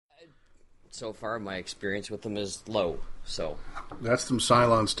So far, my experience with them is low. So That's some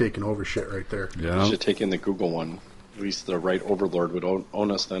Cylons taking over shit right there. You should take in the Google one. At least the right overlord would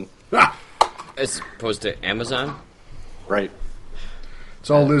own us then. Ah! as opposed to Amazon. Right. It's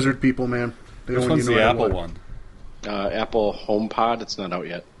all lizard people, man. They Which don't one's you know the what I Apple want. one? Apple HomePod, it's not out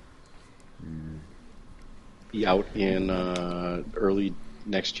yet. Be out in early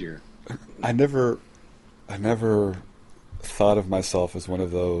next year. I never thought of myself as one of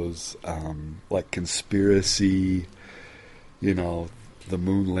those like conspiracy, the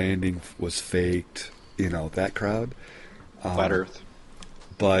moon landing was faked, that crowd. Flat Earth.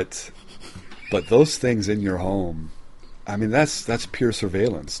 But those things in your home, I mean, that's pure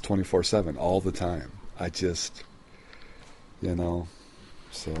surveillance, 24/7, all the time. I just,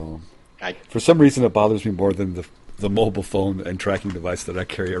 so for some reason it bothers me more than the mobile phone and tracking device that I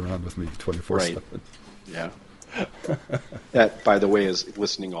carry around with me 24/7. Right. Yeah. That, by the way, is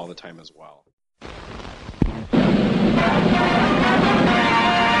listening all the time as well.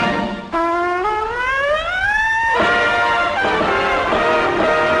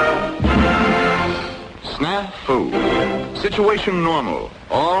 Snafu. Situation normal.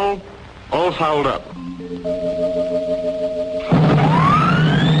 All fouled up.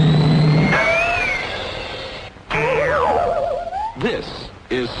 This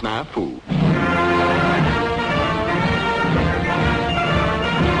is Snafu.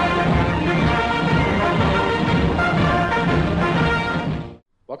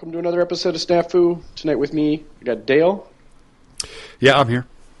 Welcome to another episode of Snafu. Tonight with me, we got Dale. Yeah, I'm here.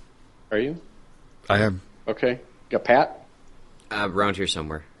 Are you? I am. Okay. Got Pat. Around here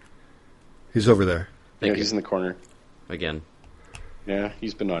somewhere. He's over there. Thank Yeah, you. he's in the corner. Again. Yeah,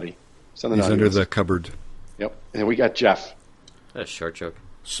 he's been naughty. He's, on the He's naughty under list. the cupboard. Yep. And then we got Jeff. That's a short joke.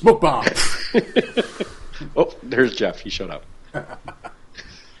 Smoke bomb. Oh, there's Jeff. He showed up.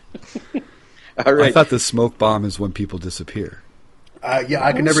 All right. I thought the smoke bomb is when people disappear. Yeah,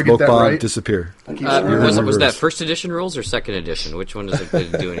 I can never Smoke get that bomb, right. disappear. I keep Was swearing. that first edition rules or second edition? Which one does it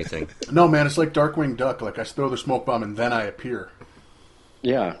did it do anything? No, man, it's like Darkwing Duck. Like I throw the smoke bomb and then I appear.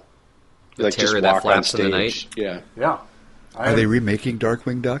 Yeah. The Like just terror that walk on flaps in the stage. night? Yeah. Yeah. Are they remaking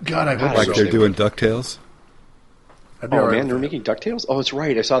Darkwing Duck? God, I hope God, Like so. wish they're they doing DuckTales? I'd be Oh, all right man, they're with making DuckTales? Oh, it's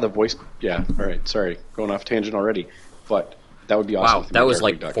right. I saw the voice. Yeah, all right. Sorry. Going off tangent already. But that would be awesome. Wow, to that make was Darkwing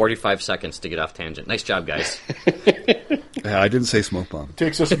like Duck. 45 seconds to get off tangent. Nice job, guys. Yeah, I didn't say smoke bomb. it.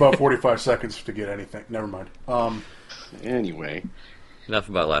 Takes us about 45 seconds to get anything. Never mind. Anyway. Enough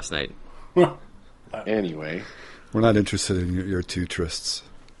about last night. Anyway. We're not interested in your two trysts.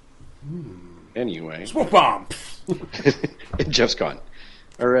 Anyway. Smoke bomb. Jeff's gone.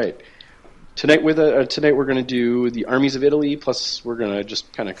 All right. Tonight we're going to do the armies of Italy, plus we're going to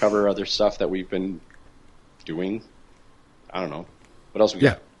just kind of cover other stuff that we've been doing. I don't know. What else we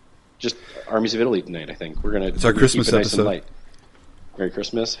got? Just armies of Italy tonight, I think. We're going to It's our Christmas keep it nice episode. and light. Merry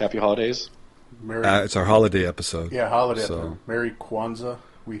Christmas. Happy holidays. Merry, It's our holiday episode. yeah, holiday. So Merry Kwanzaa.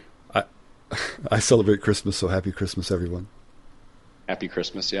 I celebrate Christmas, so happy Christmas, everyone. Happy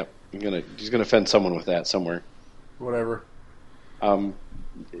Christmas. Yep. He's gonna offend someone with that somewhere. Whatever. If I'll you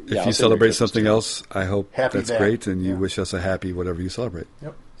say Merry celebrate Christmas something too. else, I hope Happy that's that. great, and you Yeah. wish us a happy whatever you celebrate.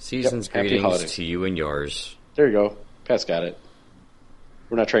 Yep. Season's Yep, happy greetings holidays. to you and yours. There you go. Pat's got it.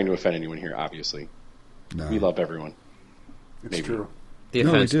 We're not trying to offend anyone here, obviously. No. We love everyone. It's Maybe. true. The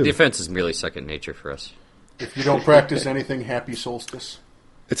No, we offense, do. the offense is merely second nature for us. If you don't practice anything, happy solstice.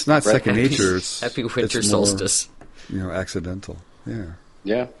 It's not Right. second Happy- nature. It's Happy winter it's more, solstice. accidental. Yeah.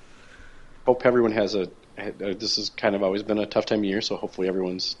 Yeah. Hope everyone has this has kind of always been a tough time of year, so hopefully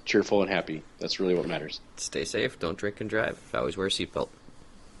everyone's cheerful and happy. That's really what matters. Stay safe. Don't drink and drive. Always wear a seatbelt.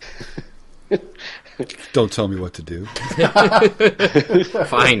 Don't tell me what to do.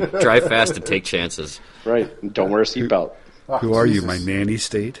 Fine. Drive fast and take chances. Right. And don't wear a seatbelt. Oh, Who are you, Jesus. my nanny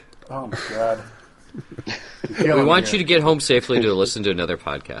state? Oh, my God. We want you to get home safely to listen to another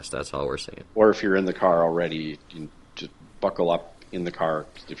podcast. That's all we're saying. Or if you're in the car already, you just buckle up in the car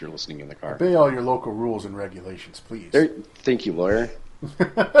if you're listening in the car. Obey all your local rules and regulations, please. Thank you, lawyer.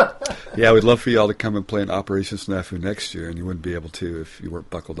 Yeah, we'd love for y'all to come and play in Operation Snafu next year, and you wouldn't be able to if you weren't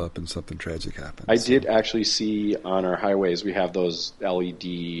buckled up and something tragic happened. I did actually see on our highways we have those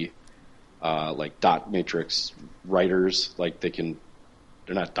LED like dot matrix writers. Like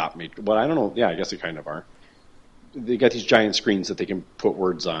they're not dot matrix. Well, I don't know. Yeah, I guess they kind of are. They got these giant screens that they can put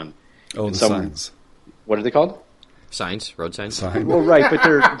words on. Oh, and the signs. What are they called? Signs, road signs, Sign. Well, right,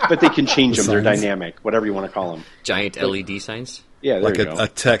 but they can change them. They're Signs. dynamic, whatever you want to call them. giant LED signs. Yeah, there Like you go. a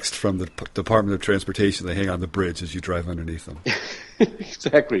text from the Department of Transportation they hang on the bridge as you drive underneath them.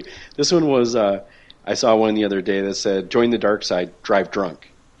 Exactly. This one was I saw one the other day that said, "Join the dark side, drive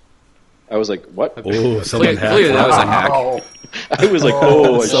drunk." I was like, what? Oh, someone Clearly that was a hack. Oh, I was like,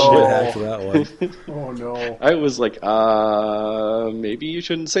 oh, Someone shit. hacked that one. oh no. I was like, maybe you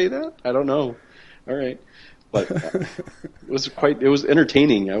shouldn't say that. I don't know. All right, but it was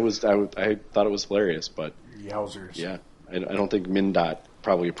entertaining. I thought it was hilarious, but Yowzers. yeah, I don't think MnDOT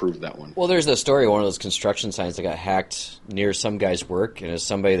probably approved that one. Well, there's the story of one of those construction signs that got hacked near some guy's work, and it's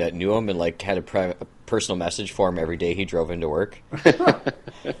somebody that knew him and like had a personal message for him every day he drove into work.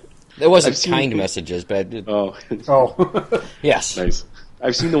 It wasn't kind messages, but I did. Oh, Oh, Yes, nice.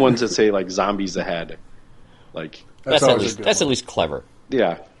 I've seen the ones that say like zombies ahead, like that's at always a good least one. clever.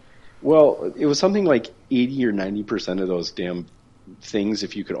 yeah. Well, it was something like 80 or 90% of those damn things.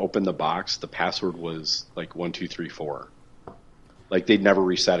 If you could open the box, the password was like 1234. Like they'd never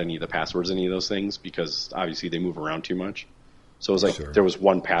reset any of the passwords, any of those things, because obviously they move around too much. So it was like Sure. there was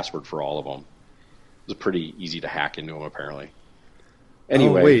one password for all of them. It was pretty easy to hack into them, apparently.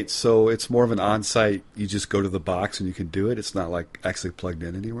 Anyway, Oh, wait, so it's more of an on-site, you just go to the box and you can do it? It's not like actually plugged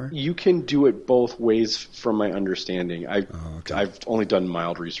in anywhere? you can do it both ways, from my understanding. okay. I've only done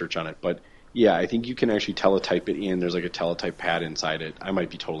mild research on it, but yeah, I think you can actually teletype it in. There's like a teletype pad inside it. Hmm. I might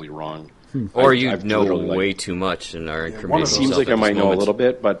be totally wrong. Or I've know literally, like- way too much and are one incriminating of those. Seems yourself like at I might this know a moment. little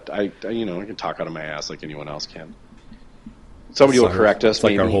bit, but I can talk out of my ass like anyone else can. Somebody will correct us. It's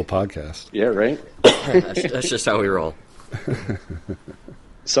like maybe. our whole podcast. Yeah, right. That's just how we roll.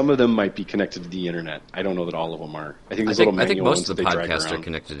 Some of them might be connected to the internet. I don't know that all of them are. I think I there's think, little I think manual most ones of that the they drag podcasts are around.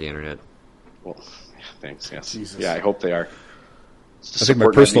 connected to the internet. Well, yeah, thanks. Yes. Jesus. Yeah, I hope they are. I think my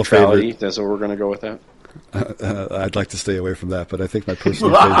Support net personal neutrality, favorite- That's what we're going to go with that. I'd like to stay away from that, but I think my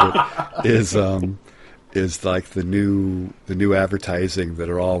personal favorite is like the new advertising that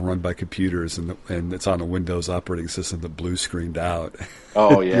are all run by computers and it's on a Windows operating system that blue screened out.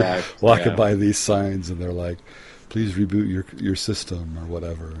 Oh yeah, Walking yeah. by these signs and they're like, "Please reboot your system" or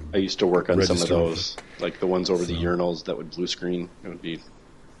whatever. I used to work on some of Register those, like the ones over the So- urinals that would blue screen. It would be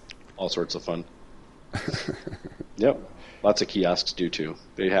all sorts of fun. Yep, lots of kiosks do too.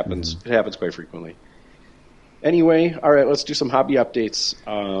 It happens. It happens quite frequently. Anyway, all right, let's do some hobby updates.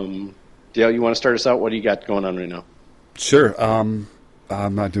 Dale, you want to start us out? What do you got going on right now? Sure. I'm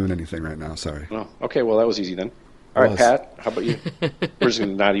not doing anything right now. Sorry. Oh, okay, well that was easy then. All right, Was. Pat, how about you? We're just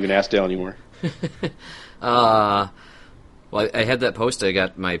going to not even ask Dale anymore. Well, I had that post. I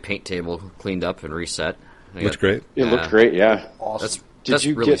got my paint table cleaned up and reset. Looks great. It looked great, yeah. Awesome. That's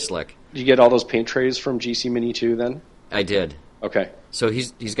you really get- slick. Did you get all those paint trays from GC Mini too then? I did. Okay. So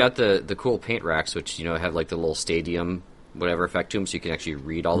he's got the cool paint racks, which have like the little stadium whatever effect to them, so you can actually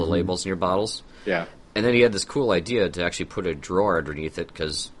read all the labels in your bottles. Yeah. And then he had this cool idea to actually put a drawer underneath it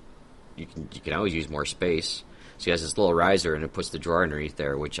because you can always use more space. So he has this little riser and it puts the drawer underneath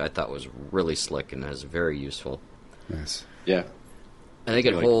there, which I thought was really slick and is very useful. Nice. Yeah. I think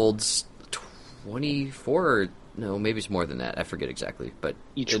it Really? holds 24, or no, maybe it's more than that. I forget exactly, but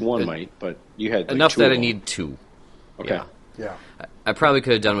Each it- one it- might, but you had like enough two that of I them. need two. Okay. Yeah. Yeah. I probably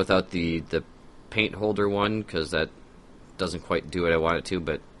could have done without the paint holder one because that doesn't quite do what I want it to,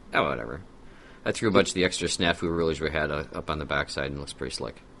 but whatever. I threw a bunch of the extra snafu rulers we had up on the backside and it looks pretty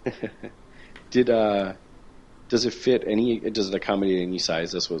slick. Does it fit any? Does it accommodate any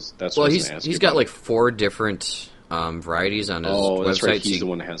size? That's what I was Well, gonna he's ask you got about. like 4 different varieties on his Oh, website. that's right. so He's you- the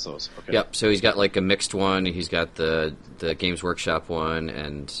one that has those. Okay. Yep. So he's got like a mixed one. He's got the Games Workshop one,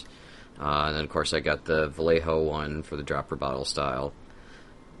 and then of course I got the Vallejo one for the dropper bottle style.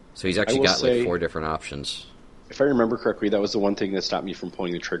 So he's actually will got say- like 4 different options. If I remember correctly, that was the one thing that stopped me from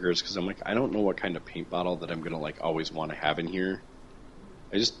pulling the triggers because I'm like, I don't know what kind of paint bottle that I'm gonna like always want to have in here.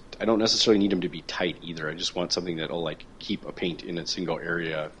 I don't necessarily need them to be tight either. I just want something that'll like keep a paint in a single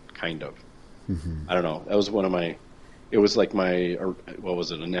area, kind of. I don't know. That was one of my. It was like my what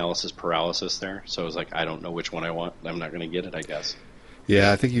was it? Analysis paralysis there. So I was like, I don't know which one I want. I'm not going to get it, I guess.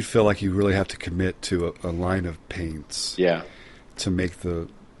 Yeah, I think you feel like you really have to commit to a line of paints Yeah. to make the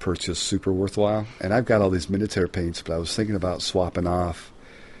purchase super worthwhile. And I've got all these Minotaur paints, but I was thinking about swapping off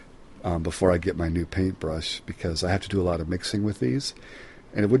before I get my new paintbrush because I have to do a lot of mixing with these.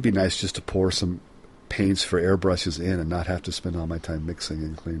 And it would be nice just to pour some paints for airbrushes in and not have to spend all my time mixing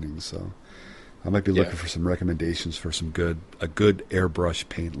and cleaning. So I might be looking for some recommendations for a good airbrush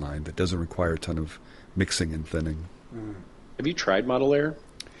paint line that doesn't require a ton of mixing and thinning. Have you tried Model Air?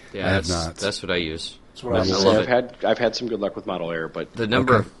 Yeah, I have that's, not. that's what I use. That's what I I was love saying. it. I've had some good luck with Model Air, but The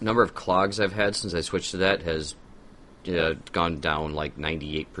number of clogs I've had since I switched to that has gone down like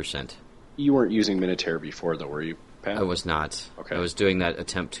 98%. you weren't using Minotaur before, though, were you, Pat? I was not. Okay. I was doing that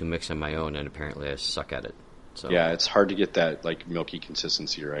attempt to mix on my own, and apparently I suck at it. So Yeah, it's hard to get that like milky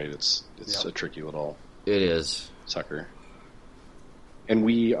consistency right. It's Yep. a tricky little it is. sucker. And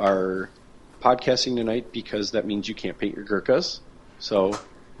we are podcasting tonight because that means you can't paint your Gurkhas. So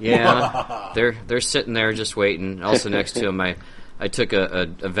Yeah, they're sitting there just waiting. Also next to them, I took a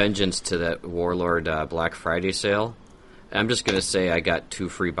vengeance to that Warlord Black Friday sale. I'm just going to say I got 2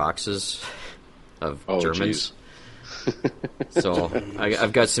 free boxes of Germans. So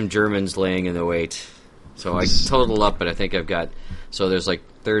I've got some Germans laying in the wait. So I total up, and I think I've got... So there's like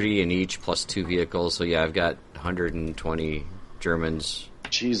 30 in each plus 2 vehicles. So yeah, I've got 120 Germans.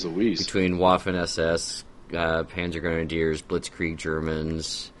 Jeez Louise. Between Waffen SS, Panzer Grenadiers, Blitzkrieg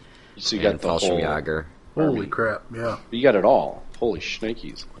Germans, so you got the Fallschirmjäger. Holy crap, yeah. You got it all. Holy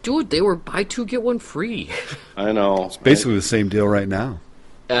shnikes. Dude, they were buy 2, get 1 free. I know. It's basically the same deal right now.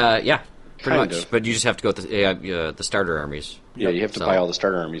 Yeah, pretty Kind much. of. But you just have to go with the starter armies. Yeah, you have to So- buy all the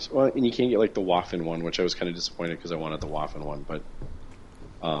starter armies. Well, and you can't get like the Waffen one, which I was kind of disappointed because I wanted the Waffen one. But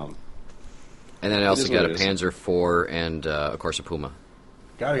And then I also is got what a it is. Panzer IV and, of course, a Puma.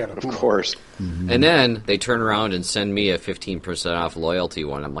 Gotta get a of Puma. course, And then they turn around and send me a 15% off loyalty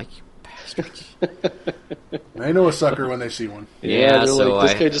one. I'm like, you bastards. They know a sucker when they see one. Yeah, they're so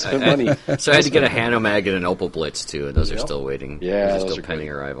like, this guy just spent money. So I had to get a Hanomag and an Opel Blitz, too, and those are Yep. still waiting. Yeah, those are those still are pending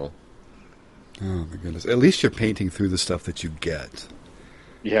good. arrival. Oh my goodness! At least you're painting through the stuff that you get.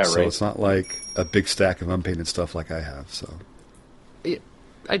 Yeah, So right. it's not like a big stack of unpainted stuff like I have. So Yeah,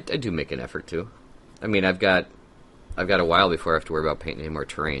 I do make an effort, too. I mean, I've got a while before I have to worry about painting any more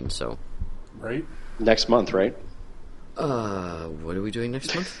terrain, so... Right? Next month, right? What are we doing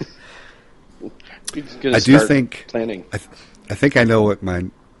next month? We're gonna I do start think planning. I think I know what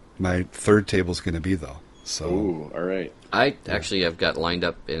my third table is going to be though. So Ooh, all right. I actually have got lined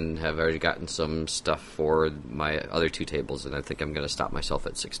up and have already gotten some stuff for my other 2 tables, and I think I'm going to stop myself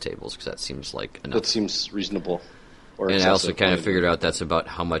at 6 tables because that seems like enough. That seems reasonable. Or And I also excessive. kind of figured out that's about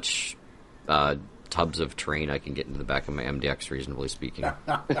how much tubs of terrain I can get into the back of my MDX, reasonably speaking.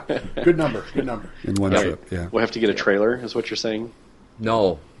 Good number. Good number. in one Yeah. trip, yeah. We'll have to get a trailer, is what you're saying?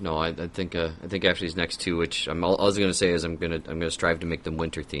 No, I think actually these next 2, which all I was going to say is I'm going to strive to make them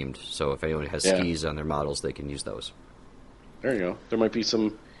winter themed. So if anyone has Yeah. skis on their models, they can use those. There you go. There might be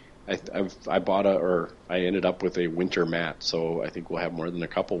some. I bought I ended up with a winter mat, so I think we'll have more than a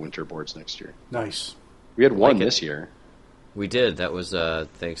couple winter boards next year. Nice. We had one Like it. this year. We did. That was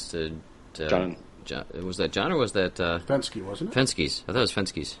thanks to John. Was that John or was that Fensky, wasn't it? Fenske's? I thought it was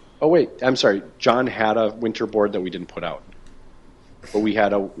Fenske's. Oh wait, I'm sorry. John had a winter board that we didn't put out, but we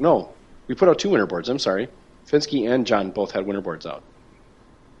had we put out 2 winter boards. I'm sorry, Fensky and John both had winter boards out.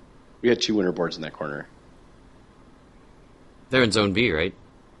 We had 2 winter boards in that corner. They're in Zone B, right?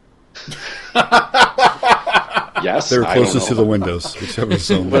 Yes, They were I don't closest to know. the windows, whichever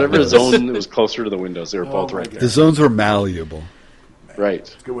zone. that Whatever was. zone that was closer to the windows. They were both my right God. there. The zones were malleable.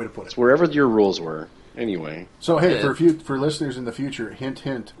 Right. Good way to put It's it. wherever your rules were. Anyway, So, hey, Yeah. for listeners in the future, hint,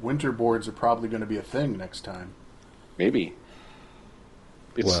 hint, winter boards are probably going to be a thing next time. maybe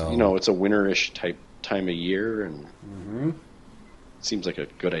it's Well- it's a winterish type time of year, and it seems like a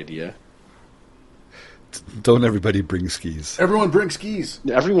good idea. Don't everybody bring skis. Everyone bring skis.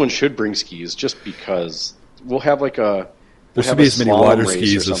 Everyone should bring skis, just because we'll have like a. There we'll should have be a as many slalom water race or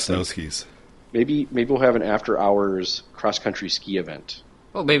skis as something. snow skis. Maybe we'll have an after hours cross country ski event.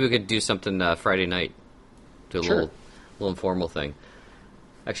 Well, maybe we could do something Friday night. Do a Sure. little informal thing.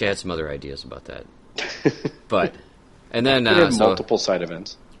 Actually, I had some other ideas about that. But and then We have so multiple side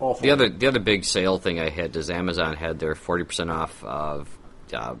events. Awful. the other big sale thing I had is Amazon had their 40% off of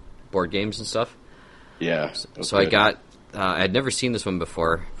board games and stuff. Yeah. So I got I'd never seen this one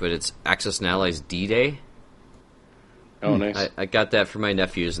before, but it's Axis and Allies D-Day. Oh, nice. I got that for my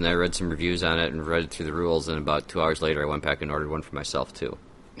nephews, and I read some reviews on it and read through the rules. And about 2 hours later, I went back and ordered one for myself too.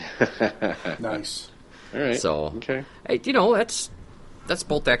 Nice. All right. So, okay. hey, that's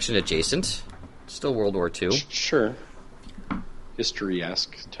bolt action adjacent. Still World War II. Sure.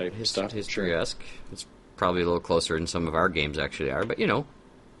 History-esque type stuff. History-esque. It's probably a little closer than some of our games actually are, but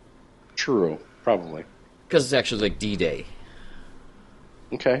True. Probably. because it's actually like D-Day.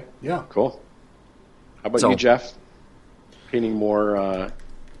 Okay. Yeah. Cool. How about So- you, Jeff? Painting more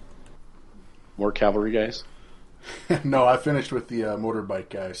cavalry guys? No, I finished with the motorbike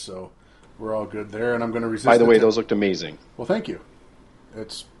guys, so we're all good there. And I'm going to resist. By the way, tempt- those looked amazing. Well, thank you.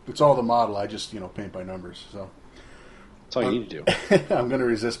 It's all the model. I just paint by numbers. So That's all you need to do. I'm going to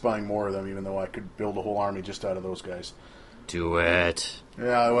resist buying more of them, even though I could build a whole army just out of those guys. Do it.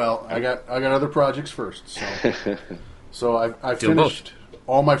 Yeah, well, I got other projects first. So I Do 'em both. finished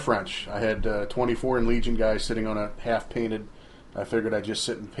all my French. I had 24 in Legion guys sitting on a half painted. I figured I'd just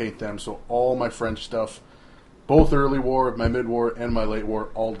sit and paint them. So all my French stuff, both early war, my mid war, and my late war,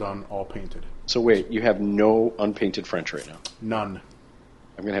 all done, all painted. So wait, you have no unpainted French right now. None.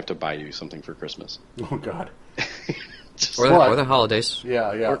 I'm going to have to buy you something for Christmas. Oh, God. Or the holidays.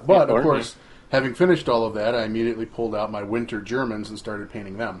 Yeah. But, of course, having finished all of that, I immediately pulled out my winter Germans and started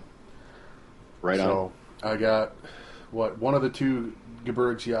painting them. Right on. So I got, one of the 2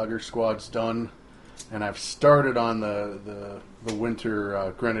 Gebirgsjäger squads done, and I've started on the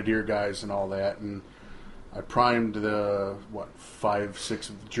winter Grenadier guys and all that, and I primed the, 5,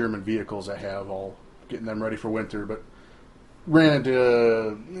 6 German vehicles I have, all getting them ready for winter, but ran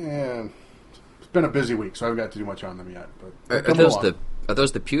into, it's been a busy week, so I haven't got to do much on them yet. But are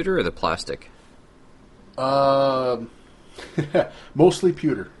those the pewter or the plastic? Mostly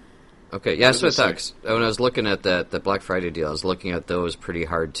pewter. Okay, yeah, that's what I thought. When I was looking at the Black Friday deal, I was looking at those pretty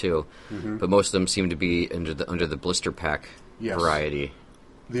hard too. Mm-hmm. But most of them seem to be under the blister pack variety.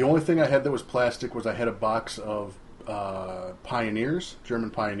 The only thing I had that was plastic was I had a box of Pioneers,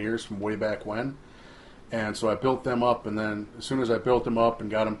 German Pioneers from way back when. And so I built them up, and then as soon as I built them up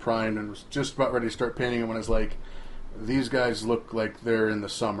and got them primed and was just about ready to start painting them, when I was like, these guys look like they're in the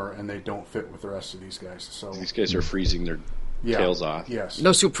summer and they don't fit with the rest of these guys. So these guys are freezing their tails off. Yes.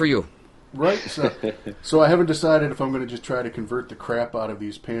 No soup for you. Right. So I haven't decided if I'm going to just try to convert the crap out of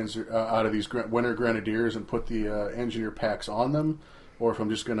these winter Grenadiers and put the engineer packs on them, or if I'm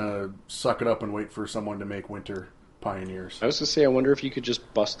just going to suck it up and wait for someone to make winter Pioneers. I was going to say, I wonder if you could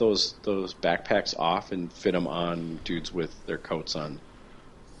just bust those backpacks off and fit them on dudes with their coats on.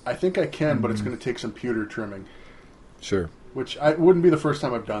 I think I can, but it's going to take some pewter trimming. Sure. Which wouldn't be the first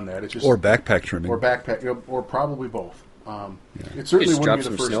time I've done that. It's just or backpack trimming. Or backpack, or probably both. It Just certainly wouldn't drop be the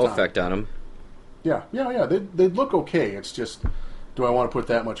some first snow time. effect on them. Yeah. They'd look okay. It's just, do I want to put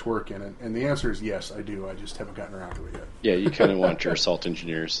that much work in it? And the answer is yes, I do. I just haven't gotten around to it yet. Yeah, you kind of want your assault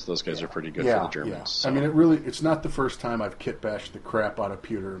engineers. Those guys are pretty good for the Germans. Yeah. So. I mean, it's not the first time I've kit bashed the crap out of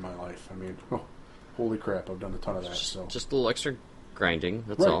pewter in my life. I mean, holy crap, I've done a ton of that. So Just a little extra grinding,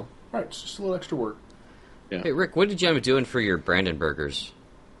 that's right. all. Right, it's just a little extra work. Yeah. Hey, Rick, what did you end up doing for your Brandenburgers?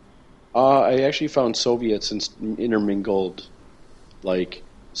 I actually found Soviets intermingled, like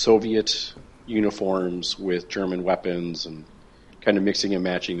Soviet uniforms with German weapons, and kind of mixing and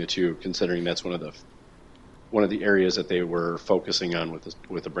matching the two. Considering that's one of the areas that they were focusing on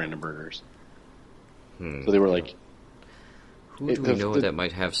with the Brandenburgers. So they were like, Who do we know that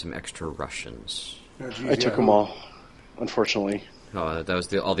might have some extra Russians? I took them all, unfortunately. Oh, that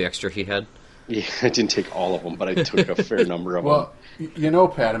was all the extra he had? Yeah, I didn't take all of them, but I took a fair number of them. Well,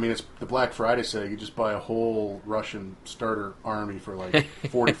 Pat, I mean, it's the Black Friday sale. You just buy a whole Russian starter army for like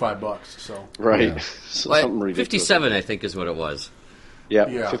 $45. So right, Yeah. So something ridiculous. 57, I think, is what it was. Yeah,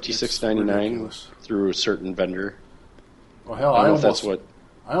 Yeah, $56.99 through a certain vendor. Well, hell, I don't know if that's what.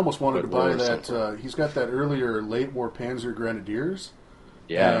 I almost wanted to what buy was that. that He's got that earlier late war Panzer Grenadiers.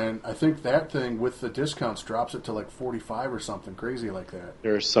 Yeah, And I think that thing with the discounts drops it to like 45 or something crazy like that.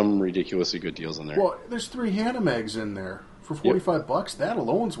 there are some ridiculously good deals in there. Well, there's 3 Hanimags in there for $45. That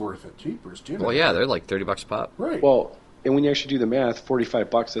alone's worth it. Jeepers, Jimmy. Well, yeah, they're like $30 a pop. Right. Well, and when you actually do the math,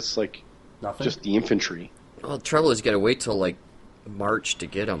 $45, that's like Nothing. just the infantry. Well, the trouble is you got to wait till like March to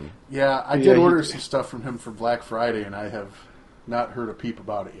get them. Yeah, I did order some stuff from him for Black Friday, and I have not heard a peep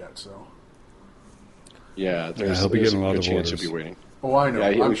about it yet. So. Yeah, there's, he'll be there's getting a lot good of chance orders. you'll be waiting. Oh, I know.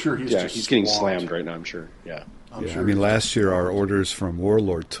 Yeah, I'm sure he's just he's getting swamped. slammed right now. I'm sure. Yeah. I'm Yeah, sure I mean, he's- last year our orders from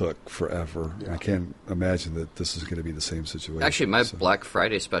Warlord took forever. Yeah. I can't imagine that this is going to be the same situation. Actually, my So- Black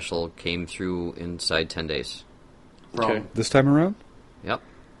Friday special came through inside 10 days. from Okay. This time around? Yep.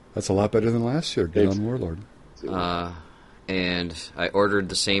 That's a lot better than last year. Get Dave. on Warlord. And I ordered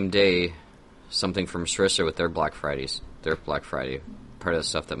the same day something from Sarissa with their Black Friday, part of the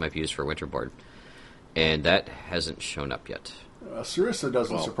stuff that might be used for Winterboard. And that hasn't shown up yet. Sarissa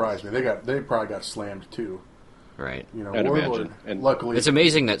doesn't surprise me. They probably got slammed too. Right. You know, I'd Warlord. imagine. And Luckily, It's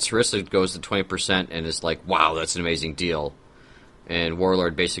amazing that Sarissa goes to 20% and is like, wow, that's an amazing deal. And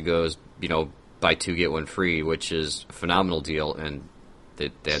Warlord basically goes, buy 2, get 1 free, which is a phenomenal deal, and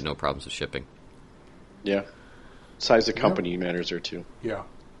they had no problems with shipping. Yeah. Size of company matters there too. yeah.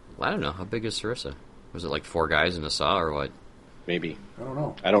 Well, I don't know. How big is Sarissa? Was it like 4 guys in a saw or what? Maybe. I don't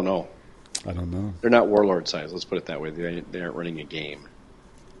know. I don't know. I don't know. They're not Warlord size. Let's put it that way. They aren't running a game.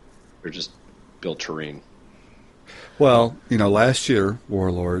 They're just built terrain. Well, last year,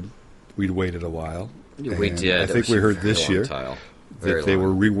 Warlord, we'd waited a while. We and did. I think we heard this year Very that they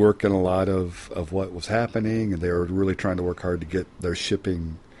long. were reworking a lot of what was happening, and they were really trying to work hard to get their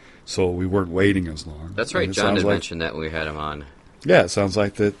shipping, so we weren't waiting as long. That's right. And it John sounds did like- mention that when we had him on. Yeah, it sounds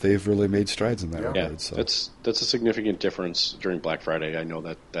like that they've really made strides in that Yeah. Yeah, regard. So. that's a significant difference during Black Friday. I know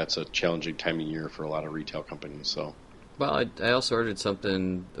that's a challenging time of year for a lot of retail companies. So Well, I also ordered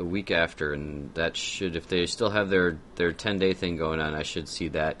something a week after, and that should, if they still have their 10-day thing going on, I should see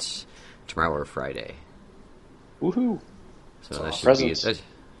that tomorrow or Friday. Woohoo! So that should Presents.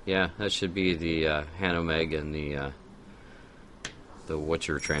 that should be the Hanomeg and the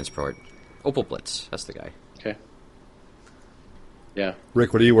Witcher transport. Opal Blitz, that's the guy. Okay. Yeah.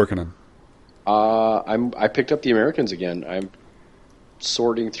 Rick, what are you working on? I picked up the Americans again. I'm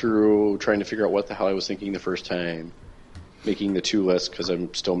sorting through, trying to figure out what the hell I was thinking the first time. Making the 2 lists because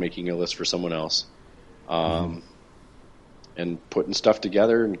I'm still making a list for someone else. And putting stuff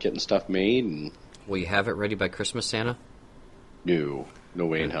together and getting stuff made. And Will you have it ready by Christmas, Santa? no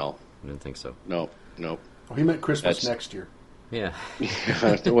way in hell. I didn't think so. No. Oh, he meant Christmas That's- next year. Yeah.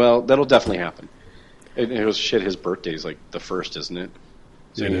 Well, that'll definitely happen. It was shit. His birthday's like the 1st, isn't it?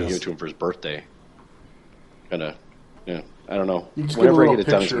 So It you can is. give it to him for his birthday. Kind of, I don't know. You just give a Whenever I little get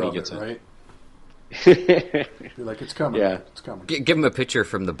it done is picture when of he gets it, it. right? You're like, it's coming. Yeah. It's coming. Give him a picture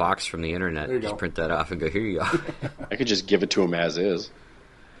from the box from the internet. There you Just go. print that off and go, here you go. I could just give it to him as is.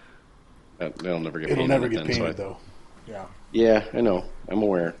 That'll never get It'll painted. never get then, so painted, though. Yeah. Yeah, I know. I'm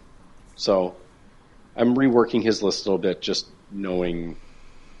aware. So I'm reworking his list a little bit, just knowing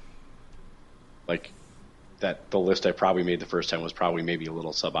like that the list I probably made the first time was probably maybe a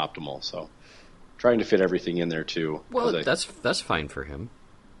little suboptimal. So trying to fit everything in there too. Well, 'cause that's fine for him.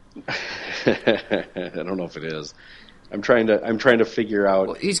 I don't know if it is. I'm trying to figure out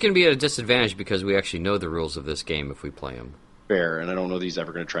Well, he's going to be at a disadvantage because we actually know the rules of this game if we play him. fair, and I don't know that he's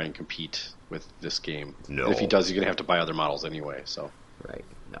ever going to try and compete with this game. No. And if he does, he's going to have to buy other models anyway. So, Right.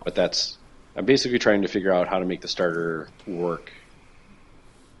 No. but I'm basically trying to figure out how to make the starter work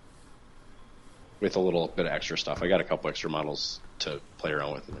with a little bit of extra stuff. I got a couple extra models to play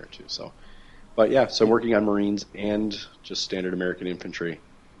around with in there too. So, but yeah, so I'm working on Marines and just standard American infantry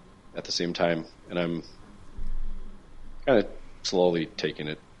at the same time, and I'm kind of slowly taking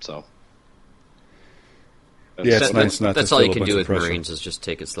it. So, Yeah, it's nice not That's to all feel you a can bunch do of with pressure. Marines is just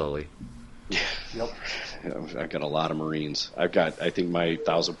take it slowly. Yep. I've got a lot of Marines. I think my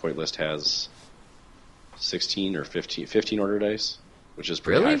 1,000-point list has 16 or 15 order dice, which is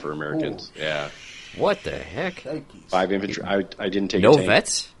pretty Really? high for Americans. Ooh. Yeah. What the heck? Yikes. 5 infantry. I didn't take No a tank.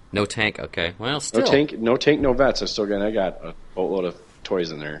 vets? No tank? Okay. Well, still. No tank, no vets. I got a boatload of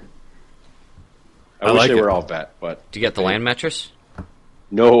toys in there. I I wish like they it. were all vet, but Do you get the land mattress?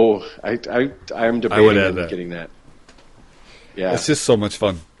 no, I'm would debating add on that. getting that. Yeah, It's just so much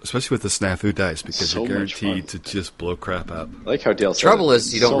fun, especially with the snafu dice, because So you're much guaranteed fun. to just blow crap up. I like how Dale said Trouble it.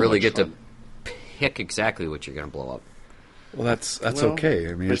 is, you don't So really much get fun. to pick exactly what you're going to blow up. Well, that's Well, okay.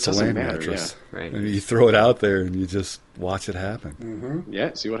 I mean, but it's it a doesn't land matter, mattress. yeah. Right. I mean, you throw it out there and you just watch it happen.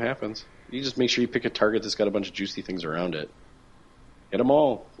 Yeah, see what happens. You just make sure you pick a target that's got a bunch of juicy things around it. Hit them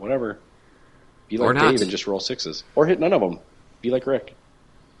all, whatever. Be like Or not. Dave and just roll 6s. Or hit none of them. Be like Rick.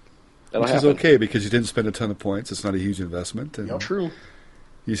 That'll Which is happen. okay because you didn't spend a ton of points. It's not a huge investment, and Yep. True.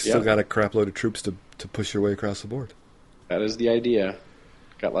 you still Yeah. got a crap load of troops to push your way across the board. That is the idea.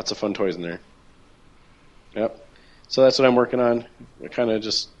 Got lots of fun toys in there. Yep. So that's what I'm working on. I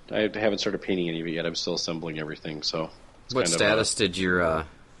haven't started painting any of it yet. I'm still assembling everything. So it's What kind of, status did your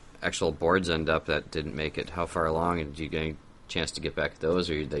actual boards end up that didn't make it? How far along? And did you get any chance to get back to those,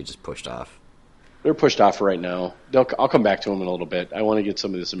 or they just pushed off? they're pushed off for right now. I'll come back to them in a little bit. I want to get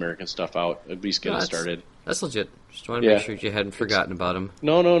some of this American stuff out. At least get No, it that's- started. That's legit. Just want to Yeah. make sure you hadn't forgotten about them.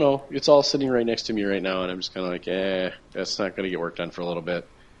 No. It's all sitting right next to me right now, and I'm just kind of like, that's not going to get worked on for a little bit.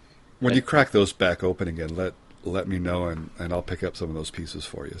 When you crack those back open again, let me know, and I'll pick up some of those pieces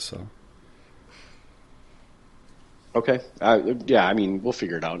for you. So Okay. Yeah, I mean, we'll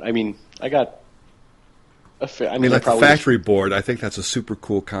figure it out. I mean, I got. I mean, like the factory board, I think that's a super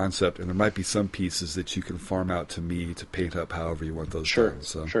cool concept, and there might be some pieces that you can farm out to me to paint up however you want those Sure. done.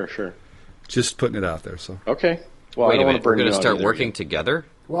 So Sure. just putting it out there. So Okay. Well, I Wait a don't want minute. to burn We're going you to out start either. working together?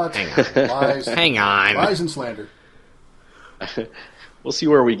 What? Lies. Hang on. Lies and slander. We'll see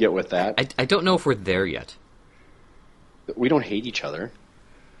where we get with that. I don't know if we're there yet. We don't hate each other.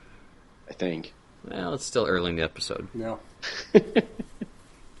 I think. Well, it's still early in the episode. No.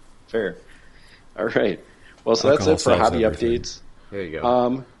 Fair. All right. Well, so Alcohol that's it for solves hobby everything. updates. There you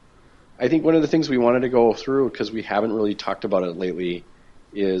go. I think one of the things we wanted to go through, because we haven't really talked about it lately,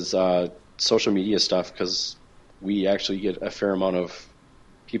 is social media stuff, because we actually get a fair amount of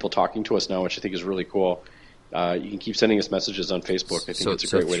people talking to us now, which I think is really cool. You can keep sending us messages on Facebook. I think it's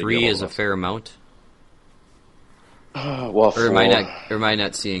a great way to three get is a fair amount? well, Or am I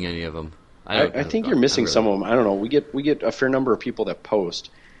not seeing any of them? I think you're missing some of them. I don't know. We get a fair number of people that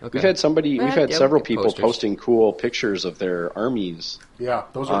post. Okay. We've had several we get people posters. posting cool pictures of their armies Yeah,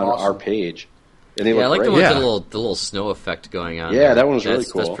 those are on awesome. our page. And they Yeah, I look like the great. ones Yeah. with the little snow effect going on. Yeah, there. that one was really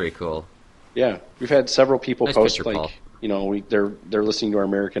That's cool. pretty cool. Yeah, we've had several people Nice post picture, Paul. they're listening to our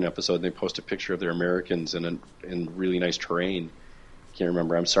American episode and they post a picture of their Americans in really nice terrain. Can't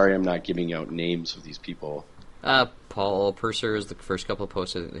remember. I'm sorry, I'm not giving out names of these people. Paul Purser is the first couple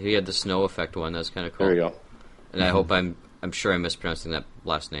posted. He had the snow effect one. That's kind of cool. There you go. And I hope I'm sure I'm mispronouncing that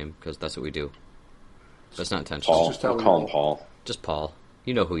last name because that's what we do. That's not intentional. Paul. just how I'll we call roll. him Paul. Just Paul.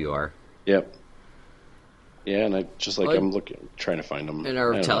 You know who you are. Yep. Yeah, and I just Like- I'm trying to find them. And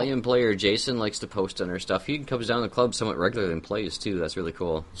our Italian player Jason likes to post on our stuff. He comes down to the club somewhat regularly and plays too. That's really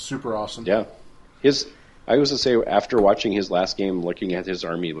cool. Super awesome. Yeah, I was to say after watching his last game, looking at his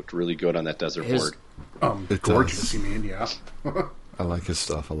army, looked really good on that desert His board. It Gorgeous, does. you mean? Yeah. I like his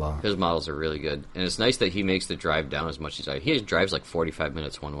stuff a lot. his models are really good, and it's nice that he makes the drive down as much as he drives like 45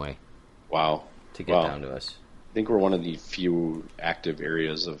 minutes one way Wow. to get Wow. down to us. I think we're one of the few active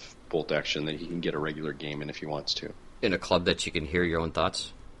areas of bolt action that he can get a regular game in if he wants to. In a club that you can hear your own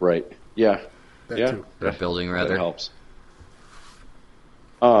thoughts, Right. Yeah. That yeah. too. or a building That rather. helps.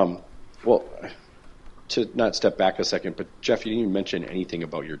 Well, to not step back a second, but Jeff, you didn't even mention anything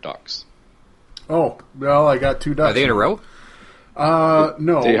about your ducks. Oh, well, I got 2 ducks. Are they in a row?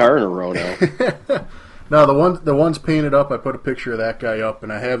 No. They are in a row now. No, the one's painted up. I put a picture of that guy up,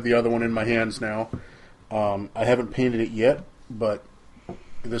 and I have the other one in my hands now. I haven't painted it yet, but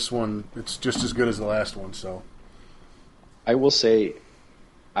this one, it's just as good as the last one, so. I will say,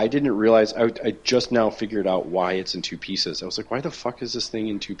 I didn't realize. I just now figured out why it's in 2 pieces. I was like, why the fuck is this thing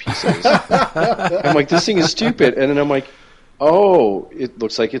in 2 pieces? I'm like, this thing is stupid. And then I'm like, oh, it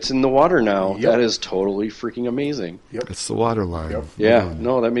looks like it's in the water now. Yep. That is totally freaking amazing. It's the water line. Yep. Yeah,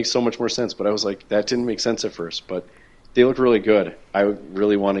 no, that makes so much more sense. But I was like, that didn't make sense at first. But they look really good. I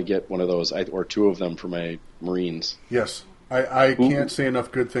really want to get one of those, or 2 of them for my Marines. Yes. I can't say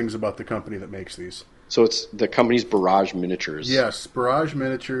enough good things about the company that makes these. So it's the company's Barrage Miniatures. Yes, Barrage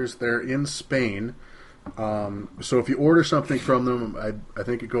Miniatures. They're in Spain. So if you order something from them, I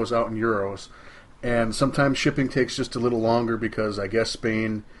think it goes out in euros. And sometimes shipping takes just a little longer because I guess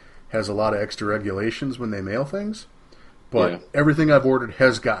Spain has a lot of extra regulations when they mail things. But Yeah. everything I've ordered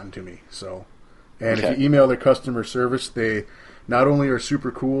has gotten to me. So, and Okay. if you email their customer service, they not only are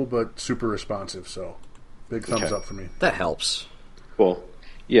super cool but super responsive. So, big thumbs Okay. up for me. That helps. Cool.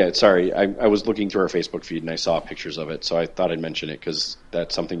 Yeah, sorry. I was looking through our Facebook feed and I saw pictures of it, so I thought I'd mention it because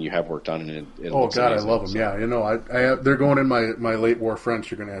that's something you have worked on. And it Oh looks God, amazing, I love them. so. Yeah, you know, I have, they're going in my late war French.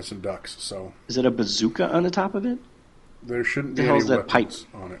 You're going to have some ducks. So Is it a bazooka on the top of it? there shouldn't The be hell's any that pipe? weapons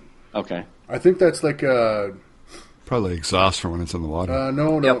on it. Okay. I think that's like a Probably exhaust for when it's in the water.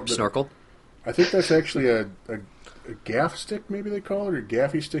 no. Yep, but snorkel. I think that's actually a gaff stick, maybe they call it, or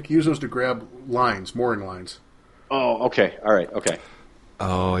gaffy stick. Use those to grab lines, mooring lines. Oh, okay. All right. Okay.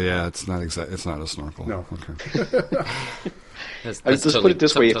 Oh yeah, it's not It's not a snorkel. No. Okay. Let's put it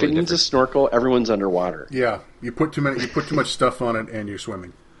this way: if it needs a snorkel, everyone's underwater. Yeah, you put too much stuff on it, and you're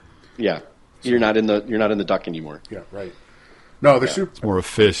swimming. Yeah, you're not in the duck anymore. Yeah, right. No, they're super. It's more a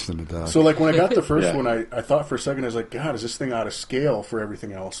fish than a duck. So, like, when I got the first Yeah. one, I thought for a second, I was like, God, is this thing out of scale for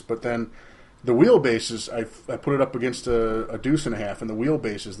everything else? But then the wheelbase is, I put it up against a deuce and a half, and the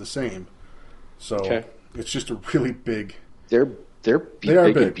wheelbase is the same. So, Okay. it's just a really big, They're They are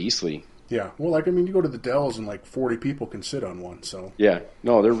big big. and beastly. yeah. Well, like, I mean, you go to the Dells, and, like, 40 people can sit on one, so. Yeah,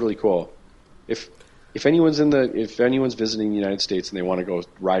 no, they're really cool. If anyone's visiting the United States and they want to go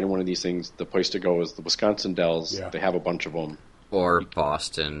ride in one of these things, the place to go is the Wisconsin Dells. Yeah. They have a bunch of them. Or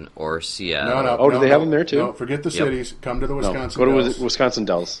Boston, or Seattle. No, Oh, do they have them there, too? No, forget the Yep. cities. Come to the No, Wisconsin go to Dells. Wisconsin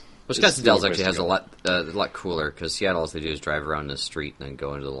Dells. Wisconsin It's the Dells only actually place has to a lot cooler because Seattle, all they do is drive around the street and then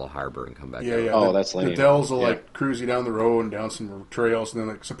go into the little harbor and come back. Yeah, out. yeah. Oh, the, that's lame. The Dells will, Yeah. like, cruise you down the road and down some trails, and then,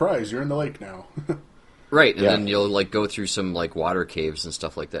 like, surprise, you're in the lake now. Right, and Yeah. then you'll like go through some like water caves and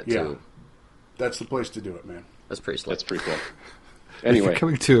stuff like that Yeah. too. That's the place to do it, man. That's pretty slick. That's pretty cool. If Anyway, you're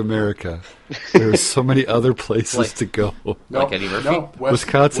coming to America, there are so many other places Like- to go. Like Eddie Murphy? No,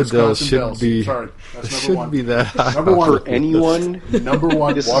 Wisconsin Dells shouldn't Dells. be. Sorry, that's It number shouldn't one. be that high. Number one. for anyone, Number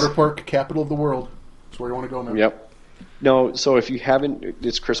one, This is- water park capital of the world. That's where you want to go, man. yep. No, so if you haven't,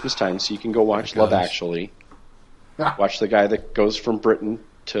 it's Christmas time, so you can go watch Oh, Love gosh. Actually. Watch the guy that goes from Britain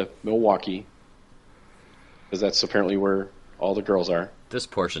to Milwaukee, because that's apparently where all the girls are. This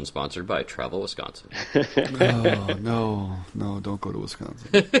portion sponsored by Travel Wisconsin. No, don't go to Wisconsin.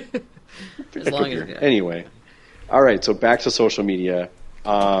 As long as Anyway, all right. So back to social media.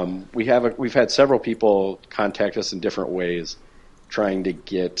 We've had several people contact us in different ways, trying to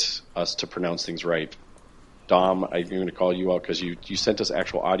get us to pronounce things right. Dom, I'm going to call you out because you sent us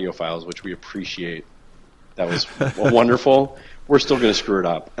actual audio files, which we appreciate. That was wonderful. We're still going to screw it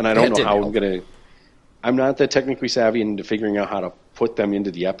up, and I don't That know how didn't I'm going to. I'm not that technically savvy into figuring out how to put them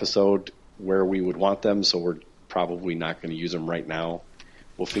into the episode where we would want them, so we're probably not going to use them right now.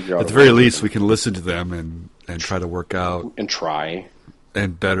 We'll figure out. At the very least, we can listen to them and try to work out and try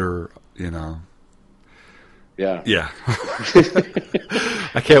and better, you know. Yeah. Yeah.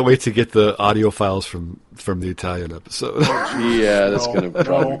 I can't wait to get the audio files from the Italian episode. Yeah, that's going to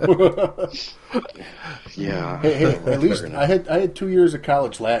probably. Yeah. Hey, at least I had 2 years of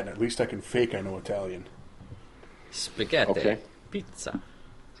college Latin. At least I can fake I know Italian. Spaghetti. Okay. Pizza.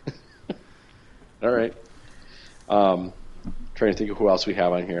 All right. Trying to think of who else we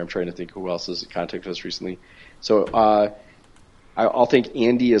have on here. I'm trying to think who else has contacted us recently. So I'll thank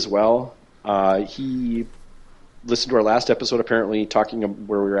Andy as well. He listened to our last episode, apparently, talking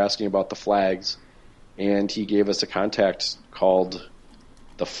where we were asking about the flags, and he gave us a contact called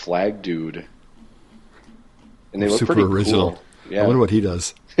the Flag Dude. And they look super pretty original. Cool. Yeah. I wonder what he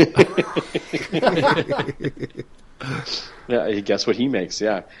does. Yeah, guess what he makes?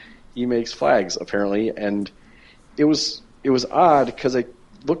 Yeah, he makes flags apparently, and it was odd because I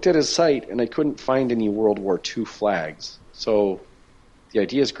looked at his site and I couldn't find any World War II flags. So the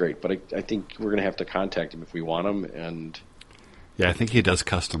idea is great, but I think we're going to have to contact him if we want him. And yeah, I think he does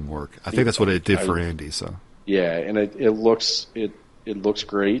custom work. I think that's what it did for Andy. So yeah, and it looks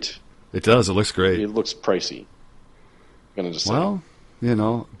great. It does. It looks great. It looks pricey. I'm gonna just say. Well, you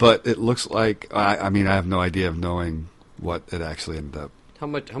know, but it looks like I mean I have no idea of knowing what it actually ended up. How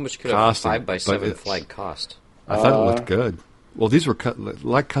much could Costing, a 5x7 but flag cost? I thought it looked good. Well, these were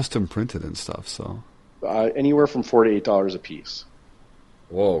like custom printed and stuff. So anywhere from $4 to $8 a piece.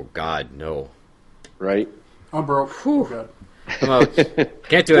 Whoa, God, no! Right? I'm broke. Oh, God. I'm out.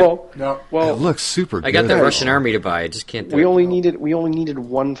 Can't do it. No. Well, it looks super good. I got the Russian army to buy. I just can't do we it. only needed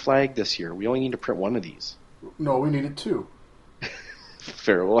one flag this year. We only need to print one of these. No, we needed 2.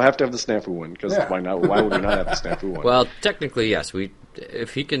 Fair. We'll have to have the snafu one because Yeah. why not? Why would we not have the snafu one? Well, technically, yes.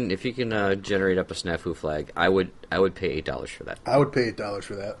 If he can generate up a snafu flag, I would pay $8 for that. I would pay $8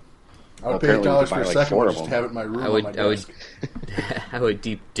 for that. I Well, would pay $8 apparently for a you could buy, like, second 4 one of just to them. have it in my room I on would, my I would, desk. I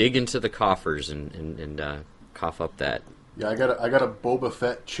would dig into the coffers and cough up that. Yeah, I got a Boba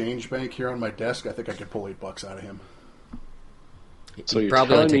Fett change bank here on my desk. I think I could pull $8 out of him. So He you're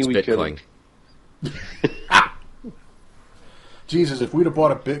probably only telling takes me we Bitcoin. Jesus, if we'd have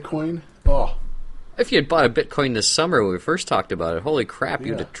bought a Bitcoin, oh If you had bought a Bitcoin this summer when we first talked about it, holy crap,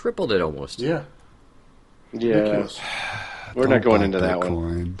 you'd Yeah. have tripled it almost. yeah, Yeah, ridiculous. we're not going into that one.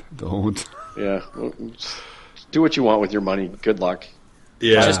 one. Don't. Yeah, well, just do what you want with your money. Good luck.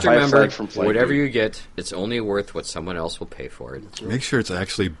 Yeah. Just Buy a remember, flag from Flag whatever Dude. you get, it's only worth what someone else will pay for it. Make sure it's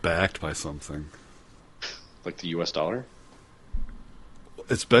actually backed by something. Like the U.S. dollar.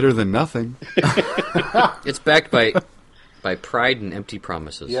 It's better than nothing. It's backed by pride and empty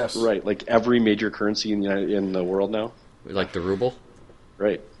promises. Yes, Right, like every major currency in the world now. Like the ruble.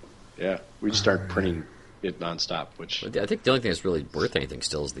 Right. Yeah, we just start printing it nonstop, which I think the only thing that's really worth anything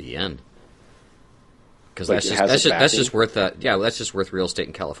still is the yen. Because Like, it has a that's just backing? worth that's just worth real estate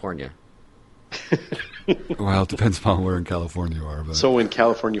in California. Well, it depends upon where in California you are. But so when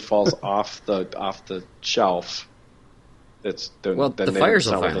California falls off the shelf, then The they fires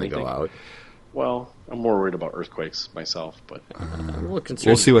don't will sound finally like go anything. out. Well, I'm more worried about earthquakes myself, but I'm a little concerned.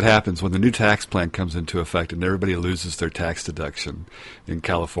 we'll see what happens when the new tax plan comes into effect and everybody loses their tax deduction in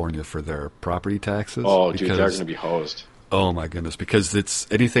California for their property taxes. oh, dude, they're because- going to be hosed. Oh my goodness! Because it's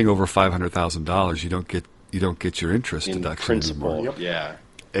anything over $500,000, you don't get your interest In deduction principle, anymore. yeah.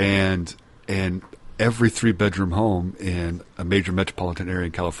 And every 3-bedroom home in a major metropolitan area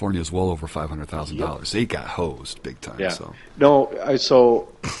in California is well over $500,000. They got hosed big time. Yeah. So No, so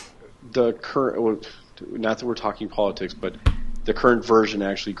the current, not that we're talking politics, but the current version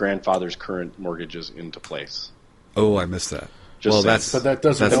actually grandfathers current mortgages into place. oh, I missed that. Just well, saying. that's but that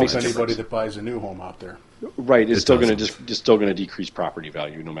doesn't that's help makes a anybody difference. that buys a new home out there. Right, it's It still going to doesn't. it's still going to decrease property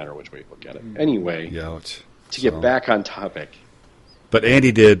value no matter which way you look at it. Anyway, Youch. to get back on topic, But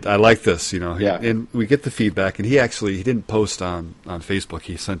Andy did. I like this, Yeah. And we get the feedback. And he didn't post on Facebook.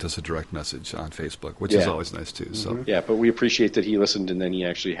 He sent us a direct message on Facebook, which is Yeah. always nice too. So yeah, but we appreciate that he listened and then he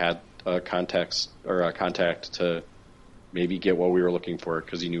actually had a contact to maybe get what we were looking for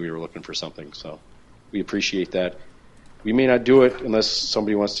because he knew we were looking for something. So we appreciate that. We may not do it unless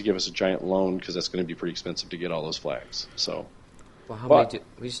somebody wants to give us a giant loan because that's going to be pretty expensive to get all those flags. So, Well, how But- many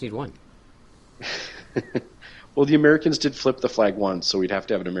we just need one. well, the Americans did flip the flag once, so we'd have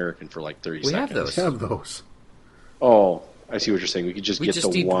to have an American for like 30 We have seconds. those. Have those. Oh, I see what you're saying. We could just We get just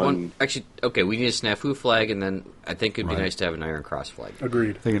the need one. one. Actually, okay, we need a snafu flag, and then I think it'd be Right. nice to have an Iron Cross flag.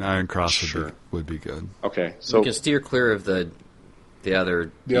 Agreed. I think an Iron Cross Sure. would be good. Okay, We so can steer clear of the the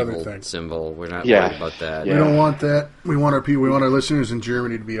other The other evil thing. symbol. We're not Yeah. worried about that. Yeah. We don't want that. We want our people. We want our listeners in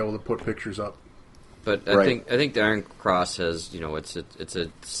Germany to be able to put pictures up. But Right. I think the Iron Cross has, it's a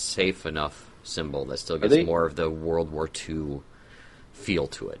safe enough symbol that still Are gets they- more of the World War II feel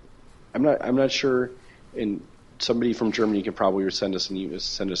to it. I'm not sure. And somebody from Germany can probably send us an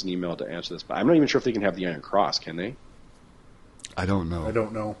email to answer this. But I'm not even sure if they can have the Iron Cross. Can they? I don't know. I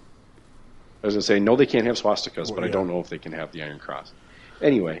don't know. I was going to say, no, they can't have swastikas, Well, but I yeah. don't know if they can have the Iron Cross.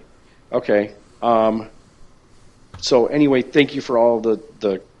 Anyway, okay. So anyway, thank you for all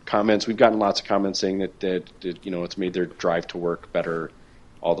the comments. We've gotten lots of comments saying that it's made their drive to work better,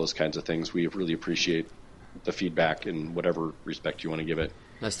 all those kinds of things. We really appreciate the feedback in whatever respect you want to give it.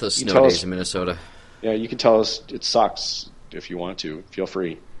 That's those You snow tell days us- in Minnesota. Yeah, you can tell us it sucks if you want to. Feel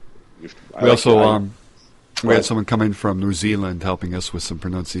free. We also we had someone come in from New Zealand helping us with some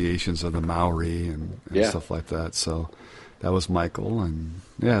pronunciations of the Maori and Yeah. stuff like that. So that was Michael, and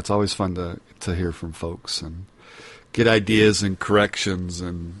yeah, it's always fun to hear from folks and get ideas and corrections,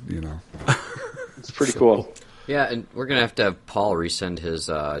 and it's pretty cool. Yeah, and we're gonna have to have Paul resend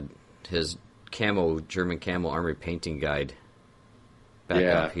his German camo armory painting guide back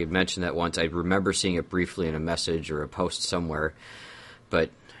Yeah. up. He had mentioned that once. I remember seeing it briefly in a message or a post somewhere, but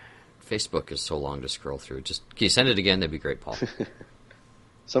Facebook is so long to scroll through. Just can you send it again? That'd be great, Paul.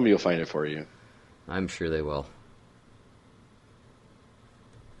 Somebody will find it for you. I'm sure they will.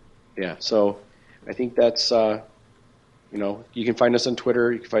 Yeah, so I think that's, you can find us on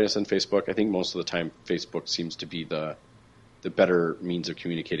Twitter, you can find us on Facebook. I think most of the time Facebook seems to be the better means of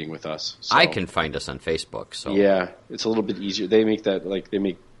communicating with us. So, I can find us on Facebook. So Yeah, it's a little bit easier.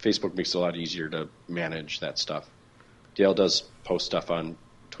 Facebook makes it a lot easier to manage that stuff. Dale does post stuff on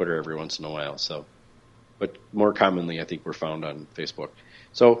Twitter every once in a while, but more commonly I think we're found on Facebook.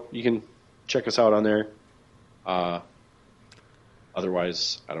 So you can check us out on there.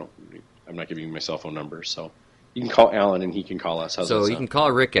 Otherwise, I'm not giving you my cell phone number, so you can call Alan and he can call us. How's So that you can sound?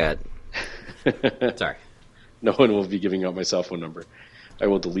 call Rick at. Sorry. No one will be giving out my cell phone number. I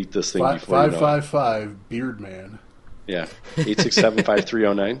will delete this thing before you know it. 555 Beardman. Yeah,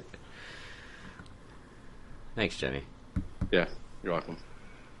 867-5309. Thanks, Jenny. Yeah, you're welcome.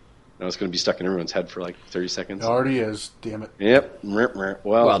 Now it's going to be stuck in everyone's head for like 30 seconds. It already is. Damn it. Yep. Well,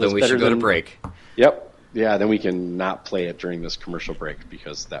 Well, then that's we better should go to than- break. Yep. Yeah, then we can not play it during this commercial break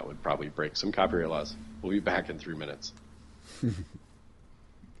because that would probably break some copyright laws. We'll be back in 3 minutes.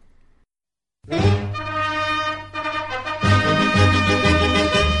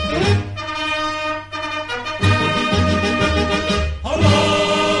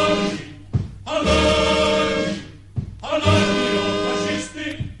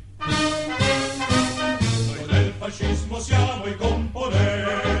 Noi del fascismo siamo i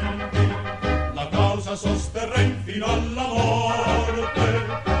componenti, la causa sosterremo fino alla morte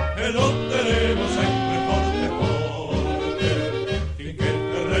e lotteremo sempre forte forte, finché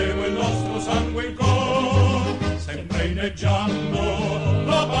terremo il nostro sangue in cor, sempre inneggiando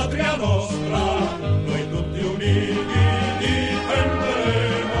la patria nostra, noi tutti uniti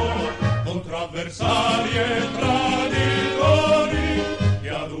difenderemo contro avversari e traditori che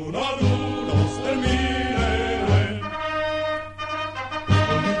ad uno stermineremo.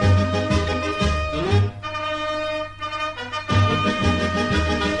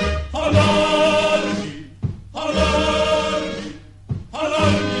 Allarmi, allarmi,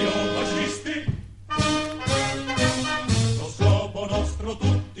 allarmi o fascisti, lo scopo nostro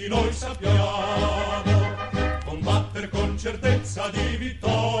tutti noi sappiamo, combattere con certezza di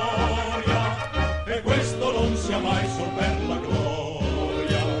vittoria, e questo non sia mai sol per la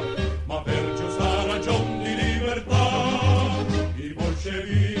gloria, ma per giusta ragion di libertà, i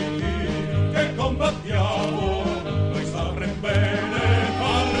bolscevichi che combattiamo, noi saprem bene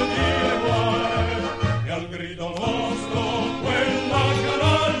far dire guai, e al grido nostro quella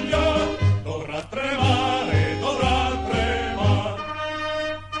canaglia dovrà tremare, dovrà tremare.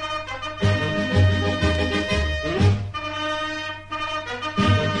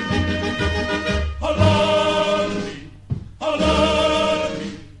 Allarmi,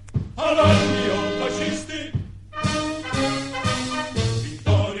 allarmi, allarmi o fascisti,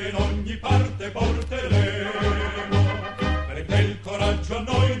 vittoria in ogni parte porteremo.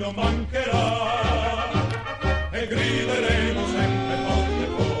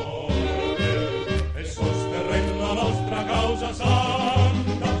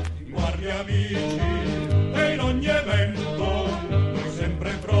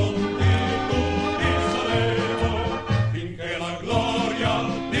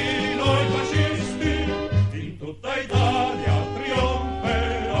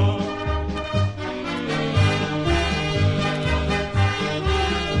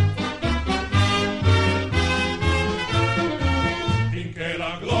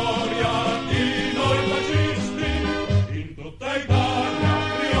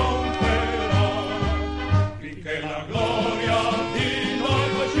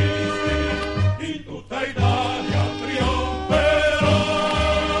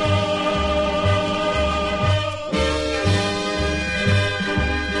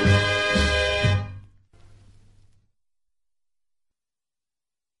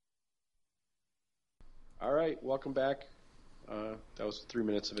 right, welcome back. That was 3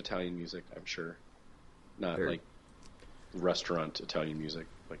 minutes of Italian music, I'm sure. Not Sure. like restaurant Italian music,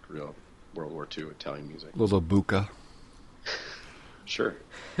 like real World War II Italian music. Little buca. Sure.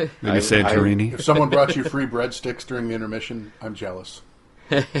 Maybe Santorini. If someone brought you free breadsticks during the intermission, I'm jealous.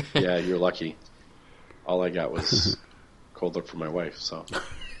 Yeah, you're lucky. All I got was cold look from my wife, so.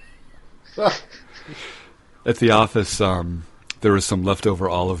 At the office, there was some leftover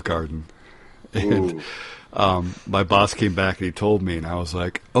Olive Garden. And my boss came back and he told me, and I was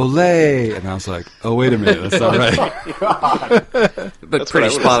like, "Olay!" And I was like, "Oh, wait a minute, that's not right." But That's pretty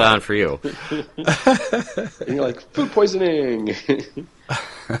what I would've spot on for you. And you're like, food poisoning!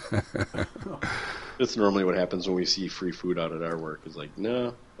 That's normally what happens when we see free food out at our work. It's like,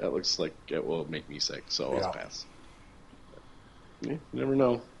 no, that looks like it will make me sick, so Yeah. I'll pass. Yeah, you never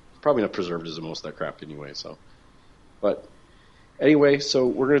know. Probably not preservatives and most of that crap anyway, so. But anyway, so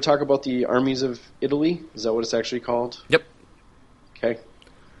we're going to talk about the armies of Italy. Is that what it's actually called? Yep. Okay.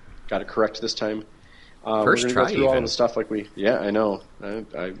 Got it correct this time. First we're try, go through all even. the stuff like we... Yeah, I know.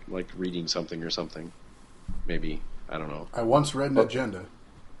 I like reading something or something. Maybe. I don't know. I once read an agenda.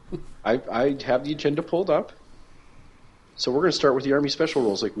 I have the agenda pulled up. So we're going to start with the Army Special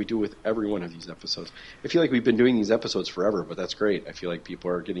Rules like we do with every one of these episodes. I feel like we've been doing these episodes forever, but that's great. I feel like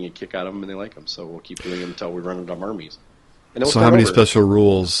people are getting a kick out of them and they like them, so we'll keep doing them until we run out of armies. And then we'll So, start how many over. special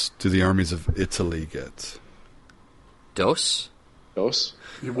rules do the armies of Italy get? Dose? Dose?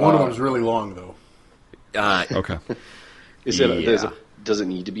 One of them's really long, though. Okay. Is Yeah. does it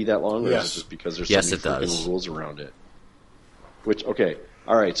need to be that long, or Yes. is it just because there's Yes, so it many does. freaking rules around it? Which, okay.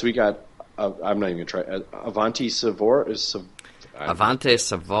 All right, so we got... I'm not even going to try... Avanti Savor... Avante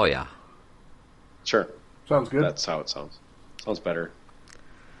Savoia. Sure. Sounds good. That's how it sounds. Sounds better.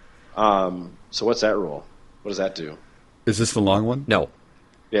 So what's that rule? What does that do? Is this the long one? No.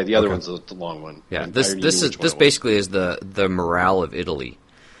 Yeah, the other Okay. one's the long one. Yeah, I this already this knew is which one this it was. basically is the morale of Italy.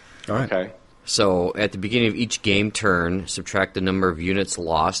 All right. Okay. So at the beginning of each game turn, subtract the number of units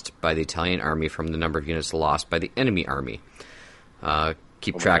lost by the Italian army from the number of units lost by the enemy army.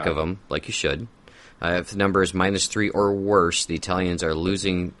 Keep Oh my track God. of them like you should. If the number is -3 or worse, the Italians are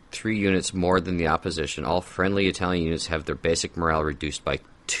losing 3 units more than the opposition. All friendly Italian units have their basic morale reduced by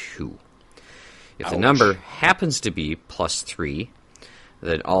 2. If the Ouch. number happens to be +3,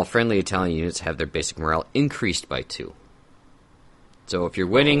 then all friendly Italian units have their basic morale increased by 2. So if you're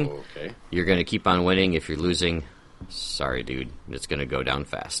winning, Oh, okay. you're going to keep on winning. If you're losing, sorry, dude, it's going to go down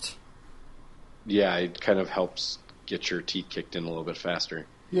fast. Yeah, it kind of helps get your teeth kicked in a little bit faster.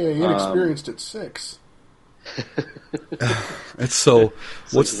 Yeah, you inexperienced at 6. It's so.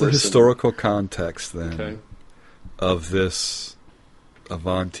 It's What's like the worse than- historical context then Okay. of this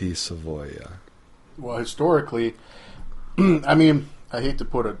Avanti Savoia? Well, historically, I mean, I hate to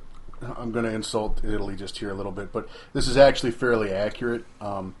put it, I'm going to insult Italy just here a little bit, but this is actually fairly accurate.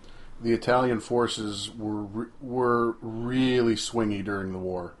 The Italian forces were really swingy during the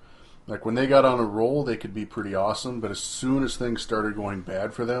war. Like, when they got on a roll, they could be pretty awesome, but as soon as things started going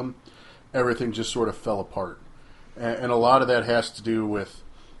bad for them, everything just sort of fell apart. And a lot of that has to do with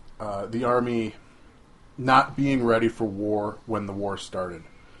the army not being ready for war when the war started.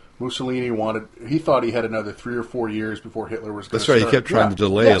 Mussolini he thought he had another 3 or 4 years before Hitler was going to That's right, he start. kept trying to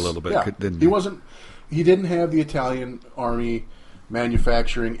delay a little bit, didn't he? He didn't have the Italian army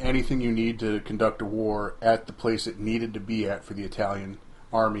manufacturing anything you need to conduct a war at the place it needed to be at for the Italian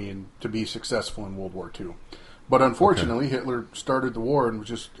army and to be successful in World War II. But unfortunately, Hitler started the war and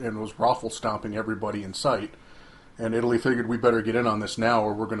was raffle stomping everybody in sight. And Italy figured we better get in on this now,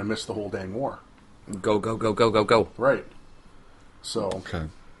 or we're going to miss the whole dang war. Go, go, go, go, go, go. Right. So Okay.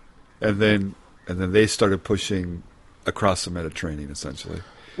 And then they started pushing across the Mediterranean, essentially.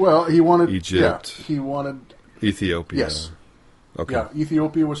 well, he wanted Egypt. Yeah, he wanted. Ethiopia. Yes. Okay. Yeah,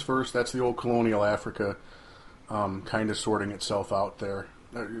 Ethiopia was first. That's the old colonial Africa, kind of sorting itself out there,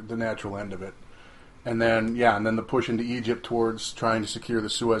 the natural end of it. And then the push into Egypt towards trying to secure the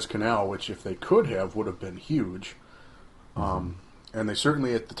Suez Canal, which, if they could have, would have been huge. And they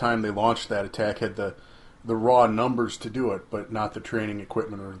certainly, at the time they launched that attack, had the raw numbers to do it, but not the training,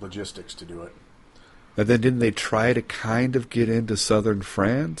 equipment, or logistics to do it. And then didn't they try to kind of get into southern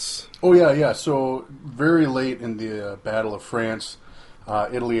France? Oh, yeah. So very late in the Battle of France,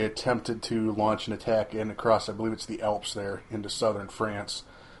 Italy attempted to launch an attack in across, I believe it's the Alps there, into southern France,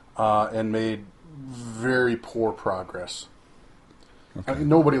 and made very poor progress. Okay. I mean,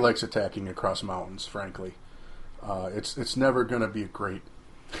 nobody likes attacking across mountains, frankly. It's never going to be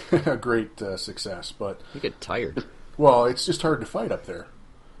a great success, but You get tired. well, it's just hard to fight up there.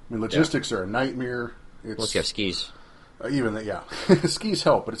 I mean, logistics are a nightmare. Unless you have skis. Even that, yeah. Skis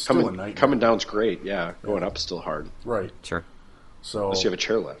help, but it's still a nightmare. Coming down's great, yeah. Going up's still hard. Right. Sure. So Unless you have a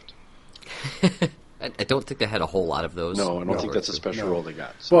chairlift. I don't think they had a whole lot of those. No, I don't think that's a special rule they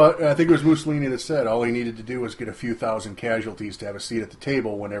got. So. But I think it was Mussolini that said all he needed to do was get a few thousand casualties to have a seat at the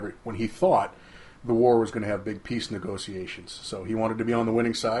table when he thought the war was going to have big peace negotiations. So he wanted to be on the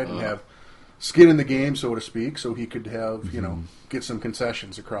winning side and have skin in the game, so to speak, so he could have, get some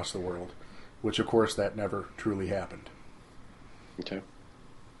concessions across the world, which, of course, that never truly happened. Okay.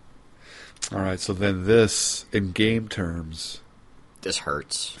 All right, so then this, in game terms, This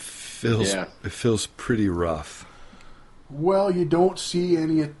hurts. feels pretty rough. Well, you don't see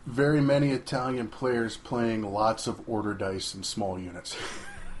very many Italian players playing lots of order dice in small units.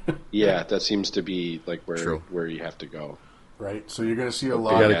 Yeah, that seems to be like True. where you have to go. Right? So you're going to see a You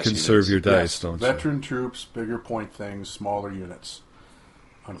lot got to Yes, conserve your dice, yes, don't you? veteran troops, bigger point things, smaller units,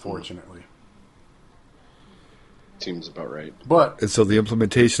 unfortunately. Seems about right. But And so the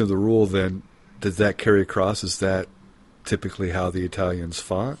implementation of the rule then, does that carry across? Is that typically how the Italians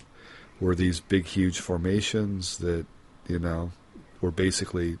fought? Were these big, huge formations that, were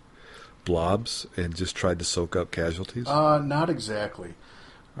basically blobs and just tried to soak up casualties? not exactly.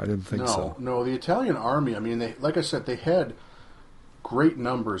 I didn't think so. No, the Italian army, I mean, like I said, they had great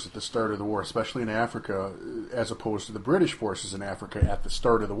numbers at the start of the war, especially in Africa, as opposed to the British forces in Africa at the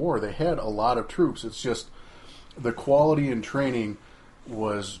start of the war. They had a lot of troops. It's just the quality and training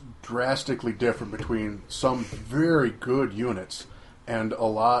was drastically different between some very good units and a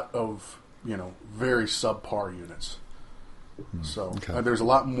lot of, very subpar units. So okay. there's a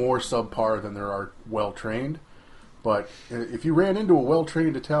lot more subpar than there are well-trained. But if you ran into a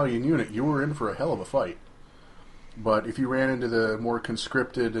well-trained Italian unit, you were in for a hell of a fight. But if you ran into the more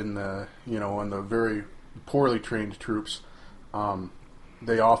conscripted and and the very poorly trained troops,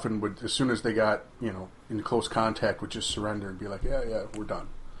 they often would, as soon as they got in close contact, would just surrender and be like, yeah, we're done.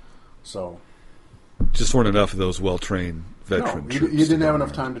 So Just weren't enough of those well-trained veteran no, you troops. didn't to have go enough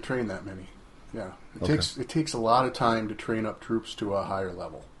around. time to train that many. Yeah, Okay. it takes a lot of time to train up troops to a higher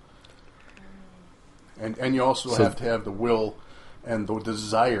level. And you also So- have to have the will and the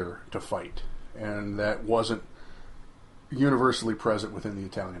desire to fight. And that wasn't universally present within the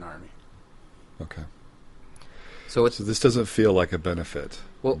Italian army. Okay. So it's So this doesn't feel like a benefit,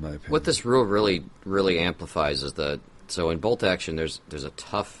 well, in my opinion. what this rule really amplifies is that so in bolt action there's a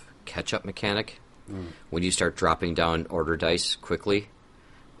tough catch up mechanic. When you start dropping down order dice quickly,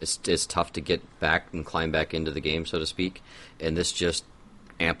 it's tough to get back and climb back into the game, so to speak. And this just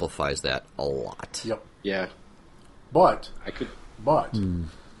amplifies that a lot. Yep. Yeah, But I could.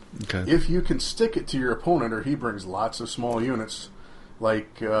 Okay. if you can stick it to your opponent, or he brings lots of small units,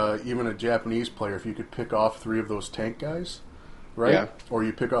 like even a Japanese player, if you could pick off 3 of those tank guys, right? Yeah. Or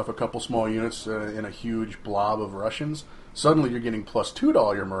you pick off a couple small units in a huge blob of Russians, suddenly you're getting +2 to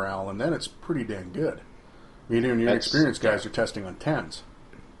all your morale, and then it's pretty dang good. I mean, even your That's- experienced guys are testing on 10s.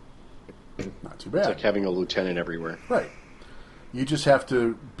 Not too bad. It's like having a lieutenant everywhere. Right. You just have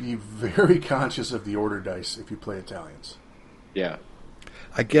to be very conscious of the order dice if you play Italians. Yeah,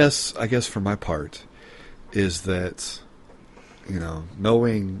 I guess for my part is that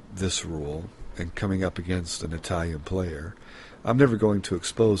knowing this rule and coming up against an Italian player, I'm never going to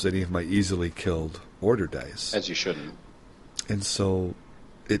expose any of my easily killed order dice. as you shouldn't. And so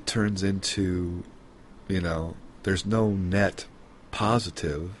it turns into, there's no net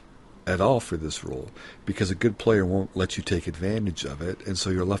positive at all for this rule because a good player won't let you take advantage of it, and so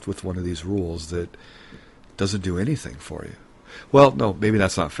you're left with one of these rules that doesn't do anything for you. Well, no, maybe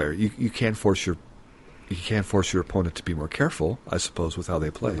that's not fair. You can force your opponent to be more careful, I suppose, with how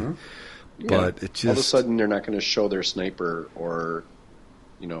they play. But Yeah. it just all of a sudden they're not going to show their sniper or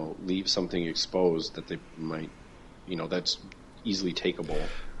leave something exposed that they might that's easily takeable.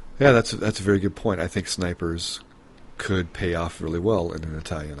 yeah, that's a very good point. I think snipers could pay off really well in an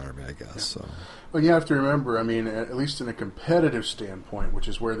Italian army, I guess. So. Well, you have to remember, I mean, at least in a competitive standpoint, which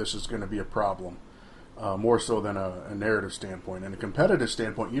is where this is going to be a problem, more so than a narrative standpoint. In a competitive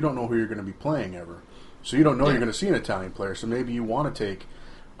standpoint, you don't know who you're going to be playing ever. So you don't know you're going to see an Italian player. So maybe you want to take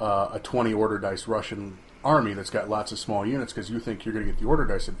a 20 order dice Russian army that's got lots of small units because you think you're going to get the order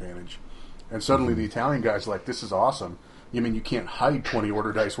dice advantage. And suddenly the Italian guy's like, this is awesome. You mean you can't hide 20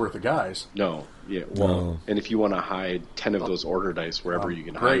 order dice worth of guys? No, yeah, well, No. and if you want to hide 10 of those order dice wherever you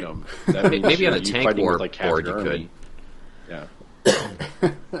can great. hide them, that means Maybe on a you're tank fighting war with like half board your you army. could.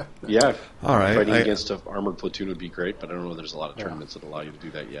 Yeah, yeah. All right, Fighting I- against an armored platoon would be great, but I don't know. There's a lot of tournaments that allow you to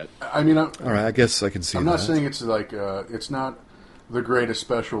do that yet. I mean, All right, I guess I can see I'm that. not saying it's like it's not the greatest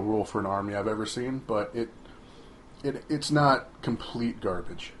special rule for an army I've ever seen, but it's not complete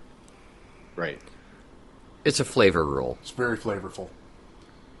garbage. Right. It's a flavor rule. It's very flavorful.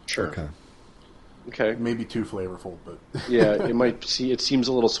 Sure. Okay. Okay. Maybe too flavorful, but Yeah, it might see. It seems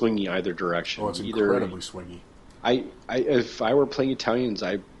a little swingy either direction. it's Either incredibly swingy. if I were playing Italians,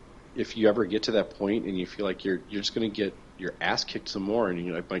 if you ever get to that point and you feel like you're just going to get your ass kicked some more,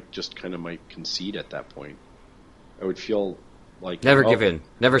 and I might concede at that point. I would feel like Never give in.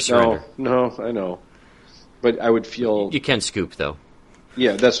 Never surrender. No, I know, but I would feel. You can scoop, though.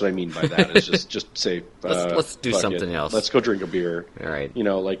 Yeah, that's what I mean by that. Is just say Let's do fuck something it. else. Let's go drink a beer. All right.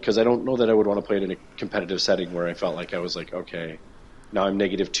 Because I don't know that I would want to play it in a competitive setting where I felt like I was like, okay, now I'm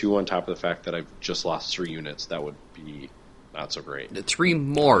 -2 on top of the fact that I've just lost 3 units. That would be not so great. 3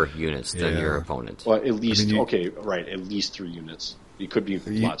 more units than Yeah. your opponent. Well, at least you- right, at least 3 units. It could be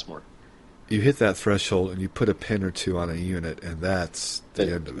lots more. You hit that threshold and you put a pin or 2 on a unit, and that's the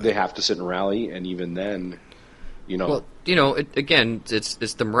end of it. They have to sit and rally, and even then, Well, again, it's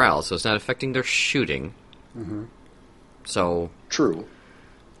the morale, so it's not affecting their shooting. Mm-hmm. So, true.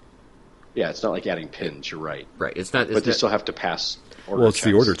 Yeah, it's not like adding pins. You're right, right, it's not. but they still have to pass. Well, it's the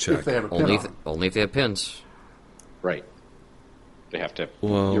checks. order If check. they have a pin only on. only if they have pins. Right. They have to.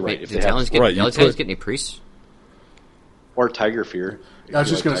 Well- you're right. Wait, If the they have, Italians get right, you Italians put- get any priests? or Tiger Fear. I was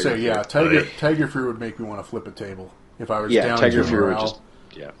just going to say, Tiger yeah, Fear. Tiger Fear would make me want to flip a table if I was Yeah, down Tiger to Fear would morale. just.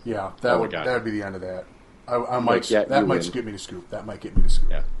 Yeah. Yeah, Oh my that God. would be the end of that. I might yeah, that you might win. get me to scoop. That might get me to scoop.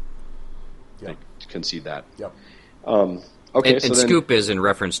 Yeah. Yep. I concede that. Yep. Okay, And, so and then, scoop is in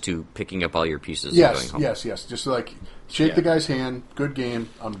reference to picking up all your pieces and Yes, going home. yes. Just like shake Yeah. the guy's hand. Good game.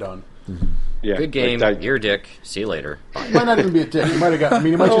 I'm done. yeah, Good game. like that- You're a dick. See you later. He might not even be a dick. He might have got. I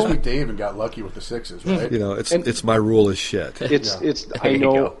mean, he might just be Dave and got lucky with the 6s, right? It's my rule is shit. It's Yeah. it's. There I you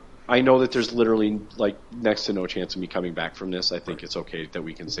know. go. I know that there's literally like next to no chance of me coming back from this. I think it's okay that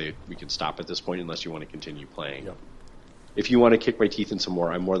we can say we can stop at this point unless you want to continue playing. Yep. If you want to kick my teeth in some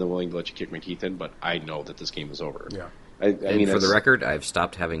more, I'm more than willing to let you kick my teeth in. But I know that this game is over. Yeah. I And mean, for the that's- record, I've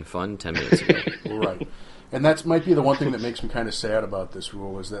stopped having fun 10 minutes ago. Right. And that might be the one thing that makes me kind of sad about this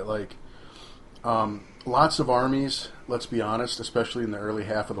rule is that, like, lots of armies, let's be honest, especially in the early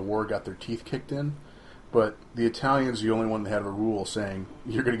half of the war, got their teeth kicked in. But the Italians, the only one that had a rule saying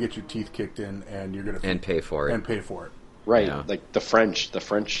you're going to get your teeth kicked in and you're going to And pay for it. and pay for it. right, Yeah. like the French,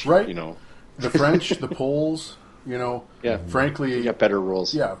 Right. You know, The French, the Poles, Yeah. Frankly, you got better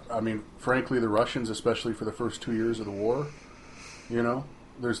rules. yeah. I mean, frankly, the Russians, especially for the first 2 years of the war,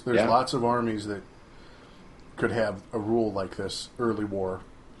 there's Yeah. lots of armies that could have a rule like this early war,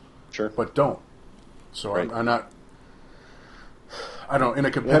 Sure. but don't. So Right. I'm not. I don't. In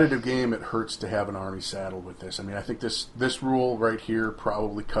a competitive game, it hurts to have an army saddled with this. I mean, I think this rule right here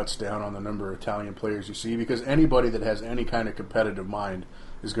probably cuts down on the number of Italian players you see because anybody that has any kind of competitive mind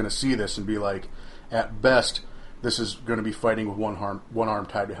is going to see this and be like, at best, this is going to be fighting with one arm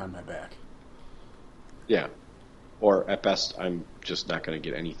tied behind my back. Yeah. Or at best, I'm just not going to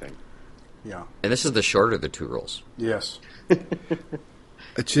get anything. Yeah. And this is the shorter of the 2 rules. Yes.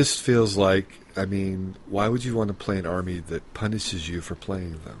 It just feels like, I mean, why would you want to play an army that punishes you for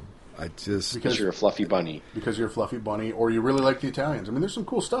playing them? Because you're a fluffy bunny. Because you're a fluffy bunny, or you really like the Italians. I mean, there's some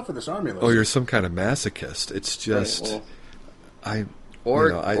cool stuff in this army list. Oh, you're some kind of masochist. It's just, Right,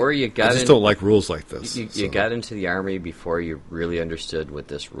 well, Or you got I just in- don't like rules like this. You so got into the army before you really understood what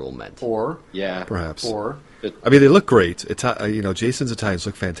this rule meant. Or yeah. perhaps. I mean, they look great. Jason's Italians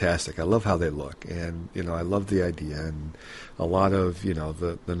look fantastic. I love how they look, and I love the idea, and a lot of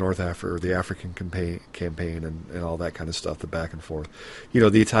the North Africa or the African campaign and all that kind of stuff, the back and forth. The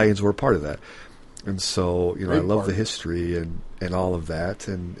Italians were a part of that, and so I Big love part. the history and all of that,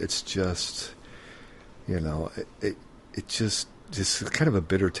 and it's just it just kind of a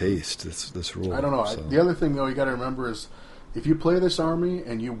bitter taste. This rule. I don't know. So. The other thing, though, you got to remember is if you play this army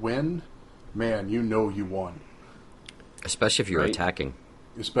and you win, man, you know you won. Especially if you're Right. attacking.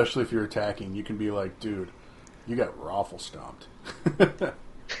 Especially if you're attacking, you can be like, dude, you got raffle stomped.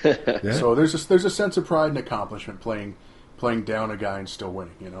 Yeah. So there's a sense of pride and accomplishment playing down a guy and still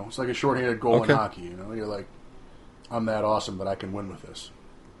winning. It's like a shorthanded goal Okay. in hockey. You're like, I'm that awesome that I can win with this.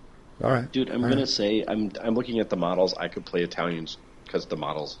 All right, Dude, I'm All gonna right. say I'm looking at the models. I could play Italians because the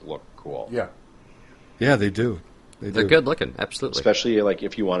models look cool. Yeah. Yeah, they do. They're good looking, absolutely. Especially like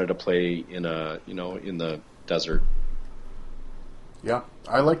if you wanted to play in in the desert. Yeah.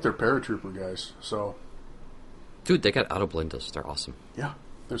 I like their paratrooper guys. So, Dude, they got auto blindos. They're awesome. yeah,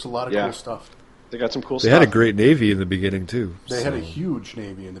 there's a lot of Yeah. cool stuff. They got some cool They stuff. had a great navy in the beginning too. They had a so, huge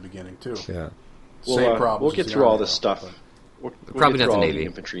navy in the beginning, too. yeah. Same problems. We'll get as the through all Army, this though, stuff. but- We'll Probably get not through the all Navy.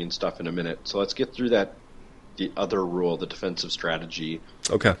 infantry and stuff in a minute. So let's get through that the other rule, the defensive strategy.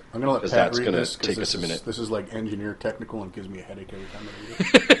 Okay. I'm going to let 'Cause Pat that's read gonna this take us a is, minute. This is like engineer technical and gives me a headache every time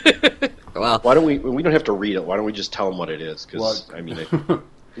I read it. Well, Why don't we don't have to read it. Why don't we just tell them what it is? Because, Well, I mean,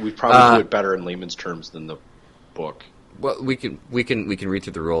 we probably do it better in layman's terms than the book. well, we can read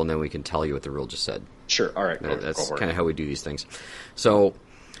through the rule and then we can tell you what the rule just said. Sure. All right. That's kind of how we do these things. So,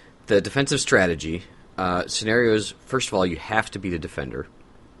 the defensive strategy scenarios. First of all, you have to be the defender.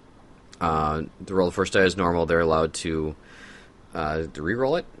 The roll the first die is normal. They're allowed to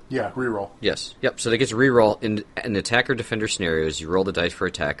re-roll it. Yeah, reroll. Yes. Yep. So they get to re-roll in attacker defender scenarios. You roll the dice for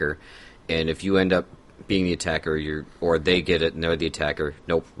attacker, and if you end up being the attacker, or they get it and they're the attacker,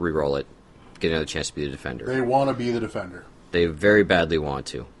 nope, re-roll it. Get another chance to be the defender. They want to be the defender. They very badly want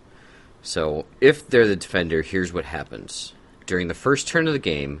to. So if they're the defender, here's what happens. During the first turn of the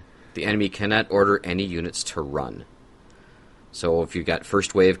game, the enemy cannot order any units to run. So if you've got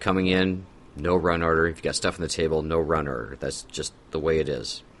first wave coming in, no run order. If you've got stuff on the table, no run order. That's just the way it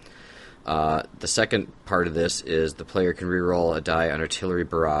is. The second part of this is the player can reroll a die on artillery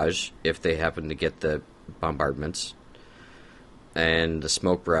barrage if they happen to get the bombardments. And the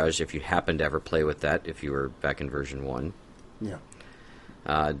smoke barrage if you happen to ever play with that, if you were back in version 1.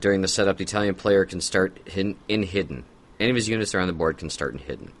 Yeah. During the setup, the Italian player can start in hidden. Any of his units that are on the board can start in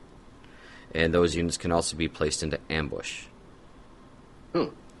hidden. And those units can also be placed into ambush.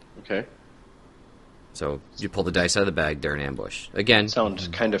 Okay. So you pull the dice out of the bag, they're in ambush. Again, Sounds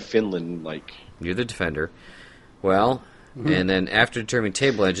kind of Finland-like. you're the defender. Well, and then after determining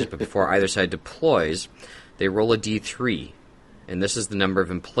table edges, but before either side deploys, they roll a d3. And this is the number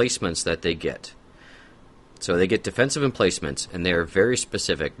of emplacements that they get. So they get defensive emplacements, and they are very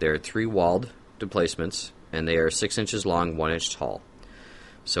specific. They're 3 walled emplacements, and they are 6 inches long, 1 inch tall.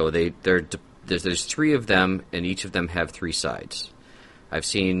 So there's 3 of them, and each of them have 3 sides. I've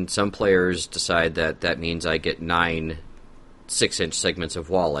seen some players decide that means I get 9 6-inch segments of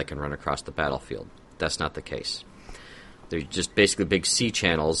wall I can run across the battlefield. That's not the case. They're just basically big C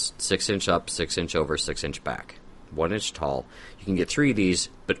channels, 6 inch up, 6 inch over, 6 inch back, 1 inch tall. You can get 3 of these,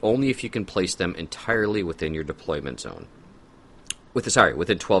 but only if you can place them entirely within your deployment zone.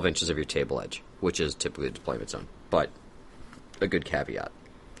 Within 12 inches of your table edge, which is typically the deployment zone. But a good caveat.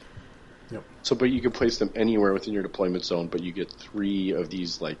 Yep. So, but you can place them anywhere within your deployment zone, but you get 3 of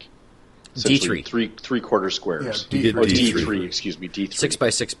these, like, D3. three-quarter squares. Yeah, You get D3. D3, excuse me, D3. 6 by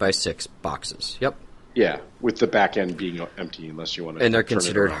 6 by 6 boxes. Yep. Yeah, with the back end being empty, unless you want to. And they're turn it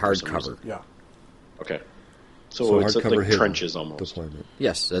considered around for some reason. hardcover. Yeah. Okay. So it's hardcover like hidden trenches almost. deployment.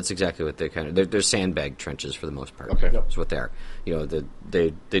 Yes, that's exactly what they kind of. They're sandbag trenches for the most part. Okay. Yep. That's what they are. You know,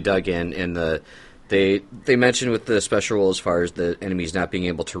 they dug in, and they mentioned with the special rule as far as the enemies not being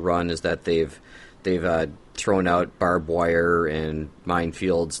able to run is that they've thrown out barbed wire and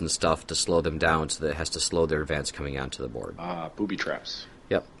minefields and stuff to slow them down, so that it has to slow their advance coming onto the board. Booby traps.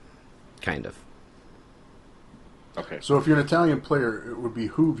 Yep, kind of. Okay. So if you're an Italian player, it would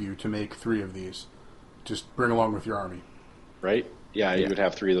behoove you to make 3 of these. Just bring along with your army. Right? Yeah, Yeah. you would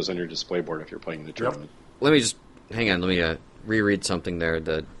have 3 of those on your display board if you're playing the tournament. Let me just hang on. Let me reread something there. I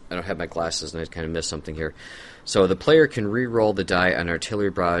don't have my glasses, and I kind of missed something here. So the player can re-roll the die on artillery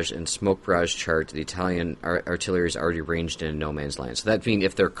barrage and smoke barrage chart. The Italian artillery is already ranged in no man's land. So that means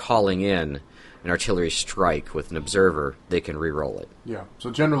if they're calling in an artillery strike with an observer, they can re-roll it. Yeah.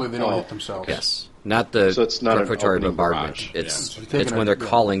 So generally they don't Oh, hit themselves. Yes, not the So it's not an preparatory opening bombardment. barrage. It's Yeah. So you're taking when they're yeah.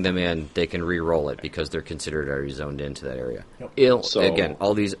 calling them in, they can re-roll it because they're considered already zoned into that area. Yep. So- Again,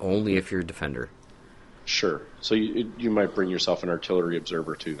 all these only if you're a defender. Sure. So you might bring yourself an artillery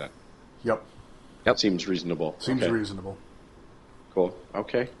observer too. Then Yep. seems reasonable. Seems Okay. reasonable. Cool.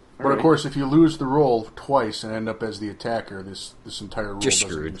 Okay. But of course, if you lose the roll twice and end up as the attacker, this entire rule You're doesn't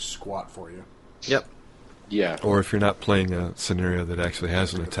screwed. do squat for you. Yep. Yeah. Or if you're not playing a scenario that actually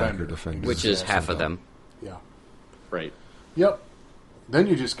has an attacker Defender. defender. Which is half of them. Yeah. Right. Yep. Then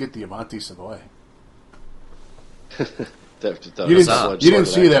you just get the Avanti Savoy. You didn't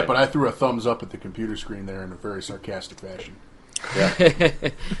see that, but I threw a thumbs up at the computer screen there in a very sarcastic fashion.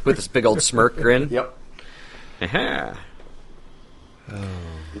 With this big old smirk grin. Yep. Aha.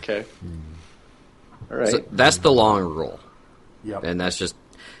 Okay. All right. So that's the long rule. Yep. And that's just...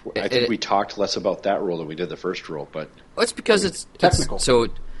 I think we talked less about that rule than we did the first rule, but Well, it's because it's Technical.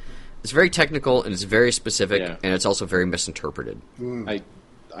 It's very technical, and it's very specific, Yeah. and it's also very misinterpreted.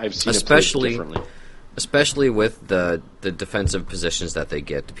 I've seen Especially- it played differently. Especially with the defensive positions that they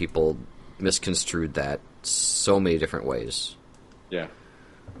get. People misconstrued that so many different ways. Yeah.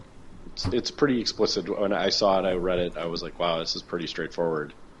 It's pretty explicit. When I saw it, I read it, I was like, wow, this is pretty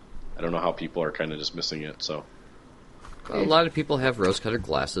straightforward. I don't know how people are kind of just missing it, so. A lot of people have rose-colored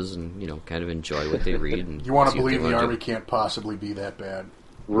glasses and, kind of enjoy what they read. And You want to see what they believe the wanna Army do. can't possibly be that bad.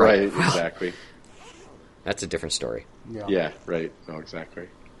 Right, exactly. That's a different story. Yeah, right. No, exactly.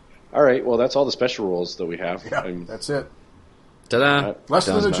 All right, well, that's all the special rules that we have. Yeah, that's it. Ta-da! Less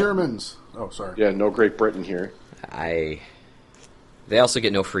than the Done. Germans. Oh, sorry. Yeah, no Great Britain here. They also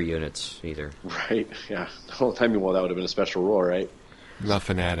get no free units either. Right, yeah. Well, I mean, well, that would have been a special rule, right? Not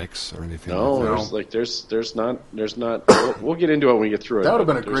fanatics or anything. No, like that. there's not. We'll get into it when we get through it. That would have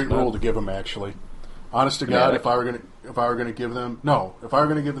been a but there's great not- rule to give them. Actually, honest to God, if I were going to give them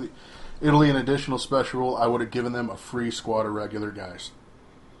Italy an additional special rule, I would have given them a free squad of regular guys.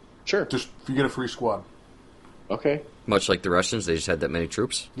 Sure. Just you get a free squad. Okay. Much like the Russians, they just had that many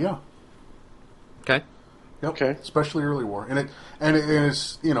troops. Yeah. Okay. Yep. Okay. Especially early war, and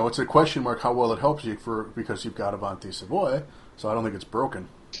it's it's a question mark how well it helps you because you've got Avanti Savoy, so I don't think it's broken.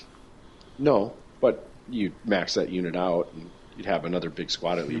 No, but you max that unit out, and you'd have another big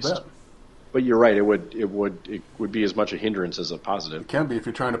squad at You least. bet. But you're right; it would be as much a hindrance as a positive. It can be if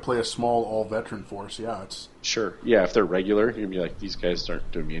you're trying to play a small all veteran force. Yeah, it's Sure. Yeah, if they're regular, you'd be like, these guys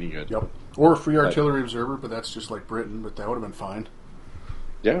aren't doing me any good. yep. Or a free artillery observer, but that's just like Britain. But that would have been fine.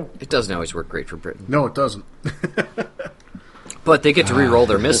 Yeah. It doesn't always work great for Britain. No, it doesn't. But they get to re-roll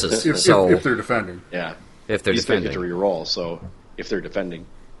their misses. if they're defending. Yeah. If they're These guys defending. get to re-roll, so if they're defending.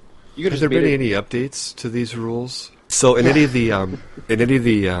 You could Has just there been made any updates to these rules? So in any of the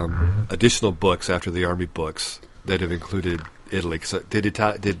additional books after the Army books that have included Italy, did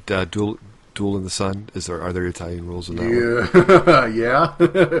Duel in the Sun? Are there Italian rules in that one?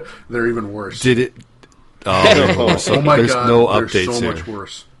 Yeah, they're even worse. Did it? Oh, so Oh my there's God, no they're updates so here. much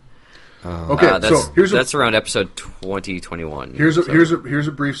worse. Okay, that's around episode 2021. Here's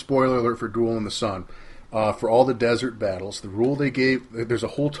a brief spoiler alert for Duel in the Sun. For all the desert battles, the rule they gave, there's a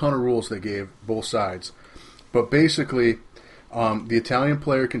whole ton of rules they gave both sides. But basically, the Italian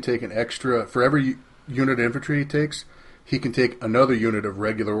player can take an extra, for every unit of infantry he takes, he can take another unit of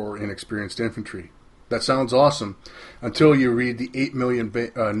regular or inexperienced infantry. That sounds awesome until you read the 8 million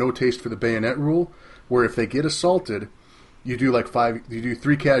no taste for the bayonet rule, where if they get assaulted, you do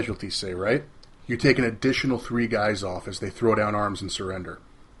 3 casualties, say, right? You take an additional 3 guys off as they throw down arms and surrender.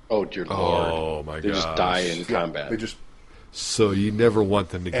 Oh, dear Lord. Oh, my They just gosh. die in combat. They just So you never want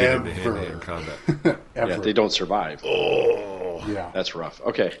them to get into Ever. hand-to-hand combat. ever. Yeah, they don't survive. Yeah, That's rough.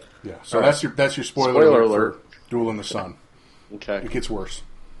 Okay. yeah. So All that's your spoiler Spoiler alert alert. for Duel in the Sun. Okay. It gets worse.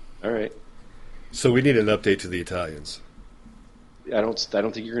 All right. So we need an update to the Italians. I don't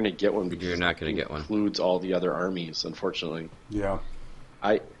think you're going to get one because You're not going to get one. it includes all the other armies, unfortunately. Yeah.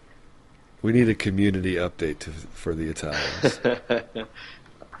 We need a community update for the Italians.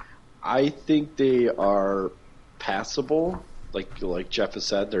 I think they are passable. Like Jeff has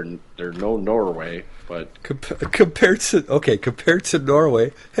said, they're no Norway, but compared to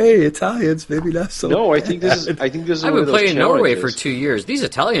Norway, hey, Italians, maybe not so. no, I bad. think this is. I've one been of those playing Norway for challenges. 2 years. These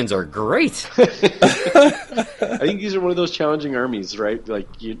Italians are great. I think these are one of those challenging armies, right? Like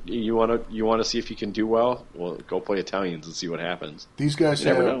you want to see if you can do well. Well, go play Italians and see what happens. These guys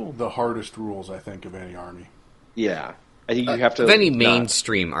You never have know. the hardest rules, I think, of any army. Yeah, I think you have to. Of any not-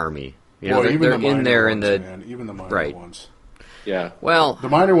 mainstream army. You know, Boy, they're, even they're the minor in there ones, in the... man. Even the minor Right. ones. Yeah. Well, The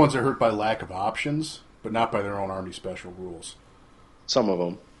minor ones are hurt by lack of options, but not by their own army special rules. Some of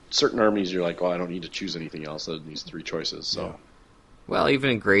them. Certain armies, you're like, well, I don't need to choose anything else than these 3 choices. So. Yeah. well, even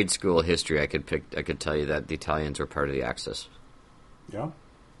in grade school history, I could tell you that the Italians were part of the Axis. Yeah.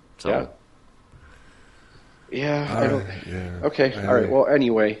 So, Yeah. Yeah. I don't. Yeah. Okay. All right. Well,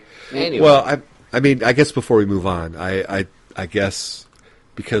 anyway. Well, I mean, I guess before we move on, I guess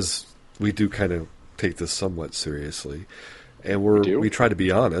because we do kind of take this somewhat seriously, and we try to be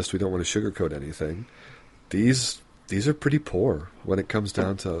honest. We don't want to sugarcoat anything. These are pretty poor when it comes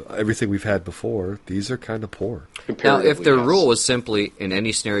down to everything we've had before. These are kind of poor. Now, if Comparatively, the yes. rule was simply in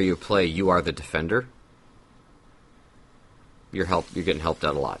any scenario you play, you are the defender, you're getting helped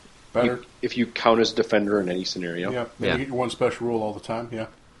out a lot. Better. if you count as defender in any scenario, Yeah. Then Yeah. you get your one special rule all the time. Yeah.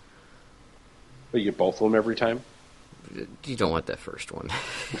 but you get both of them every time. You don't want that first one.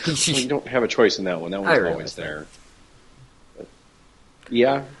 Well, you don't have a choice in that one. That I one's realize always that. there. But,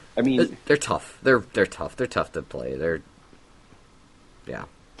 yeah, I mean, They're tough. They're tough. They're tough to play. Yeah.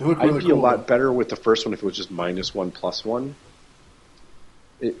 They look I'd really be cool. a lot better with the first one if it was just -1/+1.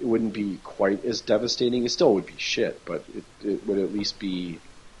 It wouldn't be quite as devastating. It still would be shit, but it would at least be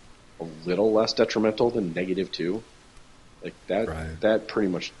a little less detrimental than -2. Like that. Right. That pretty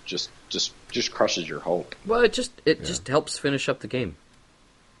much just crushes your hope. Well, it just helps finish up the game.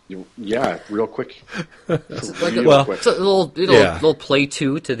 Yeah, real quick. Like Real quick. it's a little Yeah. little play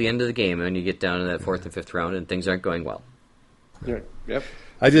to the end of the game, and you get down to that 4th and 5th round, and things aren't going well. Yep.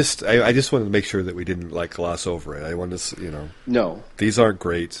 I just wanted to make sure that we didn't gloss over it. I wanted to, No. These aren't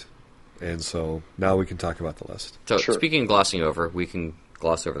great, and so now we can talk about the list. So Sure. speaking of glossing over, we can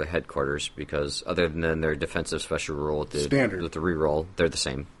gloss over the headquarters because other than their defensive special rule with the reroll, they're the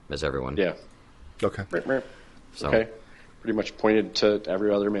same as everyone. Yeah. Okay. So, Okay. Pretty much pointed to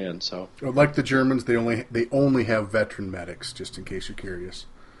every other man. So. Like the Germans, they only have veteran medics, just in case you're curious.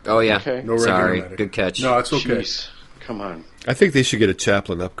 Oh yeah. Okay. No regular Sorry. medic. Good catch. No, it's okay. Jeez. Come on. I think they should get a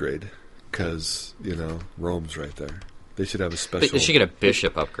chaplain upgrade because Rome's right there. They should have a special. They should get a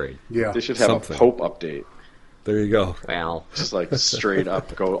bishop upgrade. Yeah. They should have Something. a Pope update. There you go. Well, Just straight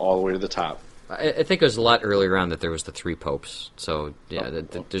up, go all the way to the top. I think it was a lot earlier on that there was the 3 popes. So yeah,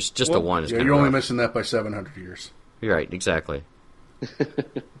 there's just the one. Is Yeah, kind you're of only rough. missing that by 700 years. You're right. Exactly.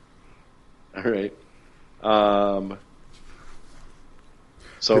 All right.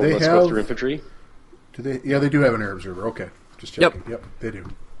 So Do they let's go have- through infantry. Do they? Yeah, they do have an air observer. Okay, just checking. Yep, they do.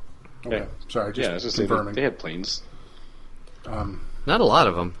 Okay, sorry, just I was just saying confirming. they had planes. Not a lot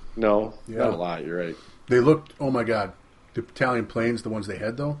of them. No, Yeah. not a lot. You're right. They looked. Oh my god, the battalion planes, the ones they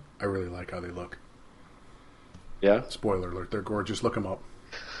had though, I really like how they look. Yeah. Spoiler alert, they're gorgeous. Look them up.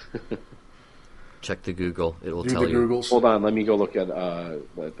 Check the Google. It will Do tell the you. Googles. Hold on. Let me go look at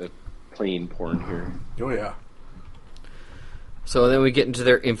plane porn here. Oh yeah. So then we get into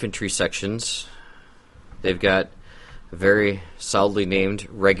their infantry sections. They've got very solidly named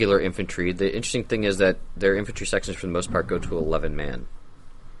regular infantry. The interesting thing is that their infantry sections, for the most part, go to 11 man.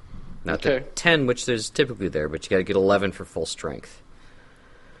 Not the 10, which there's typically there, but you got to get 11 for full strength.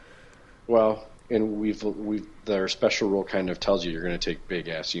 Well, and their special rule kind of tells you you're going to take big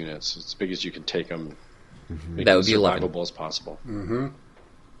ass units, as big as you can take them. That would be 11. Survivable as possible. Mm-hmm.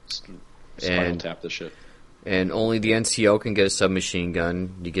 Spinal tap the shit. And only the NCO can get a submachine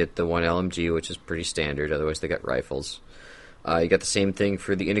gun. You get the 1 LMG, which is pretty standard. Otherwise, they got rifles. You got the same thing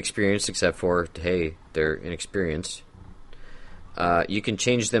for the inexperienced, except for, hey, they're inexperienced. You can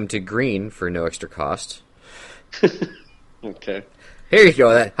change them to green for no extra cost. Okay. Here you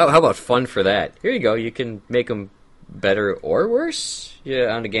go. How about fun for that? Here you go. You can make them better or worse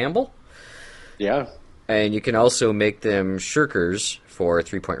on a gamble. Yeah. And you can also make them shirkers for a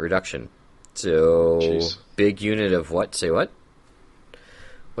 3-point reduction. So, Jeez. big unit of what? Say what?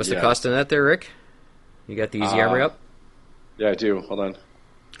 What's the cost on that there, Rick? You got the easy armory up? Yeah, I do. Hold on.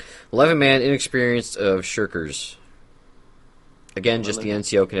 11-man inexperienced of shirkers. Again, just the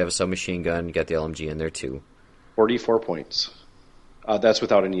NCO can have a submachine gun. You got the LMG in there, too. 44 points. That's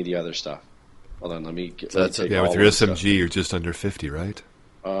without any of the other stuff. Hold on, let me get. So let me take Yeah, with all your of the SMG, you're just under 50, right?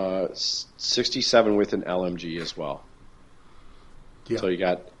 stuff. 67 with an LMG as well. Yeah. So you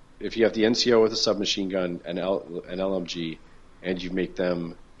got, if you have the NCO with a submachine gun and an LMG, and you make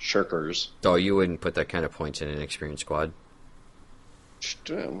them shirkers. Oh, you wouldn't put that kind of points in an experienced squad.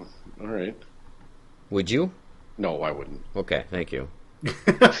 All right. Would you? No, I wouldn't. Okay, thank you.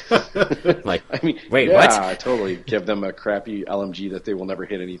 I mean, wait, yeah, what? I totally give them a crappy LMG that they will never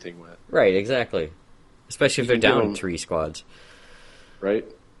hit anything with. Right, exactly. Especially if they're You can give down them- 3 squads. Right.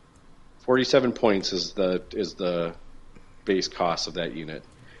 47 points is the base cost of that unit,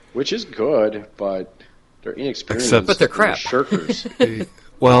 which is good, but they're inexperienced. But they're crap. Shirkers.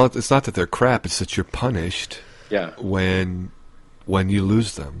 Well, it's not that they're crap; it's that you're punished Yeah. when you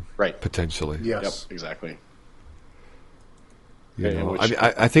lose them, Right. potentially. Yes. Yep. Exactly. You Okay, know? which- I mean,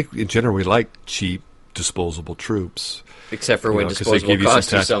 I think in general we like cheap, disposable troops. Except for when 'cause they disposable give you some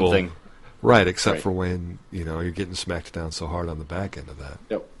costs you tactical- something. Right, except Right. for when you're getting smacked down so hard on the back end of that.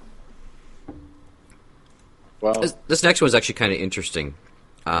 Yep. Well, This next one's actually kind of interesting.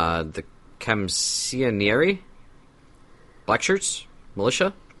 The Camsianieri? Black shirts?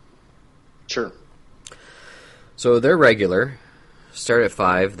 Militia? sure. So they're regular. Start at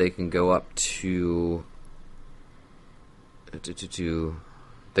 5. They can go up to... They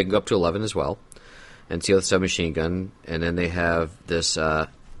can go up to 11 as well. And see with submachine gun. And then they have this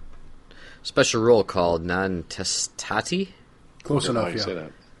special rule called non-testati. Close How enough, you say yeah.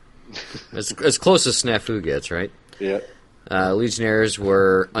 that. As close as Snafu gets, right? Yeah. Legionnaires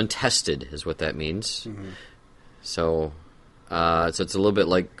were untested, is what that means. So it's a little bit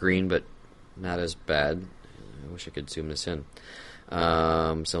like green, but not as bad. I wish I could zoom this in.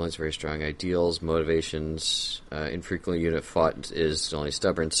 Someone's very strong ideals, motivations. Infrequently unit fought is only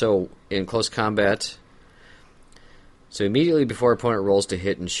stubborn. So in close combat, so immediately before opponent rolls to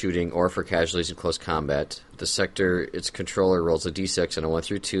hit in shooting or for casualties in close combat, the sector, its controller rolls a d6 on a 1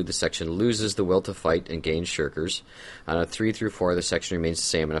 through 2. The section loses the will to fight and gains shirkers. On a 3 through 4, the section remains the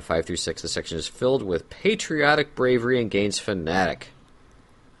same. On a 5 through 6, the section is filled with patriotic bravery and gains fanatic.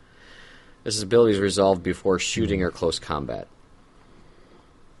 This ability is resolved before shooting or close combat.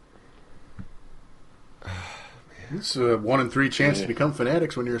 It's a 1 in 3 chance to become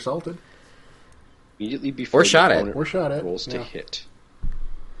fanatics when you're assaulted. Immediately before Or shot the at. rolls to hit.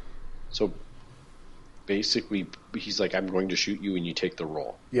 So basically, he's like, I'm going to shoot you, and you take the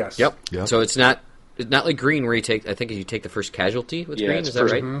roll. Yes. Yep. So it's not like green where you take. I think you take the first casualty with green. Is that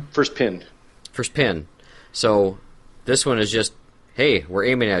right? First pin. First pin. So this one is just, hey, we're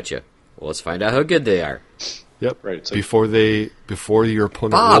aiming at you. Well, let's find out how good they are. Yep. Right. So before your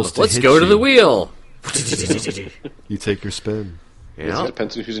opponent Bob, rolls to let's hit go to you, the wheel. You take your spin. it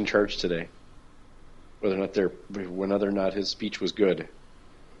depends on who's in charge today. Whether or not his speech was good.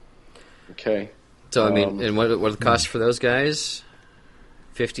 Okay. So I mean, and what are the costs for those guys?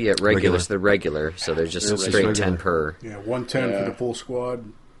 50 at regular, so they're regular, so they're just straight regular. 10 per. Yeah, 110 for the full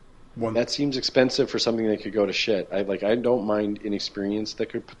squad. That seems expensive for something that could go to shit. I don't mind inexperience that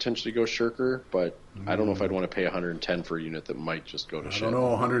could potentially go shirker, but I don't know if I'd want to pay 110 for a unit that might just go to shit. I don't know,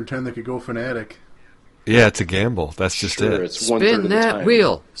 110 that could go fanatic. Yeah, it's a gamble. That's just it. It's Spin that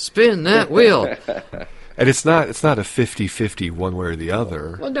wheel. Spin that wheel. And it's not a 50-50 one way or the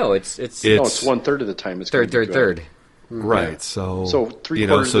other. Well, no, it's 1/3 of the time. It's third. Right. Yeah. So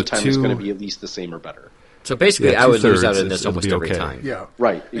 3/4 of the time it's going to be at least the same or better. So basically, I would lose out in this almost every time. Yeah.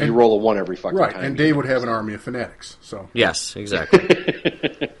 Right. You roll a 1 every fucking time. Right, and Dave would have an army of fanatics. So yes, exactly.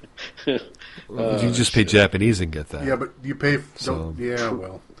 you just pay Japanese and get that. Yeah, but you pay. So-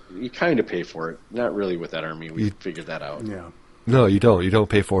 You kind of pay for it. Not really with that army. We figured that out. Yeah. No, you don't. You don't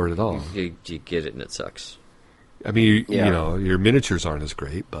pay for it at all. You get it, and it sucks. I mean, you know, your miniatures aren't as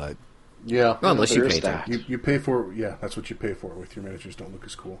great, but Yeah. Well, unless you paint them. You pay for. Yeah, that's what you pay for. With your miniatures, don't look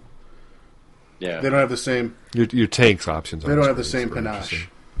as cool. Yeah. They don't have the same. your tanks options. They don't have the same panache.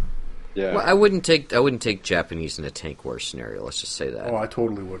 Yeah. Well, I wouldn't take Japanese in a tank war scenario. Let's just say that. Oh, I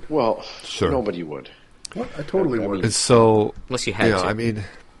totally would. Well, Sure. nobody would. What? I totally would. And so, Unless you had to. I mean,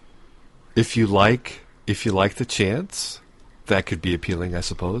 if you like the chance, that could be appealing, I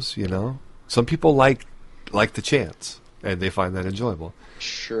suppose. You know, some people like the chance, and they find that enjoyable.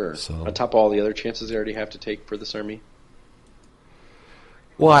 Sure. So- On top of all the other chances they already have to take for this army.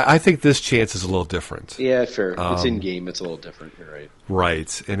 Well, I think this chance is a little different. Yeah, fair. It's in game. It's a little different. You're right.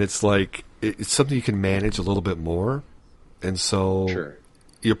 Right, and it's like it's something you can manage a little bit more, and so Sure.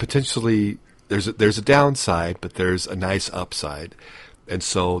 you're potentially there's a downside, but there's a nice upside, and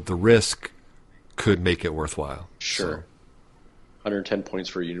so the risk could make it worthwhile. Sure. 110 points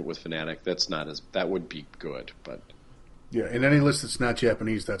for a unit with Fanatic. That would be good, but Yeah, in any list that's not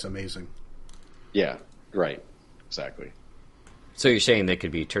Japanese, that's amazing. yeah, right, exactly. So you're saying they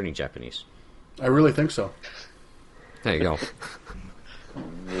could be turning Japanese? I really think so. There you go.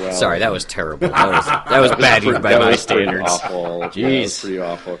 Well, Sorry, that was terrible. That was bad by that my was pretty standards. awful. Yeah, Jeez. that was pretty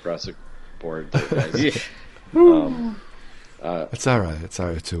awful across the board. Guys. It's all right. It's all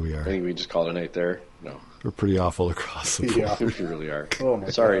right. It's who we I are. think we just called it a night there. No, We're pretty awful across the board. Yeah. we really are. Oh my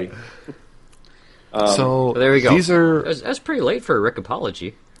Sorry. So Well, there we go. These are That's pretty late for a Rick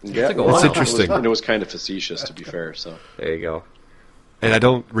apology. Yeah, took a well, while. interesting. It was kind of facetious, to be fair. So There you go. and I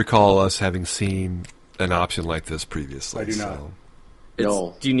don't recall us having seen an option like this previously. I do not. so- It's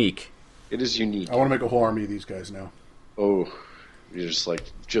No. unique. it is unique. I want to make a whole army of these guys now. Oh, you're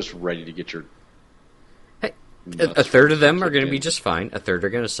just ready to get your. Hey, nuts a third of them are kicked going to be in. just fine. A third are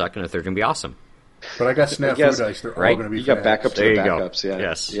going to suck, and a third are going to be awesome. But I got snafu guess- dice. They're all right? going to be You got fanatics. backup to There the you go. backups, yeah.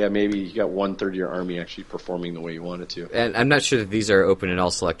 Yes. Yeah, maybe you got 1/3 of your army actually performing the way you want it to. And I'm not sure that these are open in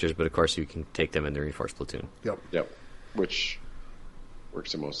all selectors, but of course you can take them in the reinforced platoon. Yep. Yep. Which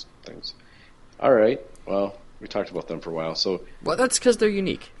works in most things. All right. Well, we talked about them for a while. So Well, that's because they're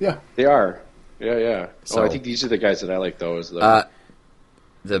unique. Yeah. they are. Yeah, yeah. So- I think these are the guys that I like, though. Is the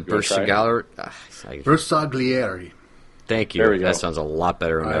The wanna try? Bersaglieri. Bersaglieri. Thank you. There we go. That sounds a lot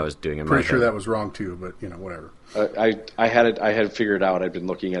better than I was doing in my Pretty sure head. that was wrong too, but whatever. I had it. I had figured out. I'd been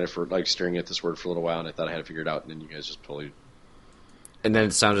looking at it for staring at this word for a little while, and I thought I had it figured out. And then you guys just totally. And then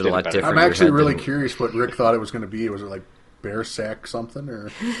it sounded a Did lot better. different. I'm in your actually head really than- curious what Rick thought it was going to be. Was it like bear sack something or?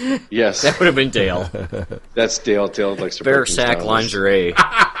 Yes, That would have been Dale. that's Dale. Dale likes to Bear break things sack down. lingerie.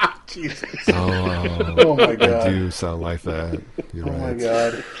 Jesus. Oh, Oh my I god. do sound like that. You're Oh my right.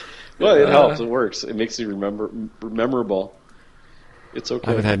 god. Well, it helps. It works. It makes you memorable. It's I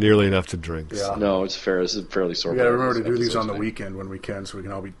okay. haven't had nearly enough to drink. Yeah. No, it's fair. This is fairly sore. We got to remember to do these on the weekend when we can, so we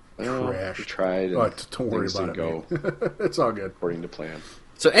can all be Well, trashed. we tried. Oh, And don't worry things about it. didn't go Man. It's all good. according to plan.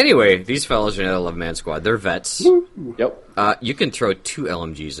 So anyway, these fellows are in a 11-man squad. They're vets. Yep. You can throw 2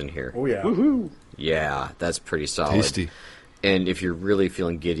 LMGs in here. Oh yeah. Yeah, that's pretty solid. Tasty. And if you're really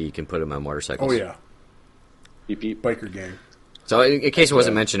feeling giddy, you can put them on motorcycles. Oh yeah. Beep beep. Biker gang. So in case it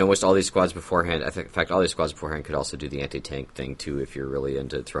wasn't mentioned, almost all these squads beforehand, in fact, all these squads beforehand could also do the anti-tank thing, too, if you're really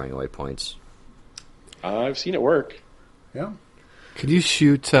into throwing away points. I've seen it work. Yeah. Can you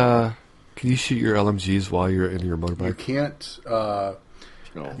shoot your LMGs while you're in your motorbike? You can't. No.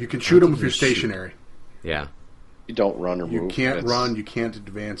 You can shoot them if you're stationary. Yeah. You don't run or move. You can't run. You can't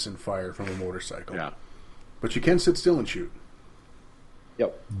advance and fire from a motorcycle. Yeah. But you can sit still and shoot.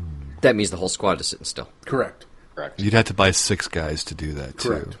 Yep. That means the whole squad is sitting still. Correct. You'd have to buy 6 guys to do that,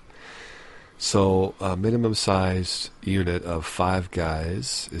 Correct. too. So a minimum sized unit of 5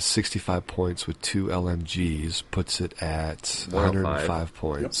 guys is 65 points with 2 LMGs, puts it at 105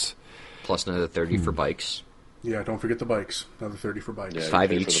 points. Yep. Plus another 30 for bikes. Yeah, don't forget the bikes. Another 30 for bikes. Yeah, 5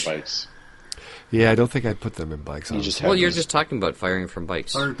 pay each. For the bikes. Yeah, I don't think I'd put them in bikes. You just Well, you're those- just talking about firing from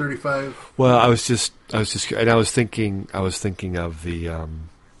bikes. 135. Well, I was thinking of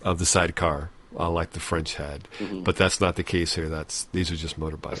the sidecar, like the French had, but that's not the case here. These are just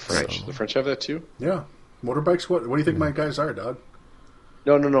motorbikes. The French have that too? Yeah. Motorbikes, what do you think my guys are, dog?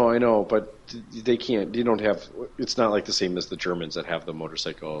 No, I know, but they can't. You don't have. It's not like the same as the Germans that have the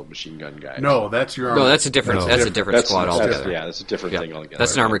motorcycle machine gun guy. No, that's your army. No, that's a different. That's a different squad altogether. That's a different thing altogether.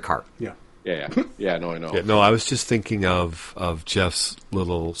 That's an armored car. Yeah. Yeah. No, I know. Yeah, no, I was just thinking of Jeff's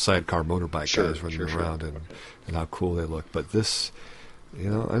little sidecar motorbike guys running around and how cool they look. But this,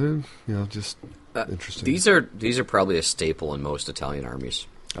 just interesting. These are probably a staple in most Italian armies.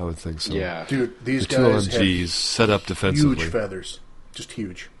 I would think so. Yeah, Dude, these the guys 2 LMGs have set up defensively. huge feathers. Just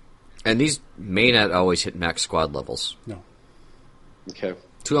huge. And these may not always hit max squad levels. No. Okay.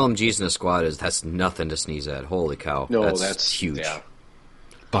 2 LMGs in a squad that's nothing to sneeze at. Holy cow! No, that's huge. Yeah.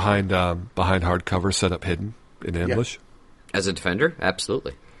 Behind hard cover, set up hidden in ambush. As a defender,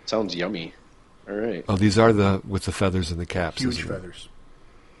 absolutely. Sounds yummy. All right. Oh, these are with the feathers and the caps. Huge isn't it? feathers.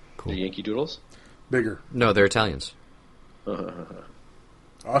 Cool. The Yankee Doodles? Bigger. No, they're Italians.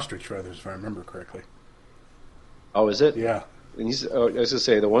 Ostrich feathers, if I remember correctly. Oh, is it? Yeah. And I was going to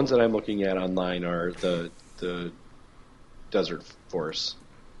say, the ones that I'm looking at online are the Desert Force.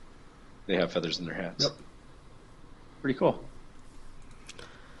 They have feathers in their hats. Yep. Pretty cool.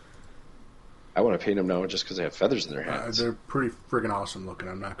 I want to paint them now just because they have feathers in their hats. They're pretty friggin' awesome looking,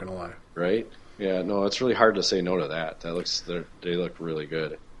 I'm not going to lie. Right? Yeah, no, it's really hard to say no to that. They look really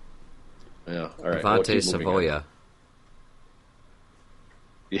good. Yeah, all right. Levante Savoia.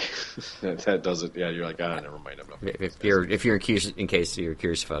 Yeah, that doesn't. Yeah, you're like, never mind. I'm not. If you're curious, in case you're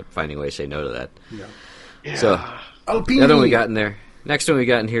curious about finding a way to say no to that. Yeah. So Alpini. the other one we got in there. Next one we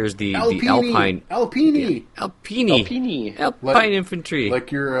got in here is the Alpine. Alpini. Alpine infantry.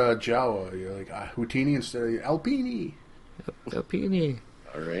 Like your Jawa. You're like Houtini instead of Alpini. Alpini.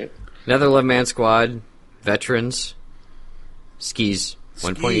 All right. Another 11-man squad. Veterans. Skis.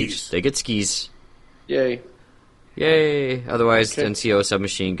 1 point each. They get skis. Yay. Otherwise, NCO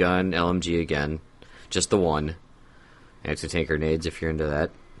submachine gun, LMG again. Just the one. Anti-tank grenades if you're into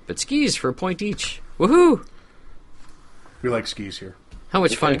that. But skis for a point each. Woohoo! We like skis here. How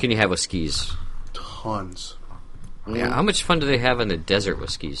much fun can you have with skis? Tons. Yeah, how much fun do they have in the desert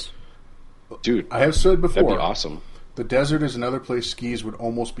with skis? Dude, I have said before. that'd be awesome. The desert is another place skis would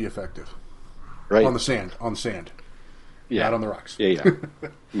almost be effective. Right. On the sand. Yeah. Not on the rocks. Yeah.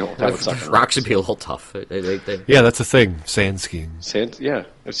 No, that would suck. Rocks would be a little tough. Yeah, that's a thing. Sand skiing. Sand, yeah.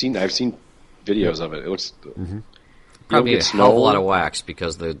 I've seen videos of it. It looks Probably a hell of a lot of wax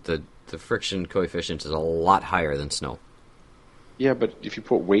because the friction coefficient is a lot higher than snow. Yeah, but if you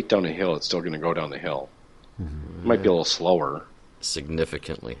put weight down a hill, it's still going to go down the hill. It might be a little slower.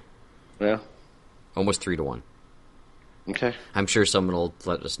 Significantly. Yeah. Almost 3 to 1. Okay. I'm sure someone will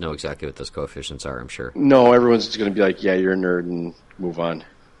let us know exactly what those coefficients are, I'm sure. No, everyone's just going to be like, yeah, you're a nerd and move on.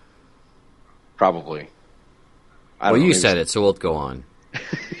 Probably. Well, you said it, so we'll go on.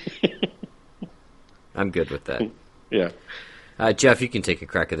 I'm good with that. Yeah. Jeff, you can take a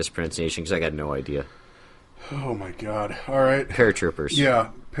crack at this pronunciation because I got no idea. Oh my god. All right. Paratroopers. Yeah.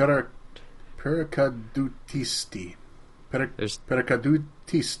 Paracadutisti.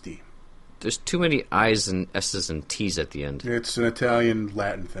 Paracadutisti. There's too many I's and S's and T's at the end. It's an Italian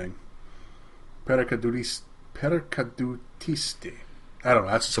Latin thing. Paracadutisti. I don't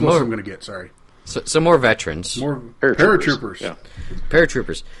know. That's the closest I'm going to get. Sorry. So, some more veterans. More paratroopers. Yeah.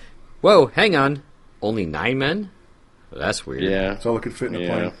 Paratroopers. Whoa, hang on. Only 9 men? Well, that's weird. Yeah. That's all that could fit in a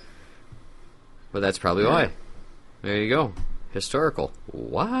plane. Well, that's probably why. There you go. Historical.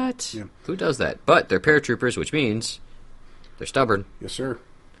 What? Yeah. Who does that? But they're paratroopers, which means they're stubborn. Yes, sir.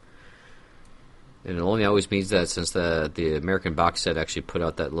 And it only always means that since the American box set actually put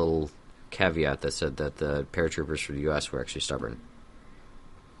out that little caveat that said that the paratroopers for the U.S. were actually stubborn.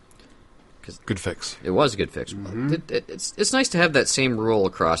 Good fix. It was a good fix. Mm-hmm. It's nice to have that same rule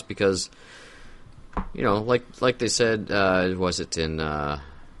across because, you know, like they said, was it in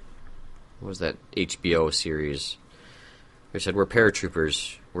what was that HBO series? They said we're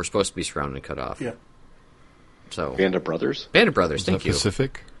paratroopers. We're supposed to be surrounded and cut off. Yeah. So Band of Brothers. Band of Brothers. Is Thank that you.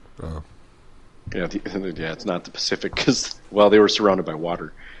 Pacific? Oh. Yeah, it's not the Pacific because they were surrounded by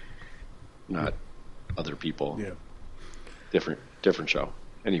water, not other people. Yeah. Different show.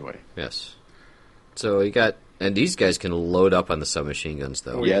 Anyway. Yes. So you got, and these guys can load up on the submachine guns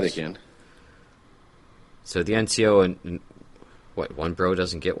though. Oh, yeah, they can. So the NCO and what, one bro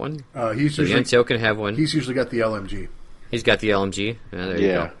doesn't get one? He's So the usually NCO can have one. he's usually got the LMG. He's got the LMG. There you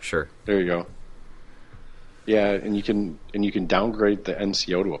go. Sure. There you go. Yeah, and you can downgrade the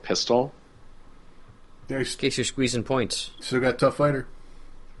NCO to a pistol. Yeah, In case you're squeezing points. still got Tough Fighter.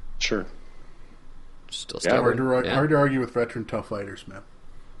 Sure. Still Yeah, Hard stubborn. to, hard to argue with veteran Tough Fighters, man.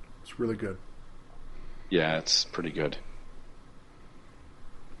 It's really good. Yeah, it's pretty good.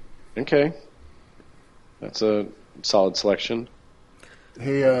 Okay. That's a solid selection.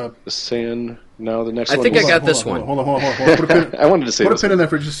 Hey, The Sand. Now the next I one. think I was- got this hold on, one. Hold on. Put a pin, I wanted to say put a this pin one. in there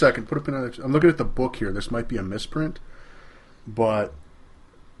for just a second. Put a pin in there. I'm looking at the book here. This might be a misprint, but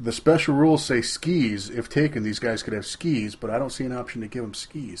the special rules say skis. If taken, these guys could have skis, but I don't see an option to give them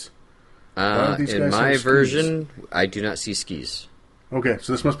skis. don't these In guys my have skis? version, I do not see skis. Okay,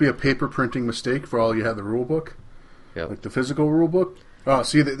 so this must be a paper printing mistake for all you have the rule book, Yep. like the physical rule book. Oh,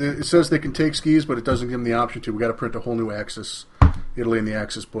 see, it says they can take skis, but it doesn't give them the option to. We got to print a whole new Axis, Italy and the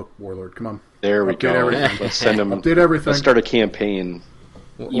Axis book, Warlord. Come on. There we Update go. everything. Let's send them. Update everything. Let's start a campaign.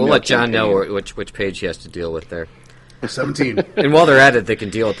 We'll Email let John know campaign. which page he has to deal with there. 17. And while they're at it, they can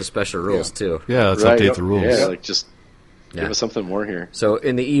deal with the special rules too. Yeah, let's Right. update the rules. Yeah, like just Yeah. give us something more here. So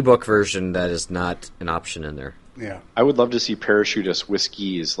in the ebook version, that is not an option in there. Yeah. I would love to see parachutists with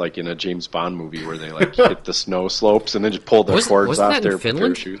skis, like in a James Bond movie, where they like hit the snow slopes and then just pull the cords Wasn't off that their in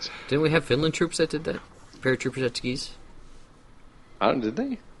Finland? parachutes. Didn't we have Finland troops that did that? Paratroopers at skis? Did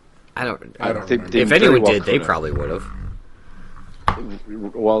they? I don't. I don't They- remember. they If very anyone well did, they could've. probably would have.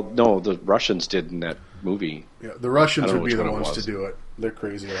 Well, no, the Russians did in that movie. Yeah, the Russians I don't know would be which the one it ones to was. do it. They're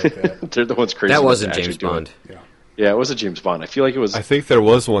crazy like that. They're the ones crazy. That enough wasn't to actually James do it. Bond. Yeah. Yeah, it was a James Bond. I feel like it was. I think there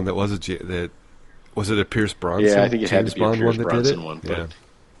was one that was that was it a Pierce Bronson? Yeah, I think it had James to be a Bond Pierce one that Brosnan did it. one,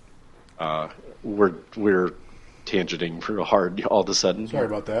 Yeah. but we're tangenting real hard all of a sudden. Sorry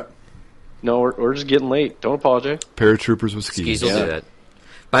about that. No, we're just getting late. Don't apologize. Paratroopers with skis. Skis will do that.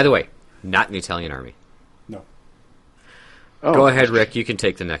 By the way, not in the Italian army. No. Oh. Go ahead, Rick. You can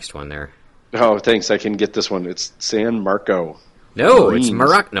take the next one there. Oh, thanks. I can get this one. It's San Marco. No, Marines. it's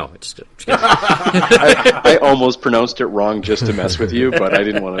Morocco. No, it's just kidding. I almost pronounced it wrong just to mess with you, but I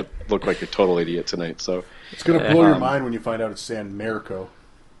didn't want to look like a total idiot tonight. So, It's going to blow your mind when you find out it's San Marco.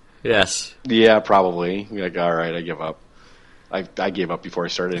 Yes. yeah, probably. Like, all right, I give up. I gave up before I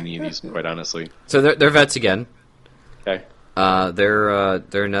started any of these, quite honestly. So they're vets again. Okay. They're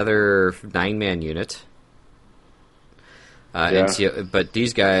another 9-man unit. Yeah. NCO, but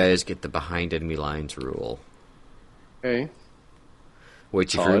these guys get the behind enemy lines rule. Okay.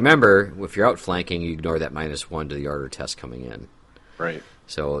 Which, if you Solid. remember, if you're outflanking, you ignore that -1 to the order test coming in. Right.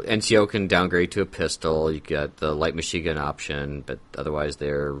 So NCO can downgrade to a pistol. You got the light machine gun option, but otherwise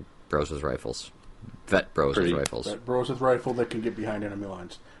they're bros with rifles. Vet bros Pretty- with rifles. That bros with rifle that can get behind enemy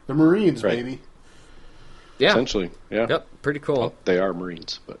lines. The Marines, Right. baby. Yeah. Essentially, yeah. Yep. Pretty cool. Well, they are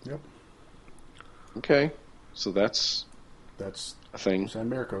Marines, but Yep. okay. So that's That's a thing. San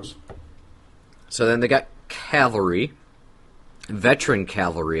Marcos. So then they got cavalry, veteran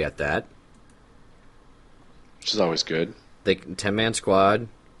cavalry at that. Which is always good. They 10-man squad,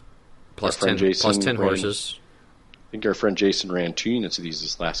 plus Our friend 10 Jason plus 10 ran- horses. I think our friend Jason ran 2 units of these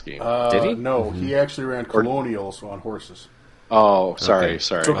this last game. Did he? No, he actually ran colonials on horses. oh, sorry, okay.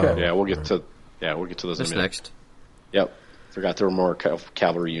 sorry. okay. Yeah, we'll get to those in This a minute. next. Yep. Forgot there were more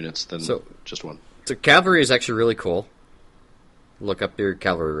cavalry units than So- just one. So cavalry is actually really cool. Look up your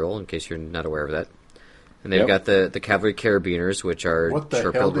cavalry rule in case you're not aware of that. And they've Yep. got the cavalry carabiners, which are What the hell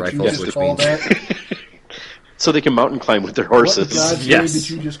short-barreled did you rifles, just which call means that? So they can mountain climb with their What in horses. God's Yes. name did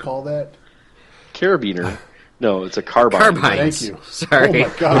you just call that? Carabiner. No, it's a carbine. carbines. Thank you. Sorry. Oh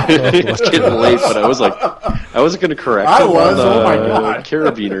my God. It's getting late, but I was like, I wasn't going to correct. I him on was, the oh my God.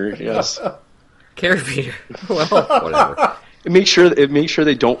 Carabiner. Yes. Carabiner. Well, whatever. Make sure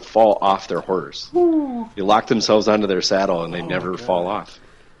they don't fall off their horse. They lock themselves onto their saddle and they never fall off,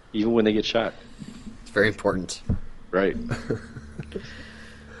 even when they get shot. It's very important. Right.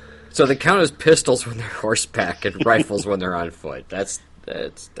 So they count as pistols when they're horseback and rifles when they're on foot. That's I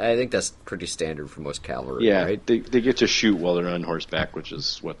think that's pretty standard for most cavalry, Yeah. right? They get to shoot while they're on horseback, which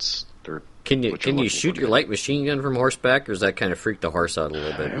is what's their. Can you what you're looking shoot for. your light machine gun from horseback, or does that kind of freak the horse out a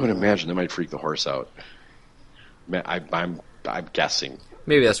little I bit? would imagine that might freak the horse out. I'm guessing.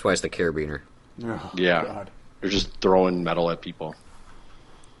 Maybe that's why it's the carabiner. Oh, Yeah. God. They're just throwing metal at people.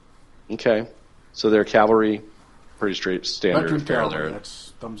 Okay. So their cavalry, pretty straight standard Veteran fare cavalry, there.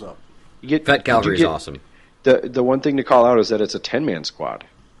 that's thumbs up. You get, Vet cavalry is you get- awesome. The one thing to call out is that it's a 10-man squad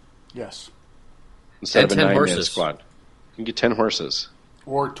Yes. instead And of a 10 9-man horses. squad. You can get 10 horses,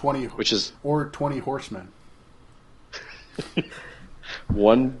 Or 20, which is or 20 horsemen.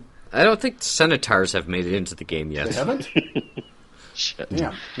 one I don't think Centaurs have made it into the game yet. They haven't? shit.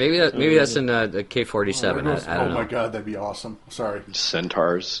 Damn. Maybe that's in the K-47. There goes- I don't know. my God, that'd be awesome. Sorry.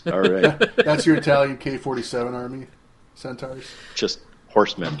 Centaurs. All right. That's your Italian K-47 army? Centaurs? Just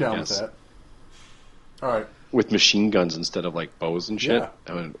horsemen. I'm down yes. with that. All right. With machine guns instead of like bows and shit. Yeah.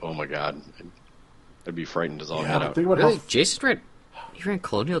 I mean, oh my god. I'd be frightened as all Yeah, get but out. think about Really? how Jason ran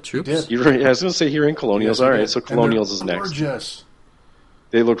colonial troops? did. I was going to say he ran Colonials. Yes, he All right, did. so And they're Colonials is next. gorgeous.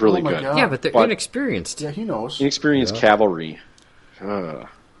 They look really Oh my good. God. Yeah, but they're But- inexperienced. Yeah, he knows. Inexperienced cavalry. Wow,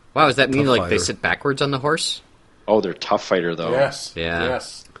 does that mean Tough like they fighter. sit backwards on the horse? Oh, they're tough fighter though. Yes. Yeah.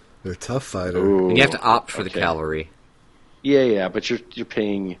 Yes. They're a tough fighter. Ooh, And you have to opt for the okay. cavalry. Yeah, but you're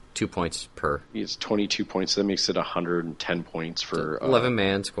paying 2 points per. it's 22 points. So that makes it 110 points for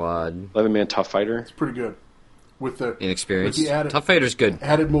 11-man squad. 11-man tough fighter. It's pretty good. With the Inexperienced. with the added, Tough fighter's good.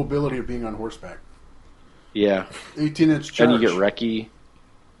 added mobility of being on horseback. Yeah, 18-inch charge. and you get recce.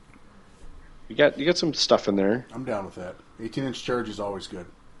 You got some stuff in there. I'm down with that. 18-inch charge is always good.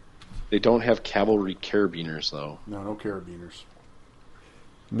 They don't have cavalry carabiners though. No carabiners.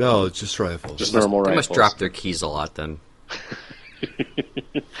 No, it's just rifles. Just normal They rifles. must drop their keys a lot then.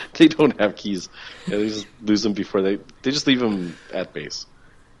 They don't have keys. Yeah, they just lose them before they just leave them at base.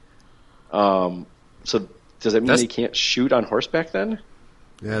 So does that mean That's- they can't shoot on horseback then?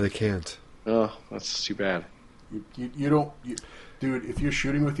 Yeah, they can't. Oh, that's too bad. You don't... dude, if you're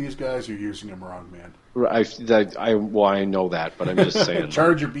shooting with these guys, you're using them wrong, man. I know that, but I'm just saying.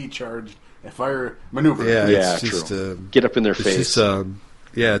 Charge or be charged. And fire... Maneuver. Yeah, Yeah, it's just Get up in their it's face. just,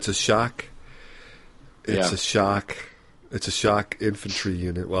 yeah, it's a shock. It's Yeah. a shock. It's a shock infantry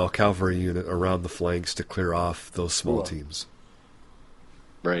unit, well, cavalry unit around the flanks to clear off those small Cool. teams.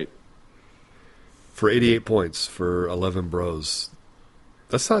 Right. For 88 points for 11 bros.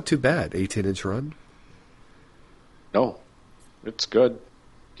 That's not too bad. 18-inch run. No, it's good.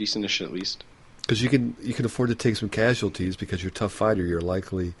 Decentish at least. Because you can afford to take some casualties because you're a tough fighter. You're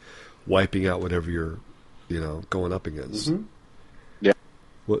likely wiping out whatever you're, going up against. Mhm. Yeah.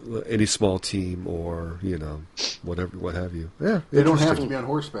 Any small team or whatever, what have you. Yeah, They don't have interesting. to be on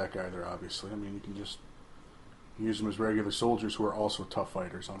horseback either, obviously. I mean, you can just use them as regular soldiers who are also tough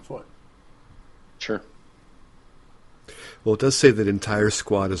fighters on foot. Sure. Well, it does say that entire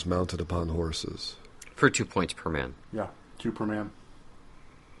squad is mounted upon horses. For 2 points per man. Yeah, 2 per man.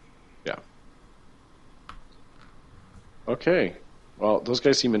 Yeah. Okay. Well, those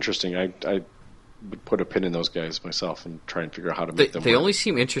guys seem interesting. I would put a pin in those guys myself and try and figure out how to make them They work. only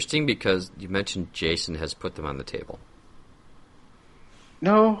seem interesting because you mentioned Jason has put them on the table.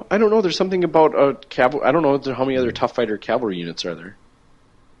 No, I don't know. There's something about a cavalry. I don't know how many other tough fighter cavalry units are there.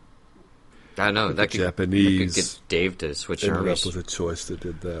 I don't know. The That could Japanese get Dave to switch ended armies. up with a choice that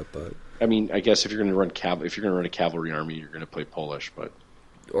did that, but I mean, I guess if you're going to run a cavalry army, you're going to play Polish, but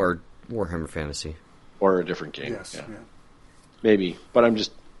Or Warhammer Fantasy. or a different game. Yes, Yeah. yeah. Maybe, but I'm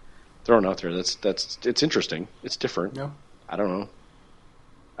just throwing out there. That's it's interesting. It's different. Yeah. I don't know.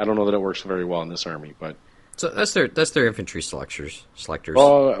 I don't know that it works very well in this army, but So that's their infantry selectors.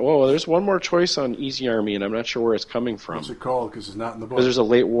 well, there's one more choice on Easy Army, and I'm not sure where it's coming from. What's it called? Because it's not in the book. Because there's a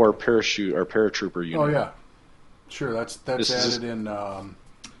late war parachute or paratrooper unit. Oh, yeah. Sure, that's This is added in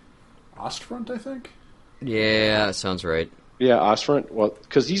Ostfront, I think? Yeah, that sounds right. Yeah, Ostfront. Well,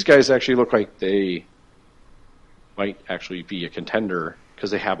 because these guys actually look like they might actually be a contender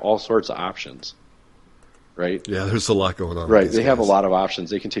because they have all sorts of options, right? yeah, there's a lot going on. Right, with they these have a guys. lot of options.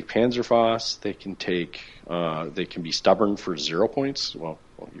 They can take Panzerfaust. They can take. They can be stubborn for 0 points. Well,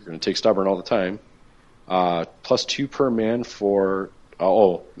 you're going to take stubborn all the time. +2 per man for.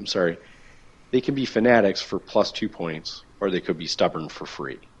 I'm sorry. They can be fanatics for +2 points, or they could be stubborn for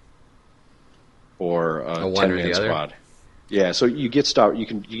free. Or a one or 10-man the other? squad. Yeah, so you get you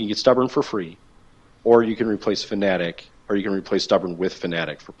can get stubborn for free, or you can replace fanatic, or you can replace stubborn with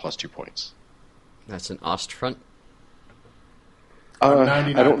fanatic for +2 points. That's an Ostfront. I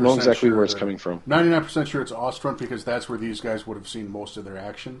don't know 99% exactly sure where it's that- coming from. 99% sure it's Ostfront because that's where these guys would have seen most of their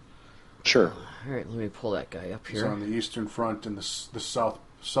action. Sure. All right, let me pull that guy up It's here. on the Eastern Front and the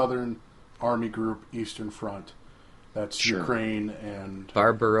Southern Army Group Eastern Front. That's Sure. Ukraine and...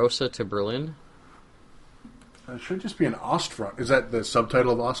 Barbarossa to Berlin. It should just be an Ostfront. Is that the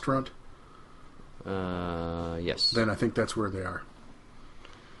subtitle of Ostfront? Yes. Then I think that's where they are.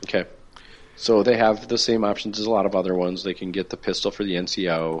 Okay. So they have the same options as a lot of other ones. They can get the pistol for the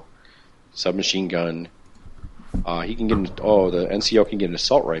NCO, submachine gun. The NCO can get an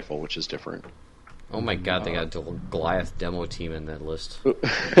assault rifle, which is different. Oh my god, they got a Goliath demo team in that list.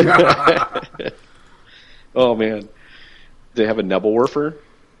 Oh man. They have a Nebelwerfer.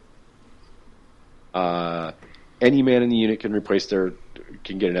 Any man in the unit can get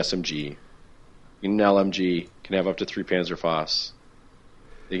an SMG. An LMG can have up to 3 Panzerfaust.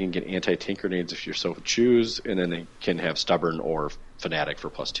 They can get anti-tank grenades if you so choose, and then they can have Stubborn or Fanatic for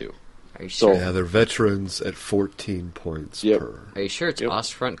 +2. Are you sure? Yeah, they're veterans at 14 points per. Are you sure it's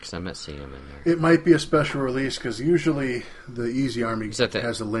Ostfront? Because I'm not seeing them in there. It might be a special release because usually the Easy Army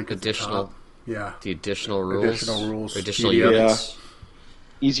has a link additional, at the top. Yeah, the additional rules. Additional units.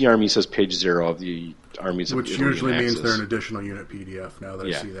 Easy Army says page 0 of the Armies of Which Italy usually means Axis. they're an additional unit PDF. Now that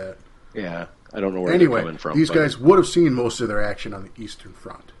I see that. Yeah, I don't know where they're coming from. These guys would have seen most of their action on the Eastern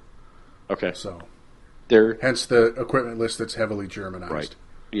Front. Okay, so hence the equipment list that's heavily Germanized. Right.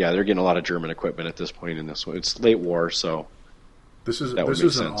 Yeah, they're getting a lot of German equipment at this point in this one. It's late war, so this is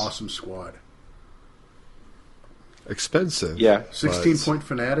an awesome squad. Expensive. Yeah. 16-point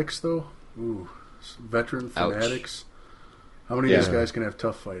Fanatics, though? Ooh. Veteran Fanatics. How many of these guys can have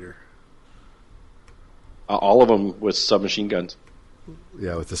Tough Fighter? All of them with submachine guns.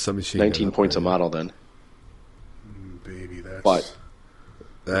 Yeah, with the submachine 19 points a model, then. Baby,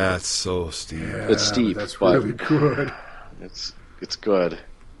 that's so steep. Yeah, it's steep. That's really good. It's good.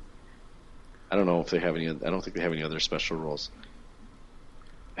 I don't know if they have any. I don't think they have any other special rules.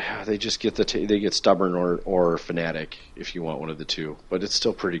 They just get they get Stubborn or Fanatic if you want one of the two, but it's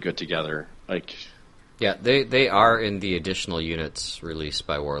still pretty good together. Yeah, they are in the additional units released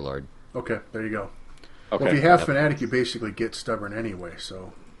by Warlord. Okay, there you go. Okay. Well, if you have Fanatic, you basically get Stubborn anyway.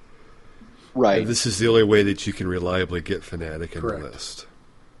 So, right. And this is the only way that you can reliably get Fanatic in the list.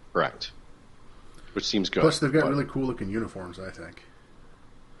 Correct. Which seems good. Plus, they've got really cool looking uniforms, I think.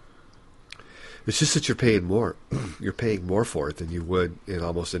 It's just that you're paying more. You're paying more for it than you would in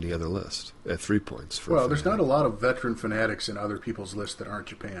almost any other list at 3 points. Well, there's not a lot of veteran Fanatics in other people's lists that aren't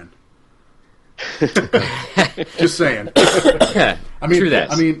Japan. Just saying. True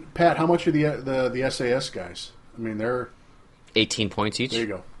that. I mean, Pat, how much are the SAS guys? I mean, they're 18 points each. There you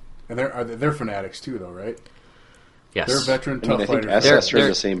go. And they're Fanatics too, though, right? Yes, they're veteran tough fighters. I think SS are in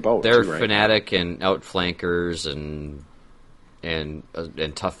the same boat. They're too, right? Fanatic and outflankers and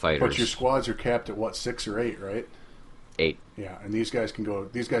tough fighters. But your squads are capped at what, 6 or 8, right? 8. Yeah, and these guys can go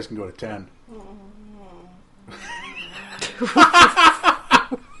to 10.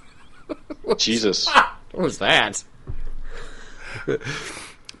 Jesus. What was that?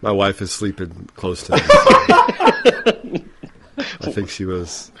 My wife is sleeping close to me. I think she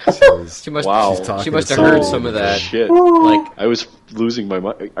was. She must have heard some of that. Shit. Like, I was losing my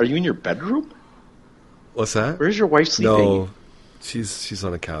mind. Are you in your bedroom? What's that? Where's your wife sleeping? No, she's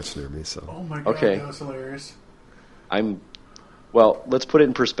on a couch near me. So. Oh my god, that was hilarious. Well, let's put it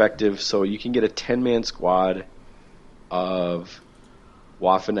in perspective. So you can get a 10-man squad of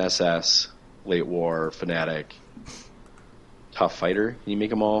Waffen SS, late war, Fanatic, Tough Fighter. Can you make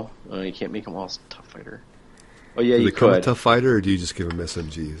them all? You can't make them all Tough Fighter. Oh yeah, do you they come could. with Tough Fighter, or do you just give them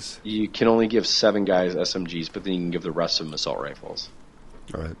SMGs? You can only give 7 guys SMGs, but then you can give the rest of them assault rifles.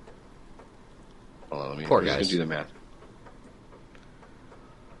 All right. Hold on, Poor I'm guys. just gonna do the math.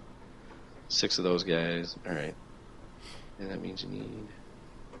 6 of those guys. All right. And that means you need.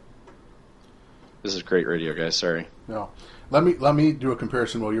 This is great radio, guys. Sorry. No, let me do a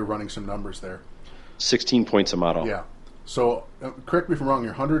comparison while you're running some numbers there. 16 points a model. Yeah. So correct me if I'm wrong.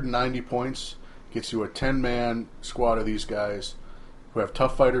 Your 190 points gets you a 10-man squad of these guys who have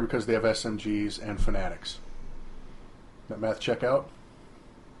Tough Fighter because they have SMGs and Fanatics. That math check out?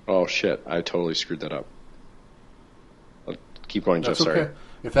 Oh shit! I totally screwed that up. I'll keep going, Jeff. That's okay. Sorry.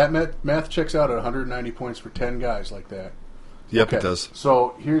 If that math checks out at 190 points for 10 guys like that. Yep, okay. It does.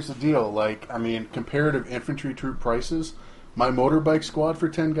 So here's the deal. Comparative infantry troop prices, my motorbike squad for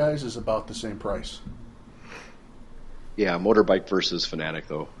 10 guys is about the same price. Yeah, motorbike versus Fanatic,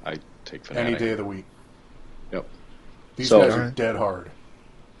 though. I take Fanatic. Any day of the week. Yep. These guys are dead hard.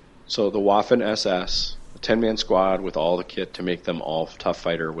 So the Waffen SS, a 10-man squad with all the kit to make them all Tough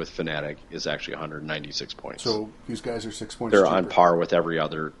Fighter with Fanatic, is actually 196 points. So these guys are 6 points They're cheaper. on par with every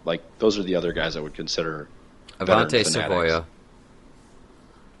other. Those are the other guys I would consider. Avante Savoia.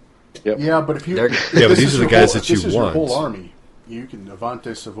 Yep. Yeah, but if you but these are the guys that you this is want. your whole army. You can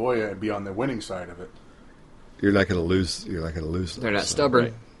Avante Savoia and be on the winning side of it. You're not going to lose. You're not going to lose them. They're not stubborn.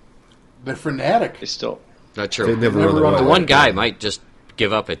 Right. The Fanatic. They still. Not sure. They never run The away. one guy might just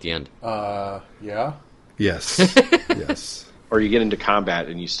give up at the end. Yeah. Yes. Yes. Or you get into combat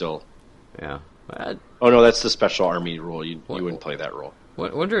and you still... Yeah. Oh, no, that's the special army rule. You wouldn't play that rule.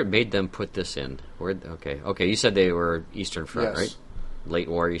 I wonder it made them put this in. Okay, you said they were Eastern Front, right? Late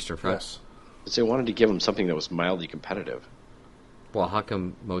War Eastern Front? Yes. Because they wanted to give them something that was mildly competitive. Well, how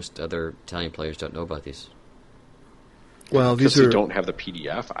come most other Italian players don't know about these? Well, because they don't have the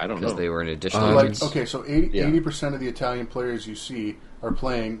PDF. I don't know. Because they were an additional... so 80% of the Italian players you see are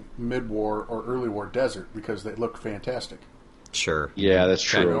playing mid-war or early war desert because they look fantastic. Sure. Yeah, that's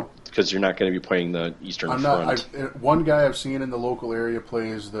true. Because you're not going to be playing the Eastern Front. One guy I've seen in the local area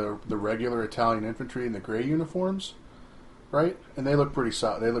plays the regular Italian infantry in the gray uniforms, right? And they look pretty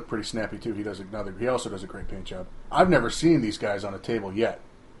solid. They look pretty snappy too. He also does a great paint job. I've never seen these guys on a table yet.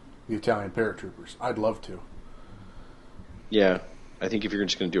 The Italian paratroopers. I'd love to. Yeah, I think if you're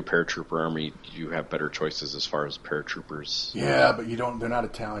just going to do a paratrooper army, you have better choices as far as paratroopers. Yeah, but you don't. They're not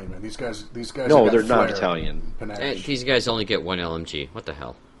Italian, man. These guys. No, they're not Italian. These guys only get one LMG. What the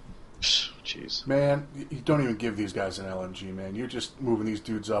hell? Jeez, man, you don't even give these guys an LMG, man. You're just moving these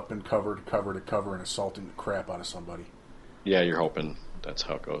dudes up and cover to cover to cover and assaulting the crap out of somebody. Yeah, you're hoping that's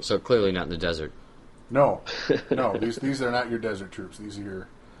how it goes. So clearly not in the desert. No. These are not your desert troops. These are your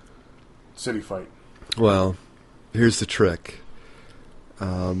city fight. Well, here's the trick.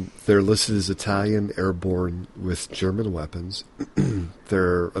 They're listed as Italian airborne with German weapons.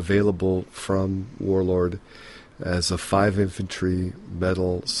 They're available from Warlord as a 5 infantry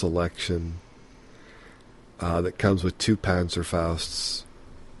medal selection that comes with 2 Panzerfausts,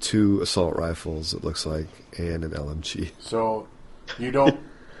 2 assault rifles, it looks like, and an LMG. So you don't.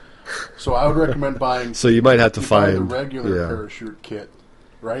 So I would recommend buying. So you might have to find the regular parachute kit,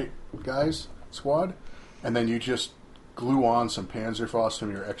 right, guys, squad, and then you just glue on some Panzerfaust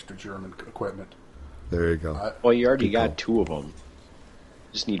from your extra German equipment. There you go. Well, you already got 2 of them.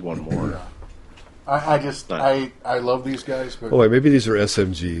 Just need one more. Yeah. I love these guys. But wait, maybe these are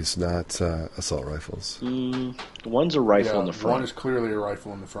SMGs, not assault rifles. One's a rifle in the front. One is clearly a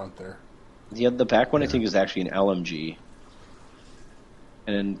rifle in the front there. The back one I think is actually an LMG.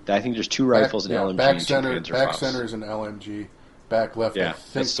 And I think there's 2 rifles, an LMG, back and 2 center, Panzerfausts. Back center is an LMG. Back left, yeah,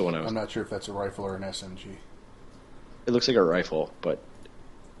 that's the one I'm not sure if that's a rifle or an SMG. It looks like a rifle, but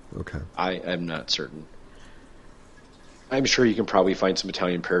okay, I am not certain. I'm sure you can probably find some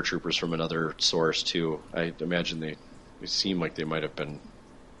Italian paratroopers from another source, too. I imagine they seem like they might have been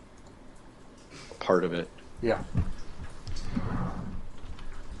a part of it. Yeah.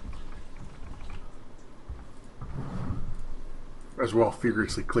 As well,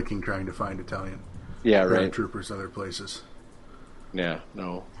 furiously clicking, trying to find Italian paratroopers other places. Yeah,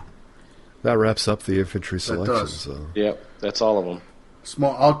 no. That wraps up the infantry selection. That does. So. Yep, that's all of them.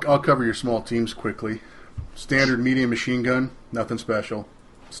 I'll cover your small teams quickly. Standard medium machine gun, nothing special.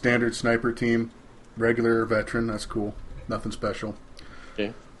 Standard sniper team, regular veteran, that's cool. Nothing special.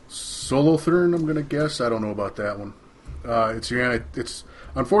 Okay. Solothurn, I'm gonna guess. I don't know about that one. It's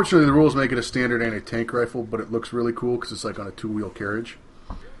unfortunately the rules make it a standard anti-tank rifle, but it looks really cool because it's like on a 2-wheel carriage.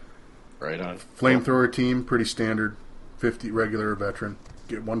 Right on. Flamethrower team, pretty standard. 50 regular veteran.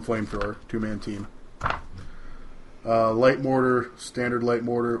 Get 1 flamethrower, 2-man team. Light mortar, standard light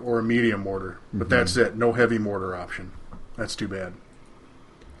mortar, or a medium mortar. But that's it. No heavy mortar option. That's too bad.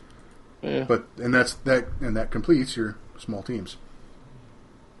 Yeah. That completes your small teams.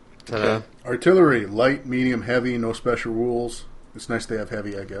 Ta-da. Artillery, light, medium, heavy, no special rules. It's nice they have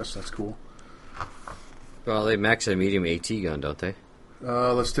heavy, I guess. That's cool. Well, they max a medium AT gun, don't they?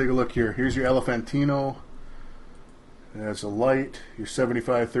 Let's take a look here. Here's your Elefantino. That's a light. Your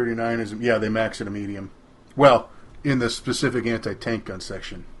 75-39 is... Yeah, they max at a medium. Well, in the specific anti-tank gun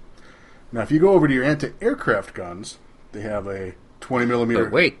section. Now, if you go over to your anti-aircraft guns, they have a 20mm...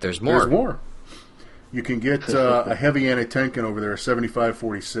 But wait, there's more. There's more. You can get a heavy anti-tank gun over there, a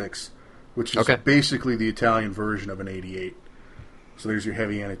 75-46, which is basically the Italian version of an 88. So there's your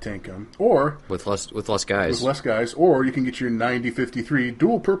heavy anti-tank gun. Or... With less guys. With less guys. Or you can get your 90-53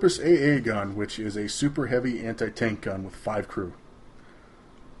 dual-purpose AA gun, which is a super heavy anti-tank gun with 5 crew.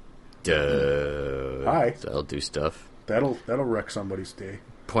 Hi. That'll do stuff. That'll wreck somebody's day.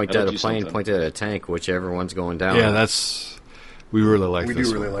 Point at a plane, point at a tank, whichever one's going down. Yeah, we really like this one.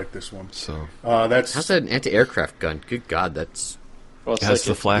 We do really like this one. So how's that an anti-aircraft gun? Good God, that's... Well, it's that's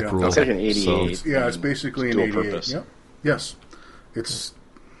like the flak rule. It's like an 88. So it's basically an 88. Purpose. Yep. Yes. It's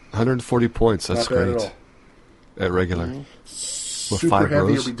 140 points. That's great. At regular. Mm-hmm. With super 5 heavy.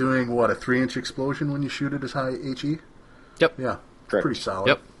 rows. You'll be doing, a 3-inch explosion when you shoot it as high HE? Yep. Yeah. Correct. Pretty solid.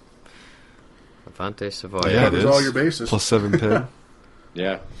 Yep. Avante Savoia. Yeah, covers all your bases. Plus 7 pin.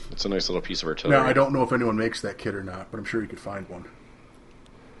 Yeah, it's a nice little piece of artillery. Now, I don't know if anyone makes that kit or not, but I'm sure you could find one.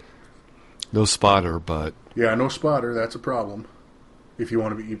 No spotter, but Yeah, no spotter. That's a problem. If you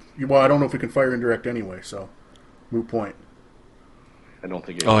want to be... Well, I don't know if we can fire indirect anyway, so... Moot point. I don't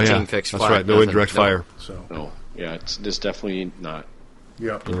think it oh yeah, Team fixed that's fire, right. No nothing. indirect No. fire. So, No. Yeah, it's definitely not.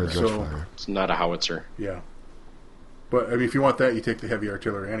 yeah. No indirect So, fire. It's not a howitzer. yeah. But, I mean, if you want that, you take the heavy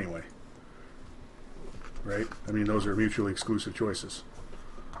artillery anyway. Right? I mean, those are mutually exclusive choices.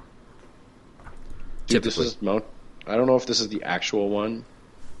 Dude, this Typically. is mount. I don't know if this is the actual one,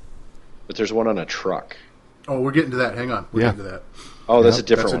 but there's one on a truck. Oh, we're getting to that. Hang on. We're Yeah. getting to that. Oh, that's a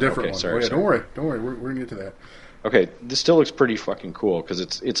different That's a one. different Okay, one. sorry, Oh, yeah, sorry. Don't worry. We're going to get to that. Okay, this still looks pretty fucking cool because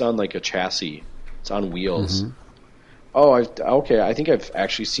it's on like a chassis. It's on wheels. Mm-hmm. Oh, I think I've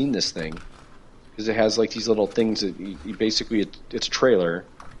actually seen this thing because it has like these little things that you basically it's a trailer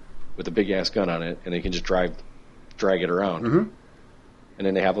with a big ass gun on it, and they can just drag it around. Mhm. And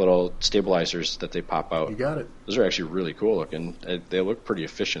then they have little stabilizers that they pop out. You got it. Those are actually really cool looking. They look pretty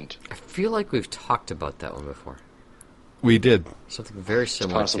efficient. I feel like we've talked about that one before. We did. Something very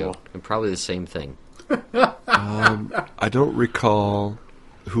similar to, possible. and probably the same thing. I don't recall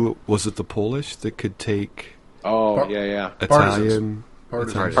who was it. The Polish that could take Oh Par- yeah. Italian.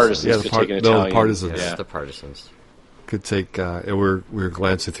 Partisans. Partisans Yeah, the could par- take an no, the Italian. partisans. It's Yeah. the partisans. Could take. And we were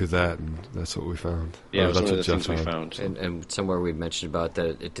glancing through that, and that's what we found. Yeah, Or it was that's one of what the Jeff things we found. And somewhere we mentioned about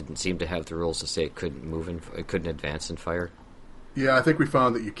that it didn't seem to have the rules to say it couldn't move and it couldn't advance and fire. Yeah, I think we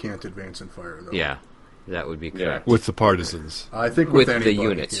found that you can't advance and fire, though. Yeah, that would be Yeah. correct. With the partisans. I think With with the anybody,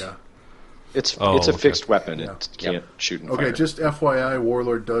 units. Yeah. It's Oh, a okay. fixed weapon. Yeah. It can't shoot and Okay, fire. just FYI,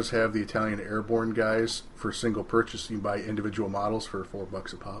 Warlord does have the Italian airborne guys for single purchase. You can buy individual models for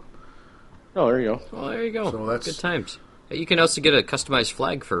 $4 a pop. Oh, there you go. Well, there you go. So that's- Good times. You can also get a customized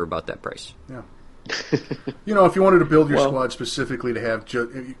flag for about that price. Yeah. You know, if you wanted to build your Well- squad specifically to have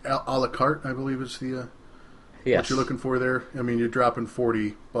a la carte, I believe is the what you're looking for there. I mean, you're dropping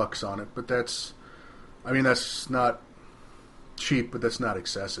 $40 on it, but that's not cheap, but that's not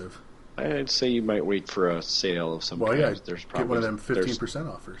excessive. I'd say you might wait for a sale of some Well, kind. yeah, There's get one of them there's- 15%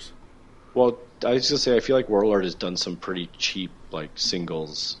 offers. Well, I was gonna say I feel like Warlord has done some pretty cheap like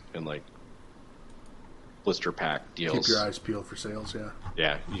singles and like blister pack deals. Keep your eyes peeled for sales. Yeah.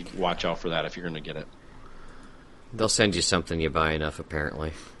 Yeah, you watch out for that if you're gonna get it. They'll send you something you buy enough,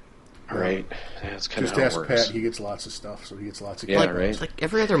 apparently. Right. That's kind of Just how it ask works. Pat. He gets lots of stuff, so he gets lots of. Yeah, coupons. right. It's like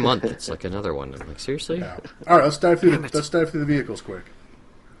every other month, it's like another one. I'm like, seriously? Yeah. All right, let's dive through Damn it. the vehicles quick.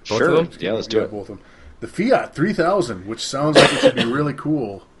 Both Sure. of them? Yeah, let's Yeah, do it. both of them. The Fiat 3000, which sounds like it should be really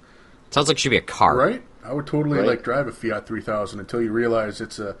cool, Sounds like it should be a car. right? I would totally Right. like drive a Fiat 3000 until you realize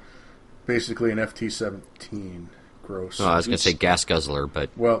it's basically an FT17. Gross. Oh, I was going to say gas guzzler, but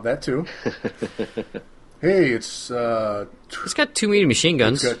Well, that too. Hey, it's it's got 2 medium machine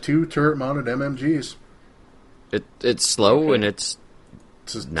guns. got 2 turret-mounted MMGs. It's slow and it's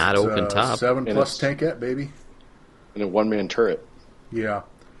It's Not open top. 7 And plus it's- tankette, baby. And a one-man turret. Yeah,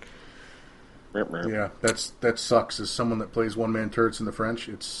 yeah. That sucks. As someone that plays one-man turrets in the French,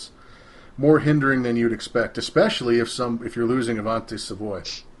 it's more hindering than you'd expect, especially if you're losing Avante Savoy.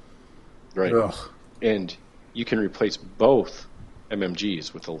 Right. Ugh. And you can replace both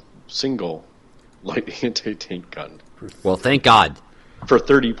MMGs with a single light anti-tank gun well, thank God. for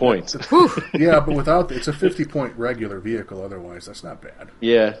 30 points. Yeah, but without it's a 50-point regular vehicle. Otherwise, that's not bad.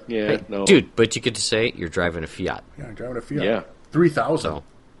 Yeah, Hey, no. dude, but you get to say you're driving a Fiat. Yeah, I'm driving a Fiat. Yeah. 3000. So,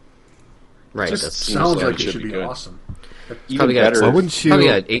 right. Just That's sounds like like it it should should be be good. awesome. Even probably got- better. Why wouldn't you? probably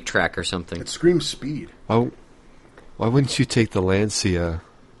got an 8-track or something. It screams speed. Why wouldn't you take the Lancia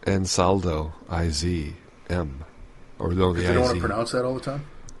Ansaldo IZM? Or no, the If you don't want to IZ. pronounce that all the time.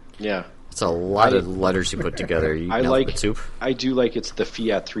 Yeah. It's a lot of letters you put together. You I alphabet like. soup. I do like it's the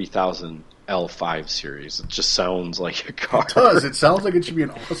Fiat 3000 L5 series. It just sounds like a car. It does. It sounds like it should be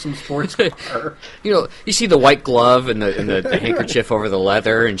an awesome sports car. You know, you see the white glove and the handkerchief over the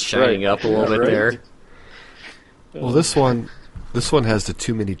leather and shining Right. up a little bit right. there. Well, this one has the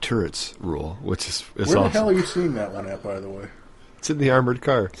too many turrets rule, which is Where the awesome. hell are you seeing that one at, by the way? It's in the armored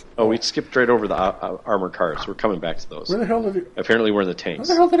car. Oh, we skipped right over the armored cars. We're coming back to those. Where the hell did it? Apparently, we're in the How tanks.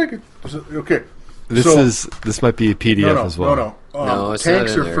 the hell did I get? Okay. This might be a PDF No, as well. no. No, it's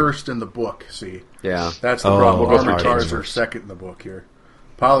tanks not in are there. first in the book. See, Yeah. that's the Oh, problem. we'll go Armored through cars tanks are first. second in the book here.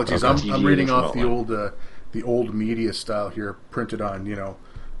 Apologies, Okay. I'm reading Deviating off from the old media style here, printed on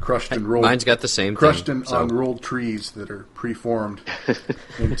crushed and rolled. Mine's got the same crushed thing. and so. on rolled trees that are preformed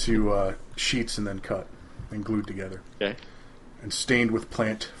into sheets and then cut and glued together Okay. and stained with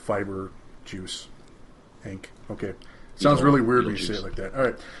plant fiber juice ink. Okay. Sounds really weird when you say it like that. All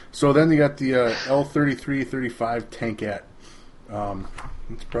right. So then you got the L33-35 tankette.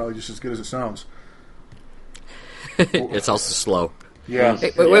 It's probably just as good as it sounds. It's also slow. Yeah.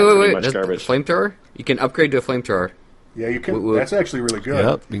 Hey, pretty wait. much That's garbage. Flamethrower? You can upgrade to a flamethrower. Yeah, you can. Woo-woo. That's actually really good.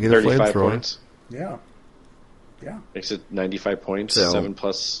 Yep, you get a 35 flamethrower. points. Yeah. Makes it 95 points. So- 7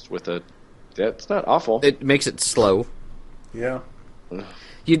 plus with a. That's not awful. It makes it slow. Yeah.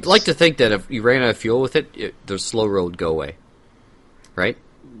 You'd like to think that if you ran out of fuel with it, the slow roll would go away. Right?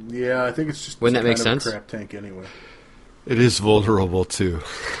 Yeah, I think it's just Wouldn't that make kind sense? of a crap tank anyway. It is vulnerable too.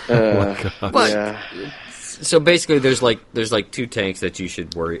 But yeah. so basically, there's like two tanks that you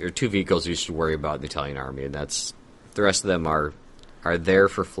should worry, or two vehicles you should worry about in the Italian army, and that's the rest of them are there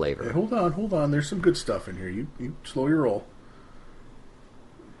for flavor. Hey, hold on. There's some good stuff in here. You slow your roll.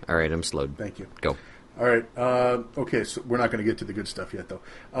 All right, I'm slowed. Thank you. Go. All right. Okay, so we're not going to get to the good stuff yet, though.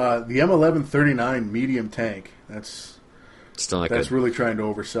 The M1139 medium tank. That's Still not good. really trying to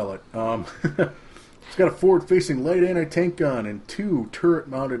oversell it. It's got a forward-facing light anti-tank gun and two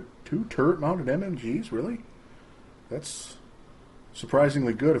turret-mounted MMGs. Really? That's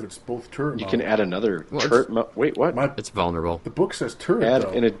surprisingly good if it's both turret-mounted. You can add another Well, turret. Wait, what? It's vulnerable. The book says turret. Add though.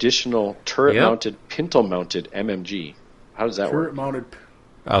 an additional turret-mounted, pintle-mounted MMG. How does that work? Turret-mounted,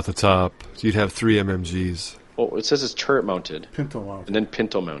 Out the top, you'd have 3 MMGs. Well, it says it's turret-mounted pintle-mounted. and then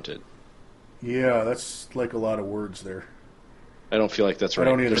pintle-mounted. Yeah, that's like a lot of words there. I don't feel like that's I right.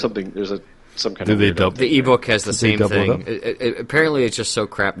 don't either. There's some kind Did of they weird- double? The ebook has the Did they same double it thing. up? Apparently, it's just so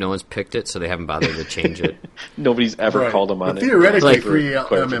crap. No one's picked it, so they haven't bothered to change it. Nobody's ever Right. called them on but it. theoretically, Like- 3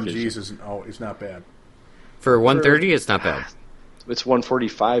 Clarification. MMGs is not bad. For 130, it's not bad. It's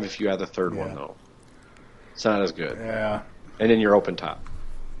 145 if you add the third one, Yeah. though. It's not as good. Yeah. And then you're open top.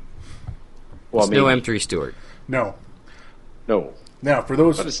 Well, It's no maybe. M3 Stewart. No. No. Now for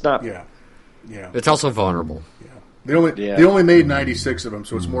those, But it's not- Yeah. Yeah. It's also vulnerable. They only made 96 of them,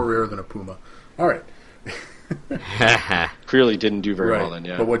 so it's more rare than a Puma. All right. Clearly didn't do very Right. well then,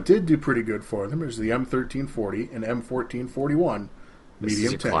 yeah. But what did do pretty good for them is the M1340 and M1441 This is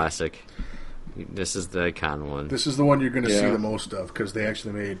medium a tank. classic. This is the icon one. This is the one you're going to see Yeah. the most of because they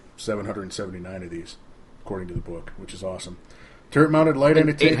actually made 779 of these, according to the book, which is awesome. Turret-mounted light And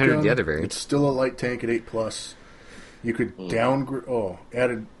anti-tank 800 gun. the other variants. It's still a light tank at 8+. You could downgrade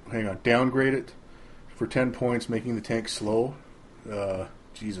it for 10 points, making the tank slow.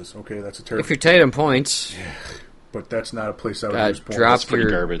 Jesus, okay, that's a terrible. If you're tight on points, But that's not a place I would use points. That's pretty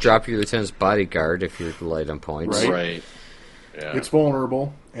garbage. drop your lieutenant's bodyguard if you're light on points. Right. Yeah. It's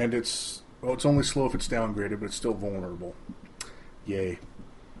vulnerable, and it's only slow if it's downgraded, but it's still vulnerable. Yay.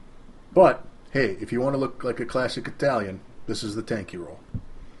 But, hey, if you want to look like a classic Italian, this is the tank you roll.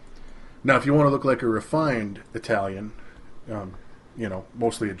 Now, if you want to look like a refined Italian,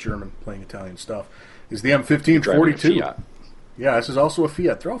 mostly a German playing Italian stuff, is the Driving a M1542. Fiat. Yeah, this is also a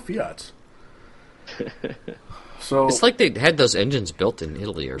Fiat. They're all Fiats. So It's like they had those engines built in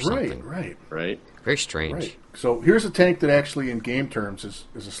Italy or something. Right. Right? Very strange. Right. So here's a tank that actually, in game terms, is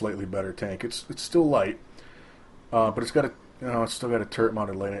a slightly better tank. It's still light, but it's got it's still got a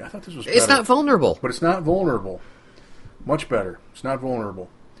turret-mounted light. I thought this was better. It's not vulnerable. But it's not vulnerable. Much better. It's not vulnerable.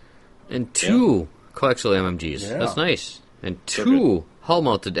 And two coaxial MMGs. Yeah. That's nice. And So two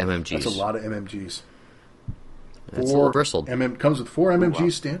hull-mounted MMGs. That's a lot of MMGs. That's a little bristled. Comes with 4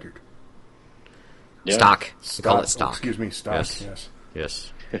 MMGs standard. Yeah. Stock. They call it Oh, stock. excuse me, stock. Yes. Yes.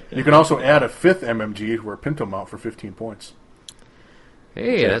 Yes. You can also add a 5th MMG or a Pinto mount for 15 points.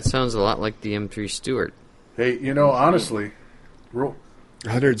 Hey, that sounds a lot like the M3 Stewart. Hey, honestly, roll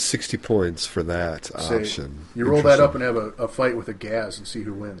 160 points for that say, option. you roll that up Interesting. and have a fight with a Gaz and see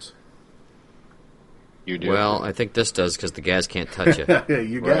who wins. You do. Well, I think this does because the gas can't touch it. Yeah,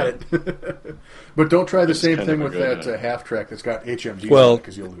 you got Right. it. But don't try the That's same kind thing of a with good, that half track that's got HMGs Well-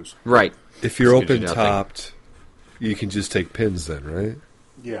 because you'll lose. Right. If you're It's good to open topped, you can just take pins then, right?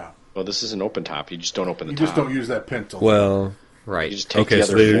 Yeah. Well, this is an open top. You just don't open the You top. just don't use that Pinto. Well, Right. You just take okay, the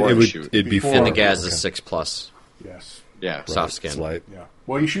so other they, four it and would shoot. it'd be Before- And the four. gas Okay. is 6+. Yes. Yeah. Soft skin. It's light. Yeah.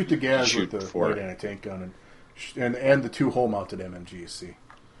 Well, you shoot the Gaz Shoot with the four. light anti-tank gun and the 2 hole-mounted MMGs, see?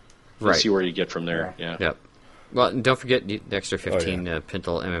 Right. See where you get from there. Yeah. Yep. Well, and don't forget the extra 15 yeah.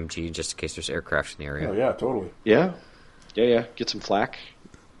 Pintle MMG just in case there's aircraft in the area. Oh, yeah, totally. Yeah. Yeah. Get some flack.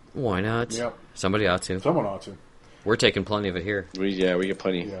 Why not? Yep. Somebody ought to. Someone ought to. We're taking plenty of it here. We get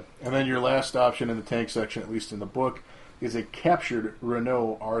plenty. Yeah. And then your last option in the tank section, at least in the book, is a captured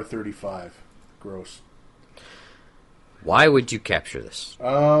Renault R35. Gross. Why would you capture this?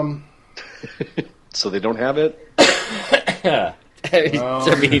 So they don't have it.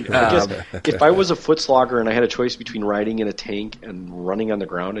 I mean, If I was a foot slogger and I had a choice between riding in a tank and running on the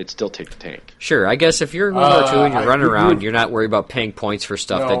ground, I'd still take the tank. sure. I guess if you're in World War II and you're running you- around, you're not worried about paying points for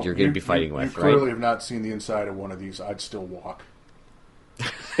stuff that you're going to be fighting you with, clearly right? have not seen the inside of one of these. I'd still walk.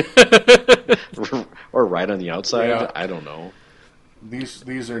 Or ride on the outside. Yeah. I don't know.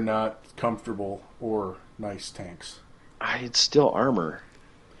 these are not comfortable or nice tanks. It's still armor.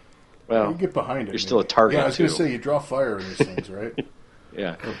 Well, you get behind it. You're maybe. still a target. Yeah, I was going to too. say you draw fire in these things, right?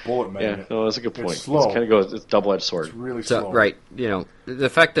 Yeah. Or bullet magnet. Yeah, no, that's a good point. It's slow. It kind of goes. It's a double-edged sword. It's really So, slow. right, the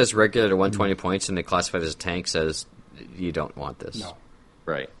fact that it's regular to 120 points and they classify it as a tank says you don't want this. No.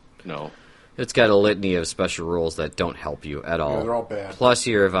 Right. No. It's got a litany of special rules that don't help you at all. Yeah, they're all bad. Plus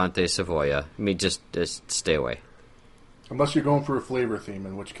your Avante Savoia. I mean, just stay away. Unless you're going for a flavor theme,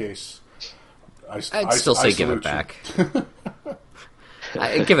 in which case, I'd still say give it back.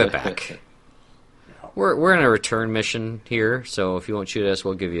 Give it back. We're in a return mission here, so if you won't shoot us,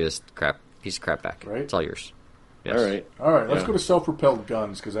 we'll give you this piece of crap back. Right. It's all yours. Yes. All right. Let's go to self-propelled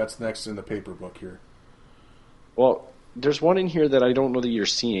guns because that's next in the paper book here. Well, there's one in here that I don't know that you're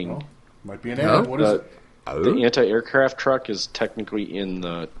seeing. Well, might be an ad. What is it? The anti-aircraft truck is technically in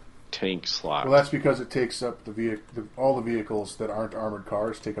the tank slot. Well, that's because it takes up all the vehicles that aren't armored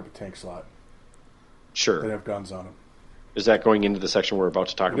cars take up a tank slot. Sure. That have guns on them. Is that going into the section we're about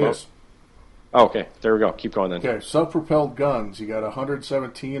to talk about? It is. Oh, okay. There we go. Keep going then. Okay, self-propelled guns. You got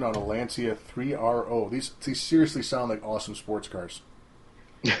 117 on a Lancia 3RO. These seriously sound like awesome sports cars.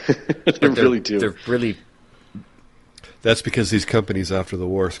 They really do. They're really... That's because these companies after the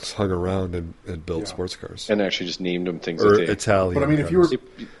war hung around and built sports cars. And actually just named them things or that they... Italian But I mean, if you cars. were...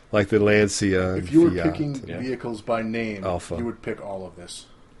 Like the Lancia If you were Fiat. picking vehicles by name, Alpha. you would pick all of this.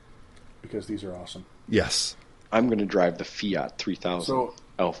 Because these are awesome. Yes. I'm going to drive the Fiat 3000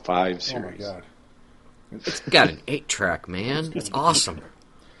 L5 series. Oh my god. It's got an 8-track, man. It's awesome.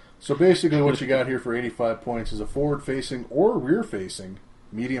 So basically what you got here for 85 points is a forward-facing or rear-facing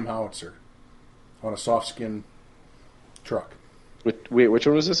medium howitzer on a soft-skin truck. Wait, which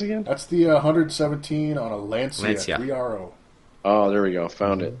one was this again? That's the 117 on a Lancia 3RO. Oh, there we go.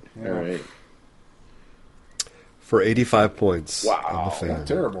 Found it. Yeah. All right. For 85 points. Wow. On the fan. Not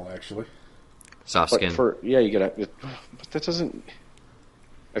terrible, actually. Soft But skin. you gotta... But that doesn't...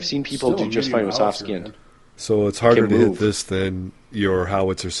 I've seen people Still do a just medium fine with soft howitzer, skin. man. So it's harder to Can hit move. this than your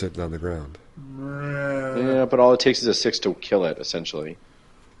howitzer sitting on the ground. Yeah, but all it takes is a 6 to kill it, essentially.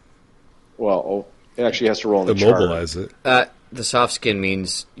 Well, it actually has to roll in the chart. Immobilize it. The soft skin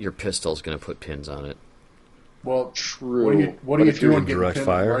means your pistol's going to put pins on it. Well, True. What are you doing getting direct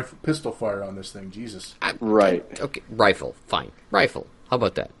fire? pistol fire on this thing? Jesus. Right. Okay, rifle. Fine. Rifle. How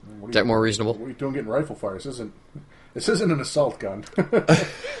about that? Is that more reasonable? What are you doing getting rifle fire? This isn't an assault gun.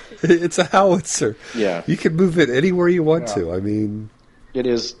 It's a howitzer. Yeah. You can move it anywhere you want Yeah. to. I mean, It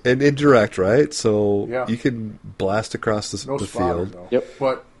is. and indirect, right? So Yeah. you can blast across No the spotters, field. though. Yep.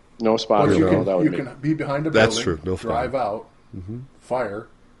 But No spotter. you No, that would you make... can be behind a building. That's true. No drive spotter. out, fire,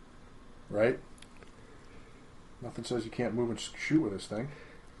 right? Nothing says you can't move and shoot with this thing.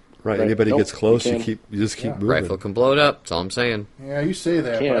 Right. Right. Anybody Nope, gets close, you you can. just keep Yeah. moving. Rifle can blow it up. That's all I'm saying. Yeah, you say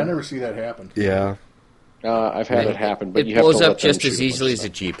that, Can. but I never see that happen. Yeah. I've had it happen, but it you have blows to let up them just shoot as a bunch easily of as a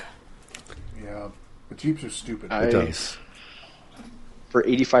stuff. Jeep. Yeah, the Jeeps are stupid. I- It does. For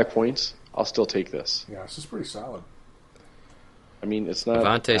 85 points, I'll still take this. Yeah, this is pretty solid. I mean, it's not...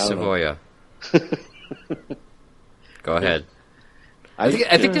 Avante I don't know. Savoia. Go ahead. I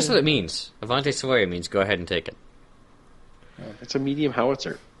think that's what it means. Avante Savoia means go ahead and take it. It's a medium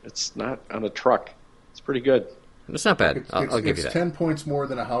howitzer. It's not on a truck. It's pretty good. It's not bad. I'll give you It's that. 10 points more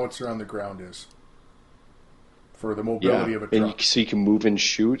than a howitzer on the ground is. For the mobility of a truck. So you can move and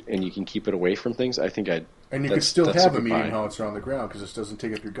shoot, and you can keep it away from things. I think And you could that's- still that's have a good medium buy. howitzer on the ground because this doesn't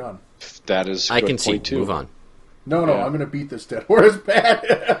take up your gun. That is. A I good can see. point too. Move on. No, Yeah. I'm going to beat this dead horse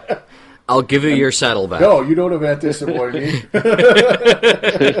bad. I'll give you your saddle back. No, you don't have disappoint me.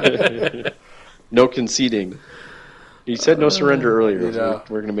 No conceding. You said no surrender earlier. Yeah.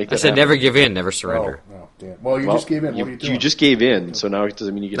 We're going to make that I said happen. never give in, never surrender. Oh, damn. Well, you Well, just gave in. What are you doing? You just gave in, so now it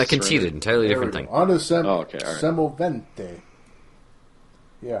doesn't mean you get I to surrender. conceded. Entirely There we different go. thing. On to the Oh, okay, all right. Semovente.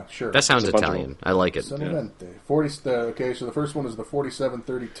 Yeah, sure. That sounds There's a bunch of Italian. I like it. Semovente. Okay, so the first one is the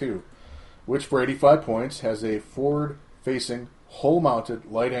 4732, which for 85 points has a forward-facing, hull-mounted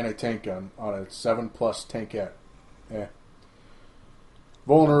light anti-tank gun on a 7+ tankette.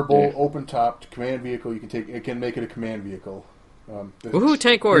 Vulnerable, open-topped command vehicle. You can take. It can make it a command vehicle. Woohoo,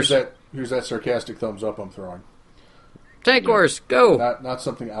 Tank Wars! Here's that sarcastic thumbs up I'm throwing. Tank Wars, go! Not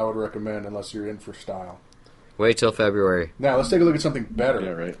something I would recommend unless you're in for style. Wait till February. Now let's take a look at something better. Yeah,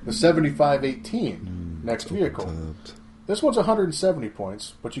 right. The 7518 next vehicle. This one's 170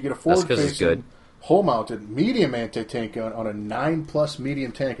 points, but you get a That's 'cause it's forward-facing, good. hull-mounted medium anti-tank gun on a 9+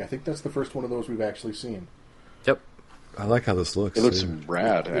 medium tank. I think that's the first one of those we've actually seen. Yep. I like how this looks. It looks too.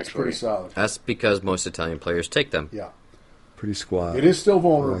 rad, It's actually. pretty solid. That's because most Italian players take them. Yeah. Pretty squat. It is still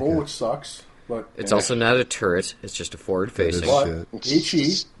vulnerable, I like it. which sucks, But it's also not a turret. It's just a forward facing. But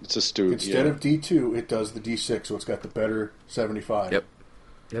HE, it's a Stu. Instead of D2, it does the D6, so it's got the better 75.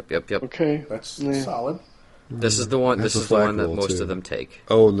 Yep. Okay, That's solid. This is the one. That's This is a the flag one that roll, most too. of them take.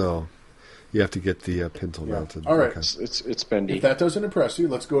 Oh no, you have to get the pintle mounted. All right. Okay. it's bendy. If that doesn't impress you,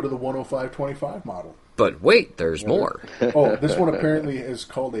 let's go to the 105-25 model. But wait, there's more. Oh, this one apparently is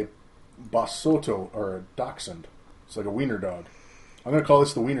called a Basotto or a Dachshund. It's like a wiener dog. I'm going to call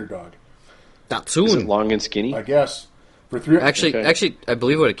this the wiener dog. Is it Datsun. long and skinny? I guess for three. Actually, I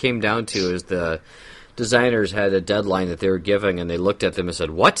believe what it came down to is the designers had a deadline that they were giving, and they looked at them and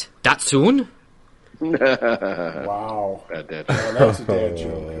said, "What? Datsun?" Wow. Bad dad. Oh, that's a dad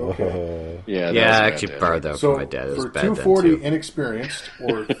joke. Okay. Yeah, Yeah, that's I bad actually dad. borrowed that So from my dad. It was for bad then 240 too. inexperienced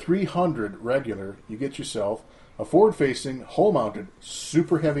or 300 regular, you get yourself a forward-facing, hull-mounted,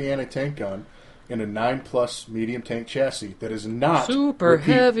 super heavy anti-tank gun in a 9+ medium tank chassis that is not Super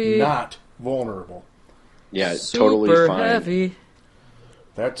heavy. not vulnerable. Yeah, Super totally fine. heavy.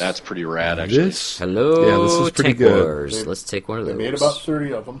 That's pretty rad, actually. This, Hello, yeah, this is pretty Tank good. Wars. Let's take one of They those. made about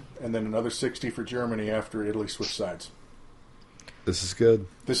 30 of them, and then another 60 for Germany after Italy switched sides. This is good.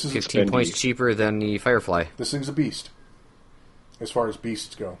 This is 15 Spendy. points cheaper than the Firefly. This thing's a beast, as far as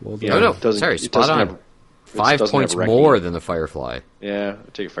beasts go. Well Yeah, done. Oh no, it doesn't- sorry, it spot doesn't on. have- it 5 doesn't points have wrecking. more than the Firefly. Yeah,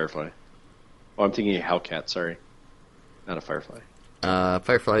 I'll take a Firefly. Oh, I'm thinking a Hellcat, sorry. Not a Firefly.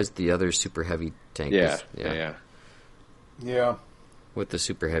 Firefly's the other super heavy tank. Yeah, yeah. Yeah, With the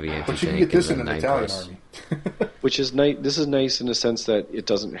super heavy anti-tank. but you can get this in and an the Italian 9+. army. Which is nice. This is nice in the sense that it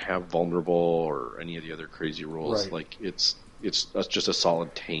doesn't have vulnerable or any of the other crazy rules. Right. Like it's just a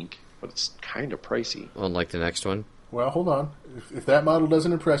solid tank, but it's kind of pricey. Unlike the next one. Well, hold on. If that model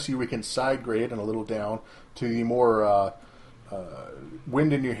doesn't impress you, we can side grade and a little down to the more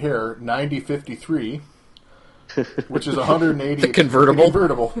wind in your hair 9053, which is 180 The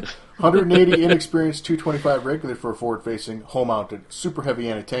convertible. 180 inexperienced, 225 regular for a forward-facing, hull-mounted, super heavy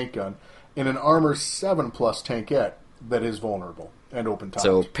anti-tank gun in an Armor 7+ tankette that is vulnerable and open-topped.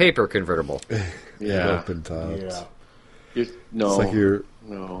 So paper convertible. Yeah. Open topped. Yeah, No. It's like your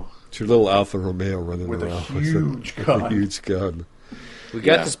No. it's your little Alfa Romeo running with a around huge with gun. a huge gun. We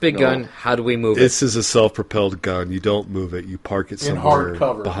got Yeah, this big no. gun. How do we move it? This is a self-propelled gun. You don't move it. You park it In hard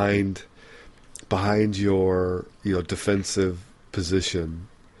somewhere cover. behind your defensive position,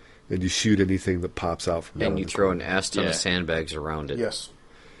 and you shoot anything that pops out from And there. you throw an ass ton Yeah. of sandbags around it Yes.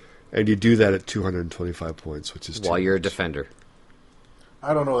 And you do that at 225 points, which is too while you're a much. defender.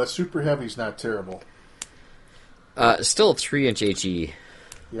 I don't know. That super heavy's not terrible. Still 3-inch HE.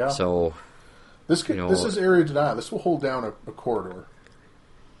 Yeah. So this could, you know, this is area denial. This will hold down a corridor.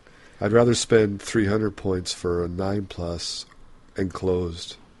 I'd rather spend 300 points for a 9+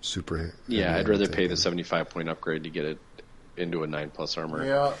 enclosed super. Yeah, heavy I'd rather anti-tank pay the gun. 75-point upgrade to get it into a 9+ armor.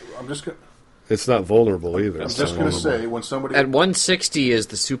 Yeah, I'm just gonna. It's not vulnerable either. I'm It's just not going to vulnerable. say when somebody at 160 is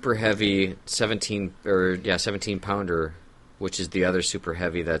the super heavy 17 pounder, which is the other super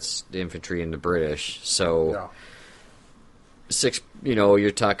heavy. That's the infantry and the British. So yeah. 6,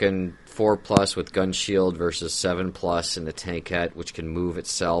 you're talking 4+ with gun shield versus 7+ in the tankette, which can move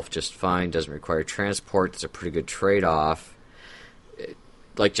itself just fine. Doesn't require transport. It's a pretty good trade-off.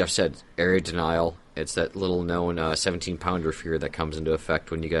 Like Jeff said, area denial. It's that little known 17-pounder fear that comes into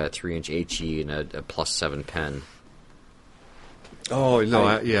effect when you got a 3-inch HE and a +7 pen. Oh no!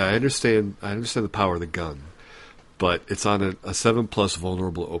 I understand. I understand the power of the gun, but it's on a 7+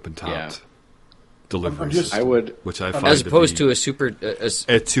 vulnerable open topped Yeah. delivery. I'm just- system, I would- which I find As opposed to to be a super, as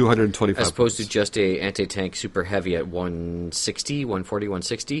at 225. opposed to points. just a anti-tank super heavy at 160, 140,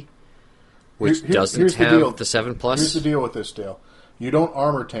 160, which Here- doesn't here's the have deal. the 7+. Here's the deal with this, Dale. You don't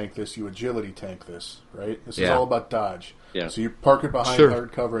armor tank this, you agility tank this, right? This is Yeah. all about dodge. Yeah. So you park it behind Sure.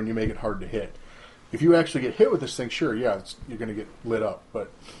 hard cover and you make it hard to hit. If you actually get hit with this thing, sure, yeah, you're going to get lit up, but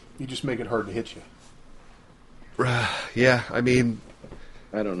you just make it hard to hit you. Yeah, I mean,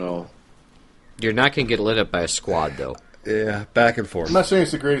 I don't know. You're not going to get lit up by a squad, though. yeah, back and forth. I'm not saying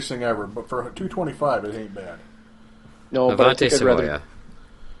it's the greatest thing ever, but for 225, it ain't bad. No, but I Avante think Savoia.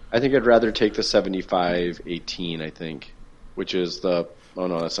 I'd rather take the 75-18, I think, which is the... Oh,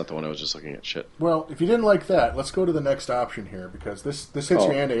 no, that's not the one I was just looking at. Shit. Well, if you didn't like that, let's go to the next option here, because this hits Oh,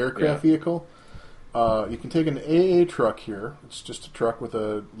 your anti-aircraft yeah. vehicle. You can take an AA truck here. It's just a truck with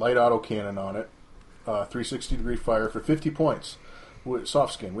a light autocannon on it, 360-degree fire for 50 points with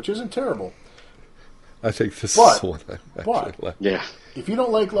soft skin, which isn't terrible. I think this But- is the one I but- actually like. Yeah. If you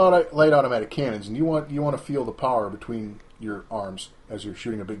don't like light automatic cannons and you want to feel the power between your arms as you're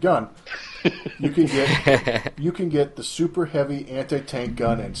shooting a big gun, you can get the super heavy anti-tank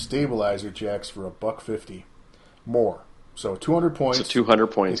gun and stabilizer jacks for $150 more. So 200 points. So 200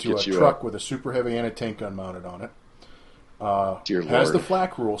 points gets you a truck with a super heavy anti-tank gun mounted on it. Dear has Lord. the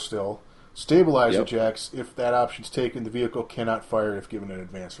flak rule still. Stabilizer jacks. If that option's taken, the vehicle cannot fire if given an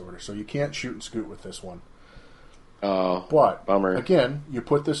advance order. So you can't shoot and scoot with this one. But bummer. Again, you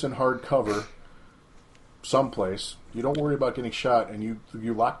put this in hard cover someplace. You don't worry about getting shot, and you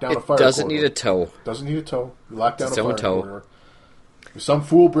lock down a fire. It doesn't corridor. need a tow. Doesn't need a tow. You lock down It's a fire its own tow. corridor. If some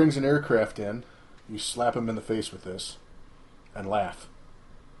fool brings an aircraft in, you slap him in the face with this and laugh.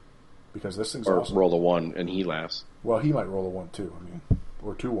 Because this thing's Or awesome. roll a 1 and he laughs. Well, he might roll a 1 too. I mean,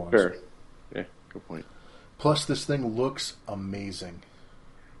 or 2 ones. Fair. Yeah, good point. Plus, this thing looks amazing.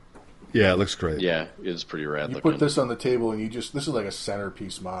 Yeah, it looks great. Yeah, it is pretty rad You looking. put this on the table, and this is like a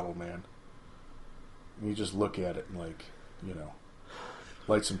centerpiece model, man. And you just look at it and, like,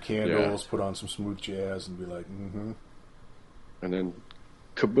 light some candles, put on some smooth jazz, and be like, mm-hmm. And then,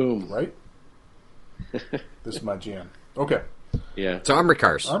 kaboom. Right? This is my jam. Okay. Yeah. So armored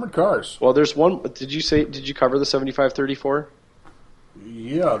cars. Armored cars. Well, there's one. Did you cover the 7534?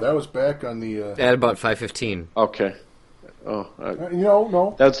 Yeah, that was back on the... At about 515. Okay. Oh,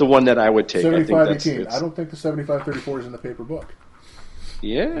 no. That's the one that I would take. 7518. I don't think the 7534 is in the paper book.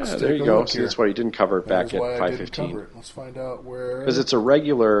 Yeah, there you go. So that's why you didn't cover it back That's at why I 515. didn't cover it. Let's find out where... Because it's a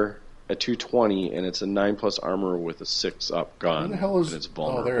regular at 220, and it's a 9+ armor with a 6-up gun. Where the hell is... And it's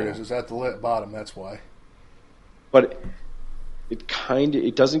vulnerable. Oh, there it is. It's at the bottom. That's why. But it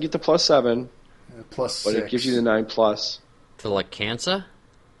doesn't get the +7, Plus 6. but it gives you the 9+. The Lacanza?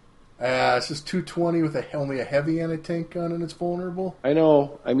 This is 220 with only a heavy anti-tank gun, and it's vulnerable. I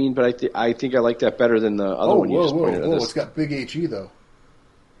know. I mean, but I think I like that better than the other one you just pointed at. It's got big HE, though.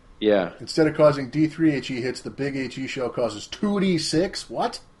 Yeah. Instead of causing D3 HE hits, the big HE shell causes 2D6?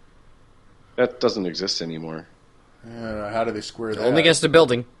 What? That doesn't exist anymore. How do they square that? Only against a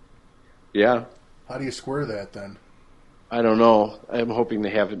building. Yeah. How do you square that, then? I don't know. I'm hoping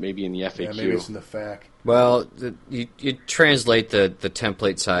they have it maybe in the FAQ. Yeah, maybe it's in the FAQ. Well, you translate the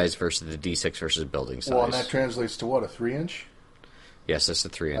template size versus the D6 versus building size. Well, and that translates to what, a 3-inch? Yes, that's the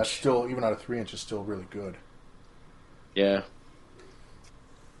 3-inch. That's still, even out of 3 inch, is still really good. Yeah.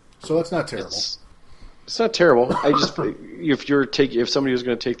 So that's not terrible. It's not terrible. I just if somebody was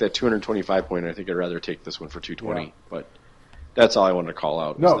going to take that 225 point, I think I'd rather take this one for 220. Yeah. But that's all I wanted to call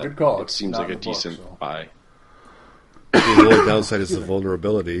out. No, good call. It seems like a decent buy. The only downside is the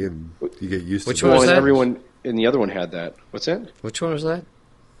vulnerability, and you get used to it. Which one was that? Everyone in the other one had that. What's that? Which one was that?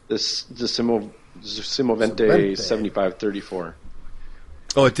 The Simovente 7534.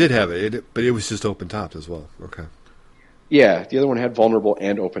 Oh, it did have it, but it was just open topped as well. Okay. Yeah, the other one had vulnerable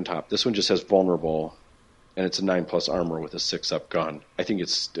and open top. This one just has vulnerable, and it's a 9+ armor with a 6-up gun. I think it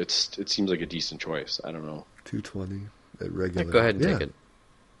seems like a decent choice. I don't know. 220 at regular. Go ahead and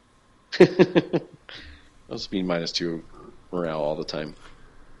take it. I'll just be -2 morale all the time.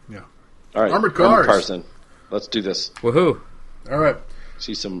 Yeah. All right, Armored cars then. Let's do this. Woohoo! All right.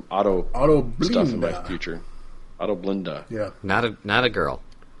 See some auto stuff in my future. Auto Blinda. Yeah. Not a girl.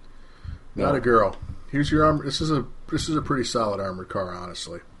 Not a girl. Here's your armor. This is a pretty solid armored car,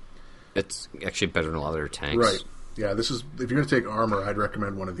 honestly. It's actually better than a lot of their tanks. Right. Yeah. This is, if you're going to take armor, I'd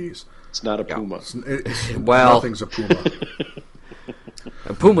recommend one of these. It's not a Puma. Well, nothing's a Puma.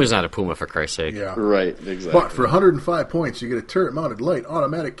 A Puma's not a Puma, for Christ's sake. Yeah. Right. Exactly. But for 105 points, you get a turret-mounted light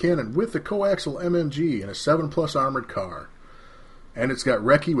automatic cannon with the coaxial MMG and a 7+ armored car. And it's got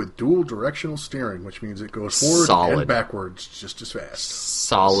recce with dual directional steering, which means it goes forward and backwards just as fast.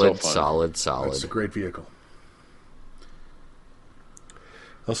 Solid. It's a great vehicle.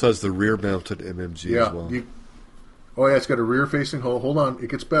 Also has the rear-mounted MMG as well. It's got a rear-facing hull. Hold on, it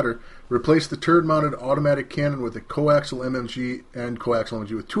gets better. Replace the turret-mounted automatic cannon with a coaxial MMG and coaxial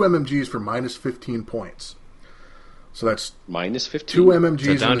MMG with 2 MMGs for -15 points. So that's -15? 2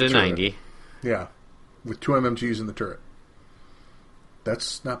 MMGs so down in the to turret. 90. Yeah, with 2 MMGs in the turret.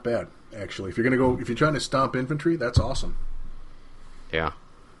 That's not bad, actually. If you're trying to stomp infantry, that's awesome. Yeah.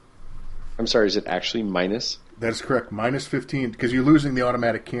 I'm sorry, is it actually minus? That is correct, -15, because you're losing the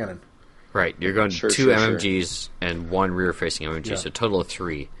automatic cannon. Right, you're going 2 MMGs and 1 rear-facing MMG, so a total of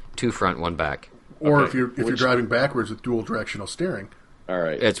 3. 2 front, 1 back. Or if you're driving backwards with dual directional steering. All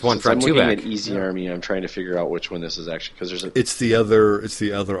right, it's 1 front, 2 back. I'm looking at Easy Army. I'm trying to figure out which one this is actually, because there's It's the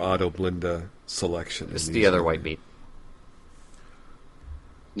other Auto Blinda selection. It's the other white meat.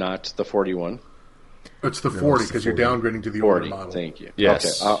 Not the 41. It's the 40 because you're downgrading to the 40, older model. Thank you.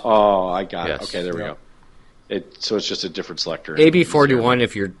 Yes. Okay. I got it. Okay, there we go. So it's just a different selector. AB41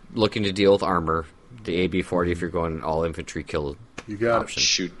 if you're looking to deal with armor. The AB40 if you're going all infantry kill. You got option.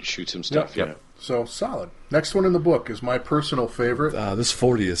 it. Shoot some stuff. Yep. Yeah. So solid. Next one in the book is my personal favorite. This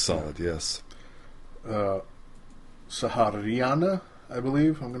 40 is solid. Yes. Sahariana, I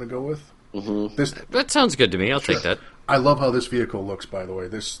believe I'm going to go with. Mm-hmm. That sounds good to me. I'll take that. I love how this vehicle looks, by the way.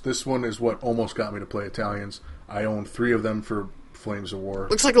 This one is what almost got me to play Italians. I own 3 of them for Flames of War.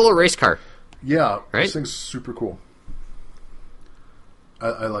 Looks like a little race car. Yeah, right? This thing's super cool.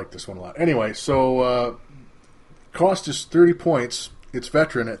 I like this one a lot. Anyway, so cost is 30 points. It's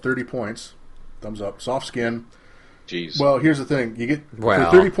veteran at 30 points. Thumbs up. Soft skin. Jeez. Well, here's the thing. You get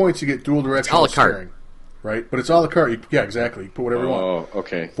for 30 points, you get dual directional steering. Right? But it's a la carte. Yeah, exactly. You put whatever you want. Oh,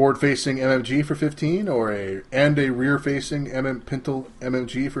 okay. Forward-facing MMG for 15, or a rear-facing Pintle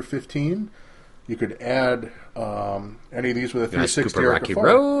MMG for 15. You could add any of these with a 360 Rocky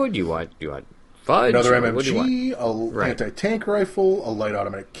Road. You want fudge? Another MMG, anti-tank rifle, a light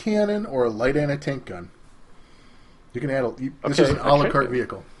automatic cannon, or a light anti-tank gun. You can add. This is an a la carte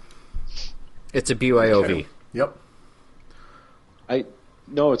vehicle. It's a BYOV. Okay. Yep.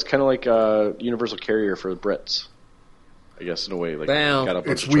 No, it's kind of like a universal carrier for the Brits. I guess in a way, like got a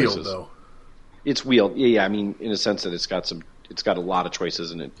bunch of wheeled choices. Though. It's wheeled. Yeah. I mean, in a sense that it's got a lot of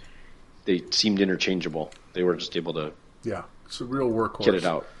choices, and they seemed interchangeable. They were just able to. Yeah, it's a real workhorse. Get it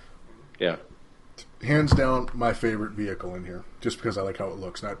out. Yeah. Hands down, my favorite vehicle in here, just because I like how it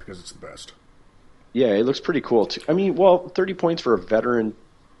looks, not because it's the best. Yeah, it looks pretty cool too. I mean, 30 points for a veteran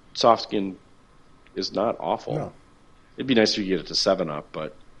soft skin is not awful. No. It'd be nice if you get it to 7-up,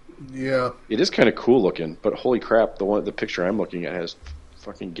 but yeah, it is kind of cool looking. But holy crap, the picture I'm looking at has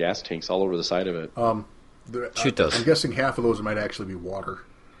fucking gas tanks all over the side of it. Shoot those. I'm guessing half of those might actually be water.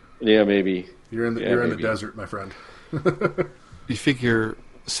 Yeah, maybe. You're in the desert, my friend. You figure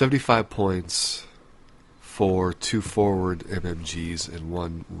 75 points for 2 forward MMGs and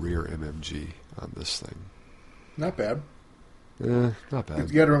 1 rear MMG on this thing. Not bad. Not bad.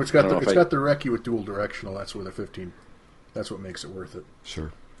 You got to remember, it's got the recce with dual directional. That's where the 15. That's what makes it worth it.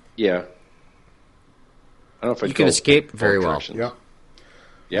 Sure. Yeah. I don't know if you can escape very well.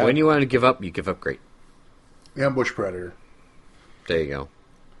 Yeah. When you want to give up, you give up great. Ambush Predator. There you go.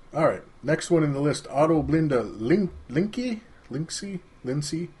 All right. Next one in the list, Auto Blinda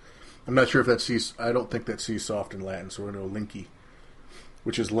Lindsay. I'm not sure if that's C. I don't think that's C soft in Latin, so we're going to go Linky,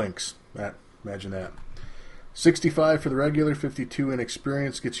 which is Lynx. Imagine that. 65 for the regular, 52 in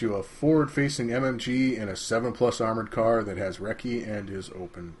experience, gets you a forward-facing MMG and a 7+ armored car that has recce and is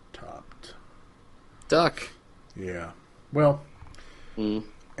open-topped. Duck. Yeah. Well,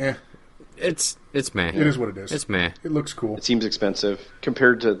 It's meh. It is what it is. It's meh. It looks cool. It seems expensive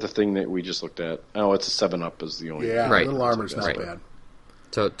compared to the thing that we just looked at. Oh, it's a 7-up is the only. Yeah, right. Little armor's not bad.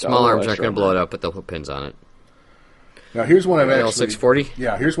 So small arms aren't going to blow it up, but they'll put pins on it. Now here's one I've actually L640.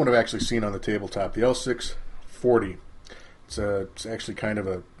 Yeah, here's one I've actually seen on the tabletop. The L640. It's actually kind of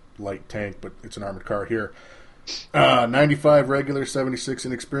a light tank, but it's an armored car here. 95 regular, 76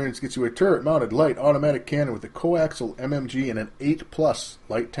 in experience, gets you a turret-mounted light automatic cannon with a coaxial MMG and an 8+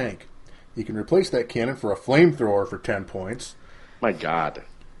 light tank. You can replace that cannon for a flamethrower for 10 points. My God.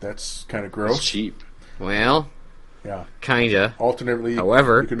 That's kind of gross. It's cheap. Well, yeah. Kinda. Alternately,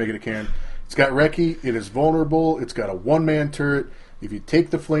 however, you can make it a cannon. It's got recce. It is vulnerable. It's got a one-man turret. If you take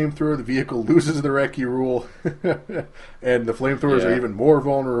the flamethrower, the vehicle loses the recce rule, and the flamethrowers are even more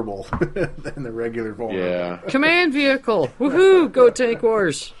vulnerable than the regular vulnerable. Yeah. Command vehicle! Woohoo! Go Tank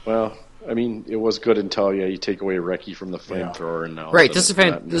Wars! Well, I mean, it was good until you take away recce from the flamethrower, and now right. This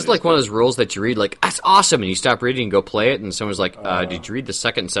is like one of those rules that you read, like that's awesome, and you stop reading and go play it, and someone's like, "Did you read the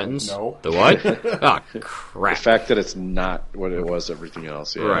second sentence? No. The what? Oh crap! The fact that it's not what it was, everything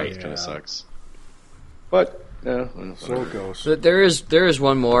else, right? It kind of sucks. But yeah, so it goes. But there is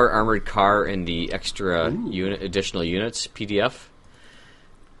one more armored car in the extra additional units PDF.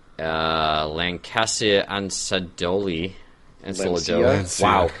 Lancashire Ansadoli.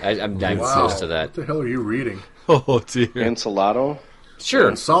 Wow, I'm close to that. What the hell are you reading? Oh dear. Ensalado? Sure,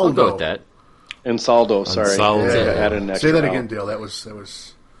 Ansaldo. I'll go with that. Ensaldo, sorry. Ansaldo. An Say that again, Dale. That was. It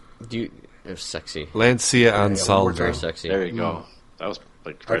was sexy. Lancia Ansaldo. Very sexy. There you go. That was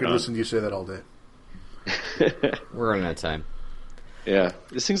like I could listen to you say that all day. We're running out of time. Yeah,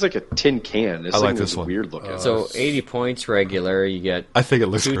 this thing's like a tin can. I like this one. Weird looking. So 80 points regular. You get. I think it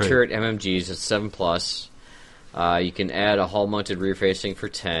looks 2 great. turret MMGs at 7+. You can add a hull-mounted rear facing for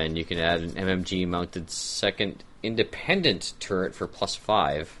 10. You can add an MMG-mounted second independent turret for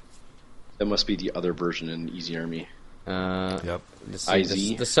 +5. That must be the other version in Easy Army. Yep.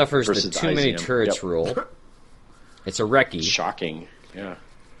 This suffers the too many turrets rule. It's a recce. Shocking. Yeah.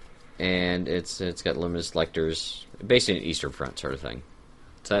 And it's got limited selectors, basically an Eastern Front sort of thing.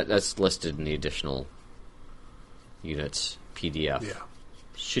 So that's listed in the additional units PDF. Yeah.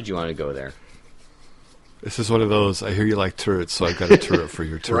 Should you want to go there? This is one of those, I hear you like turrets, so I've got a turret for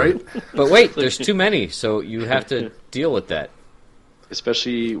your turret. Right? But wait, there's too many, so you have to deal with that.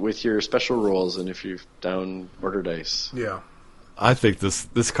 Especially with your special rules and if you've down order dice. Yeah. I think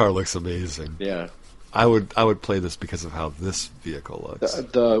this car looks amazing. Yeah. I would play this because of how this vehicle looks.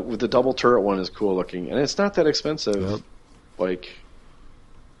 With the double turret one is cool looking, and it's not that expensive. Yep. Like,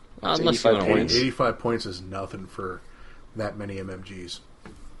 Unless you want to win. 85 points is nothing for that many MMGs.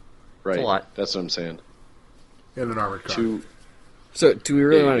 Right. a lot. That's what I'm saying. In an armored car. So, do we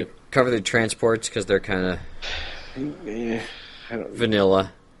really want to cover the transports because they're kind of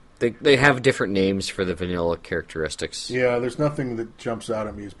vanilla? They have different names for the vanilla characteristics. Yeah, there's nothing that jumps out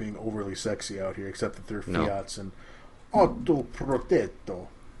at me as being overly sexy out here, except that they're Fiats and Auto Protetto.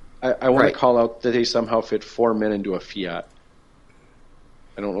 I want to call out that they somehow fit 4 men into a Fiat.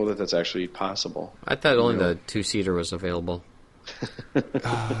 I don't know that that's actually possible. I thought only the two-seater was available.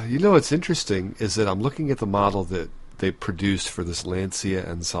 You know what's interesting is that I'm looking at the model that they produced for this Lancia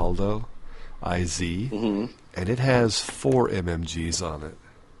Ansaldo IZ, and it has 4 MMGs on it.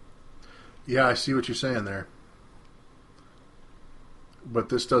 Yeah, I see what you're saying there. But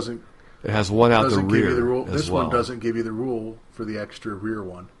this doesn't... It has one out the rear give you the rule. as This well. one doesn't give you the rule for the extra rear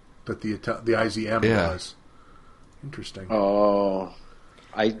one that the IZM does. Interesting. Oh...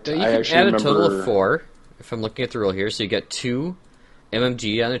 You can add a total of 4, if I'm looking at the rule here. So you get 2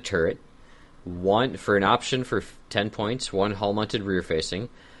 MMG on a turret, 1 for an option for 10 points, 1 hull-mounted rear-facing.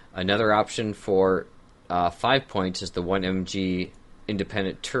 Another option for 5 points is the 1 MMG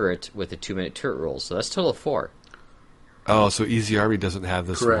independent turret with a 2-minute turret roll. So that's a total of 4. Oh, so Easy Army doesn't have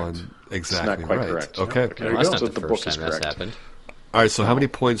this one exactly it's not quite right. correct. Okay. Well, That's so not the the first book is time that's correct. happened. All right, so how many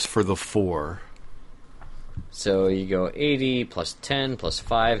points for the 4? So you go 80 plus 10 plus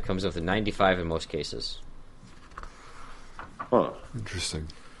 5 comes up with 95 in most cases. Huh. Interesting.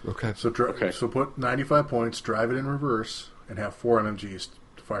 Okay. So put 95 points, drive it in reverse, and have 4 MMGs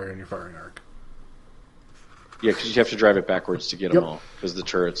to fire in your firing arc. Yeah, because you have to drive it backwards to get them all. Because the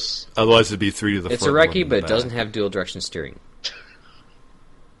turrets... Otherwise, it'd be 3 to the It's front. a recce, one but to it the doesn't back. have dual direction steering.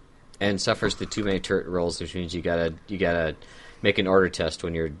 And suffers the 2-minute turret rolls, which means you gotta make an order test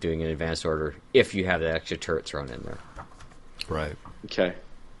when you're doing an advanced order if you have that extra turret thrown in there. Right. Okay.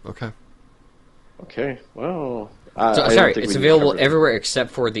 Okay. Well... Sorry, it's available everywhere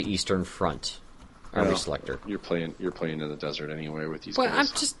except for the Eastern Front Army Well, Selector. You're playing in the desert anyway with these Well, guys.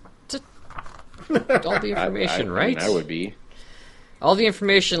 I'm just all the information, I right? mean, I would be. All the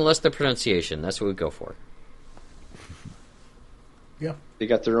information, less the pronunciation. That's what we go for. Yeah. They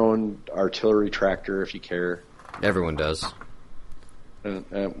got their own artillery tractor, if you care. Everyone does.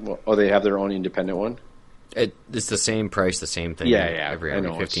 They have their own independent one? It's the same price, the same thing. Yeah, Every I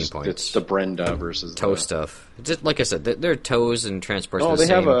know. 15 points. It's the Brenda versus tow stuff. Just like I said, their tows and transports. Oh, are the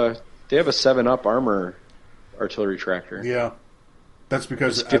same. they have a 7-Up armor artillery tractor. Yeah. That's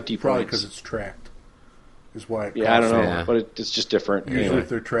because It's 50 probably points. because it's tracked. Is why it Yeah, I don't know, Yeah. but it's just different. Usually, Anyway. if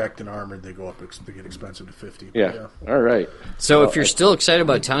they're tracked and armored, they go up. They get expensive to 50. Yeah. All right. So if you're still excited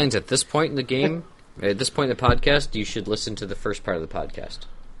about Italians at this point in the game, at this point in the podcast, you should listen to the first part of the podcast.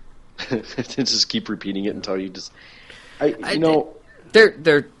 Just keep repeating it until you just.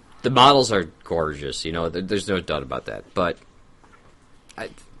 They're the models are gorgeous. You know, there's no doubt about that. But,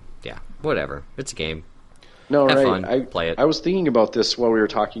 whatever. It's a game. No, Have right. fun. Play it. I was thinking about this while we were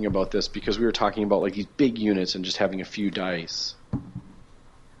talking about this because we were talking about like these big units and just having a few dice.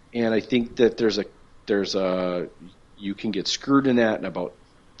 And I think that there's a you can get screwed in that in about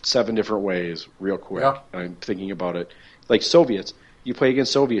 7 different ways real quick. Yeah. And I'm thinking about it. Like Soviets, you play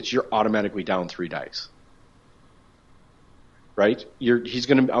against Soviets, you're automatically down 3 dice. Right? He's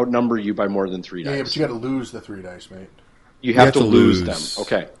going to outnumber you by more than 3 dice. Yeah, but you got to lose the 3 dice, mate. You have to lose lose. them.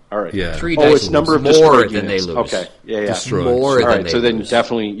 Okay. All right. Yeah. 3 Oh, dice it's number of more destroyed than units. they lose. Okay. Yeah. Destroyed. More All than right, they so then lose.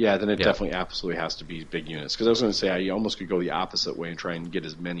 definitely absolutely has to be big units. Because I was going to say you almost could go the opposite way and try and get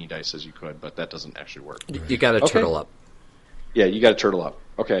as many dice as you could, but that doesn't actually work. You got to turtle up. Yeah, you got to turtle up.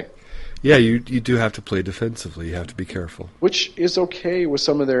 Okay, Yeah, you do have to play defensively. You have to be careful. which is okay with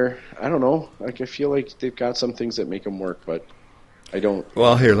some of their. I don't know. Like I feel like they've got some things that make them work, but I don't.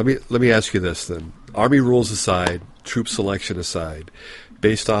 Well, here, let me ask you this then. Army rules aside, troop selection aside,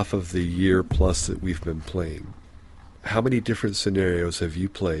 based off of the year plus that we've been playing, how many different scenarios have you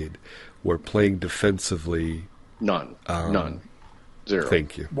played where playing defensively... None. 0.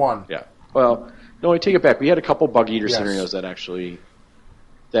 Thank you. 1. Yeah. Well, no, I take it back. We had a couple bug eater Yes. scenarios that actually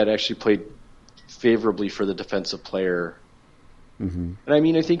played favorably for the defensive player. Mm-hmm. And I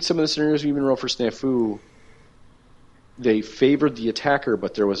mean, I think some of the scenarios we even wrote for Snafu, they favored the attacker,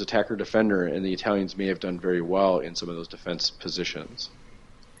 but there was attacker defender, and the Italians may have done very well in some of those defense positions.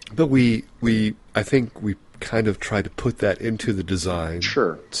 But I think we kind of try to put that into the design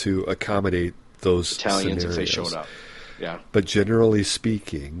to accommodate those Italians scenarios. if they showed up. Yeah. But generally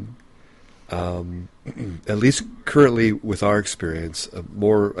speaking, at least currently with our experience, a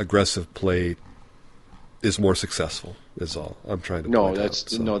more aggressive play is more successful. Is all I'm trying to point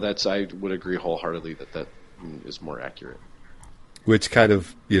out. That's I would agree wholeheartedly that is more accurate. Which kind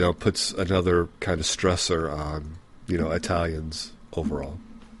of puts another kind of stressor on Italians overall.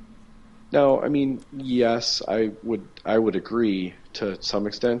 No, I mean, yes, I would agree to some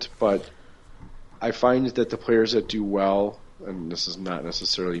extent, but I find that the players that do well, and this is not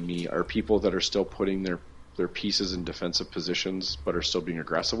necessarily me, are people that are still putting their pieces in defensive positions, but are still being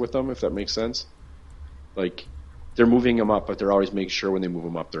aggressive with them, if that makes sense. Like, they're moving them up, but they're always making sure when they move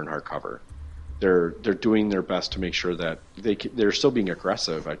them up, they're in hard cover. They're doing their best to make sure that they're still being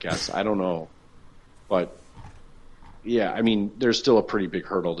aggressive, I guess. I don't know. But, yeah, I mean, there's still a pretty big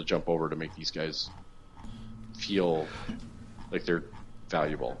hurdle to jump over to make these guys feel like they're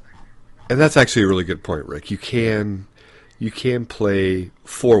valuable. And that's actually a really good point, Rick. You can play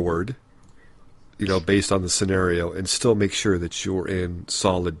forward, based on the scenario, and still make sure that you're in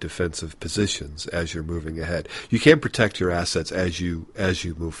solid defensive positions as you're moving ahead. You can protect your assets as you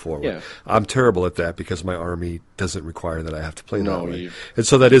move forward. Yeah. I'm terrible at that because my army doesn't require that I have to play that way. And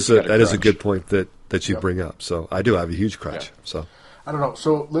so that is a good point that you bring up. So I do have a huge crutch. Yeah. So I don't know.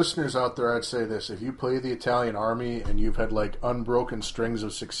 So listeners out there, I'd say this: if you play the Italian army and you've had like unbroken strings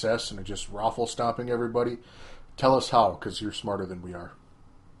of success and are just raffle stomping everybody, tell us how, because you're smarter than we are.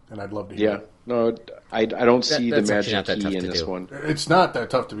 And I'd love to hear it. No, I don't see the magic key in this one. It's not that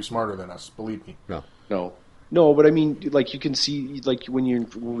tough to be smarter than us, believe me. No, but I mean, like, you can see, like, when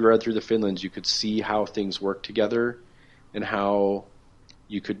we read through the Finlands, you could see how things work together and how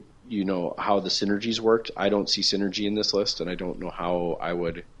you could, how the synergies worked. I don't see synergy in this list, and I don't know how I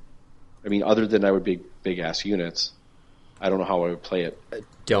would, other than I would big ass units, I don't know how I would play it.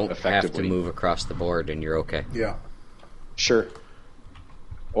 Don't have to move across the board, and you're okay. Yeah. Sure.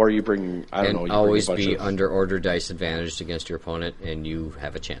 Or you bring, I don't know. You always be under order dice advantaged against your opponent, and you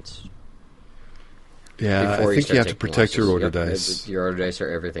have a chance. Yeah, I think you have to protect your order dice. Your order dice are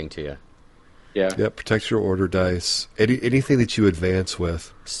everything to you. Yeah. Yep, protect your order dice. Anything that you advance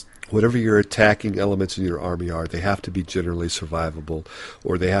with, whatever your attacking elements in your army are, they have to be generally survivable,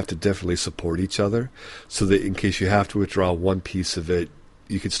 or they have to definitely support each other, so that in case you have to withdraw one piece of it,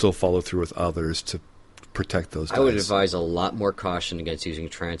 you can still follow through with others to protect those dice. I would advise a lot more caution against using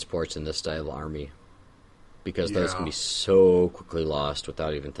transports in this style of army, because those can be so quickly lost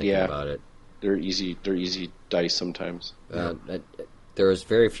without even thinking about it. They're easy dice sometimes. There's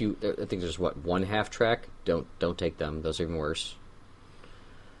very few. I think there's one half track. Don't take them. Those are even worse.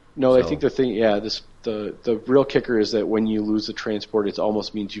 No, I think the thing, the real kicker is that when you lose a transport, it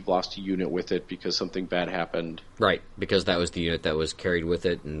almost means you've lost a unit with it because something bad happened. Right, because that was the unit that was carried with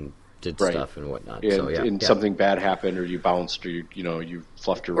it and did stuff and whatnot. And something bad happened, or you bounced, or you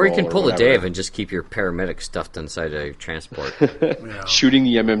fluffed your roll. Or you can pull a Dave and just keep your paramedic stuffed inside a transport. Shooting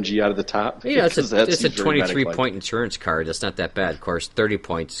the MMG out of the top. It's a 23-point insurance card. That's not that bad. Of course, 30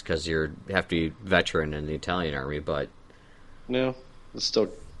 points because you have to be veteran in the Italian army, but... No, it's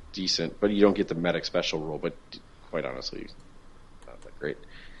still decent. But you don't get the medic special rule, but quite honestly, not that great.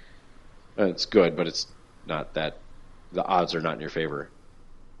 It's good, but it's not that... The odds are not in your favor.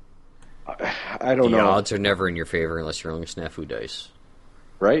 I don't know. The odds are never in your favor unless you're rolling snafu dice.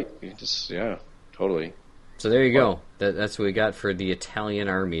 Right? Totally. So there you go. That's what we got for the Italian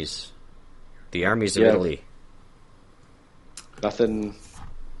armies. The armies of Italy. Nothing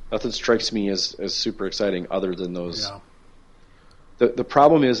strikes me as super exciting other than those. Yeah. The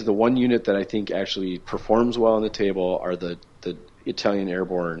problem is the one unit that I think actually performs well on the table are the Italian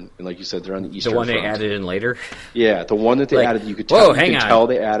airborne, and like you said, they're on the eastern front. The one they added in later? Yeah, the one that they added, you could tell. Tell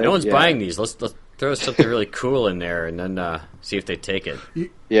they added. No one's buying these. Let's throw something really cool in there, and then see if they take it.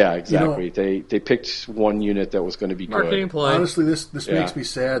 Yeah, exactly. They picked one unit that was going to be marketing good. Play. Honestly, this makes me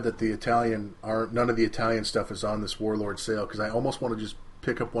sad that none of the Italian stuff is on this Warlord sale, because I almost want to just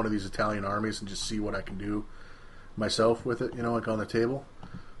pick up one of these Italian armies and just see what I can do myself with it, like on the table.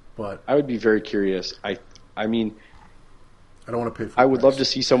 But I would be very curious. I mean, I don't want to pay for I would love to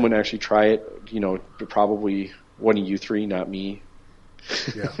see someone actually try it, probably one of you three, not me.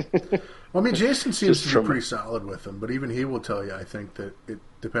 Yeah. Well, I mean, Jason seems to be pretty solid with them, but even he will tell you, I think, that it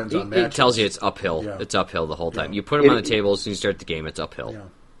depends on matchups. He tells you it's uphill. Yeah. It's uphill the whole time. You put him on the table as soon as you start the game, it's uphill. Yeah.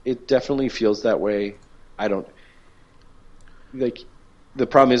 It definitely feels that way. I don't... The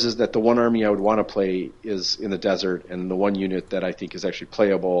problem is that the one army I would want to play is in the desert, and the one unit that I think is actually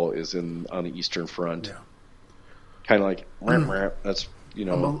playable is on the eastern front. Yeah. Kind of like, that's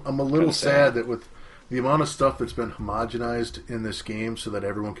I'm a little sad that with the amount of stuff that's been homogenized in this game so that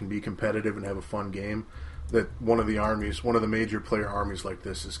everyone can be competitive and have a fun game, that one of the major player armies like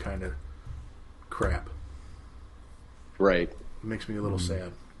this is kind of crap. Right. It makes me a little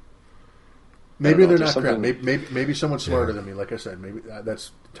sad. Maybe they're not crap. Maybe someone's smarter than me. Like I said, maybe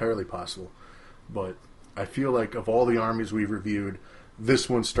that's entirely possible. But I feel like of all the armies we've reviewed, this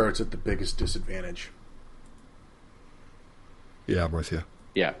one starts at the biggest disadvantage. Yeah, I'm with you.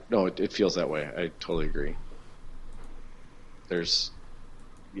 Yeah, no, it feels that way. I totally agree. It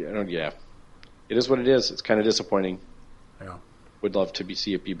is what it is. It's kind of disappointing. Yeah. Would love to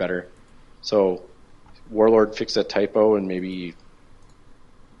see it be better. So, Warlord, fix that typo and maybe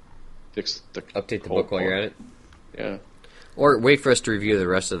fix the update the book while you're at it. Yeah. Or wait for us to review the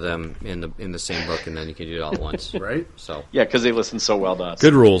rest of them in the same book, and then you can do it all at once. Right? So yeah, because they listen so well to us.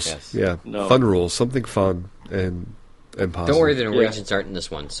 Good rules. Yes. Yeah. No. Fun rules. Something fun and positive. Don't worry, the Norwegians aren't in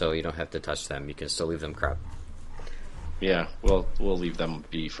this one, so you don't have to touch them. You can still leave them crap. Yeah, we'll leave them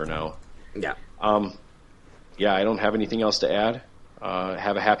be for now. Yeah. Yeah, I don't have anything else to add.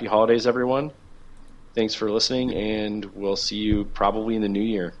 Have a happy holidays, everyone. Thanks for listening, and we'll see you probably in the new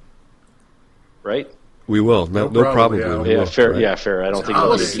year. Right? We will. No problem. Yeah, fair. Right? Yeah, fair. I don't think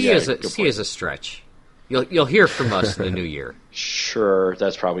we'll see as a stretch. You'll hear from us in the new year. Sure,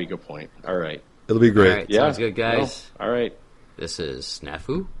 that's probably a good point. All right. It'll be great. All right, yeah. Sounds good, guys. No. All right. This is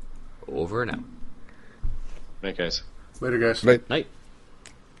Snafu. Over and out. Night, guys. Later, guys. Night. Night.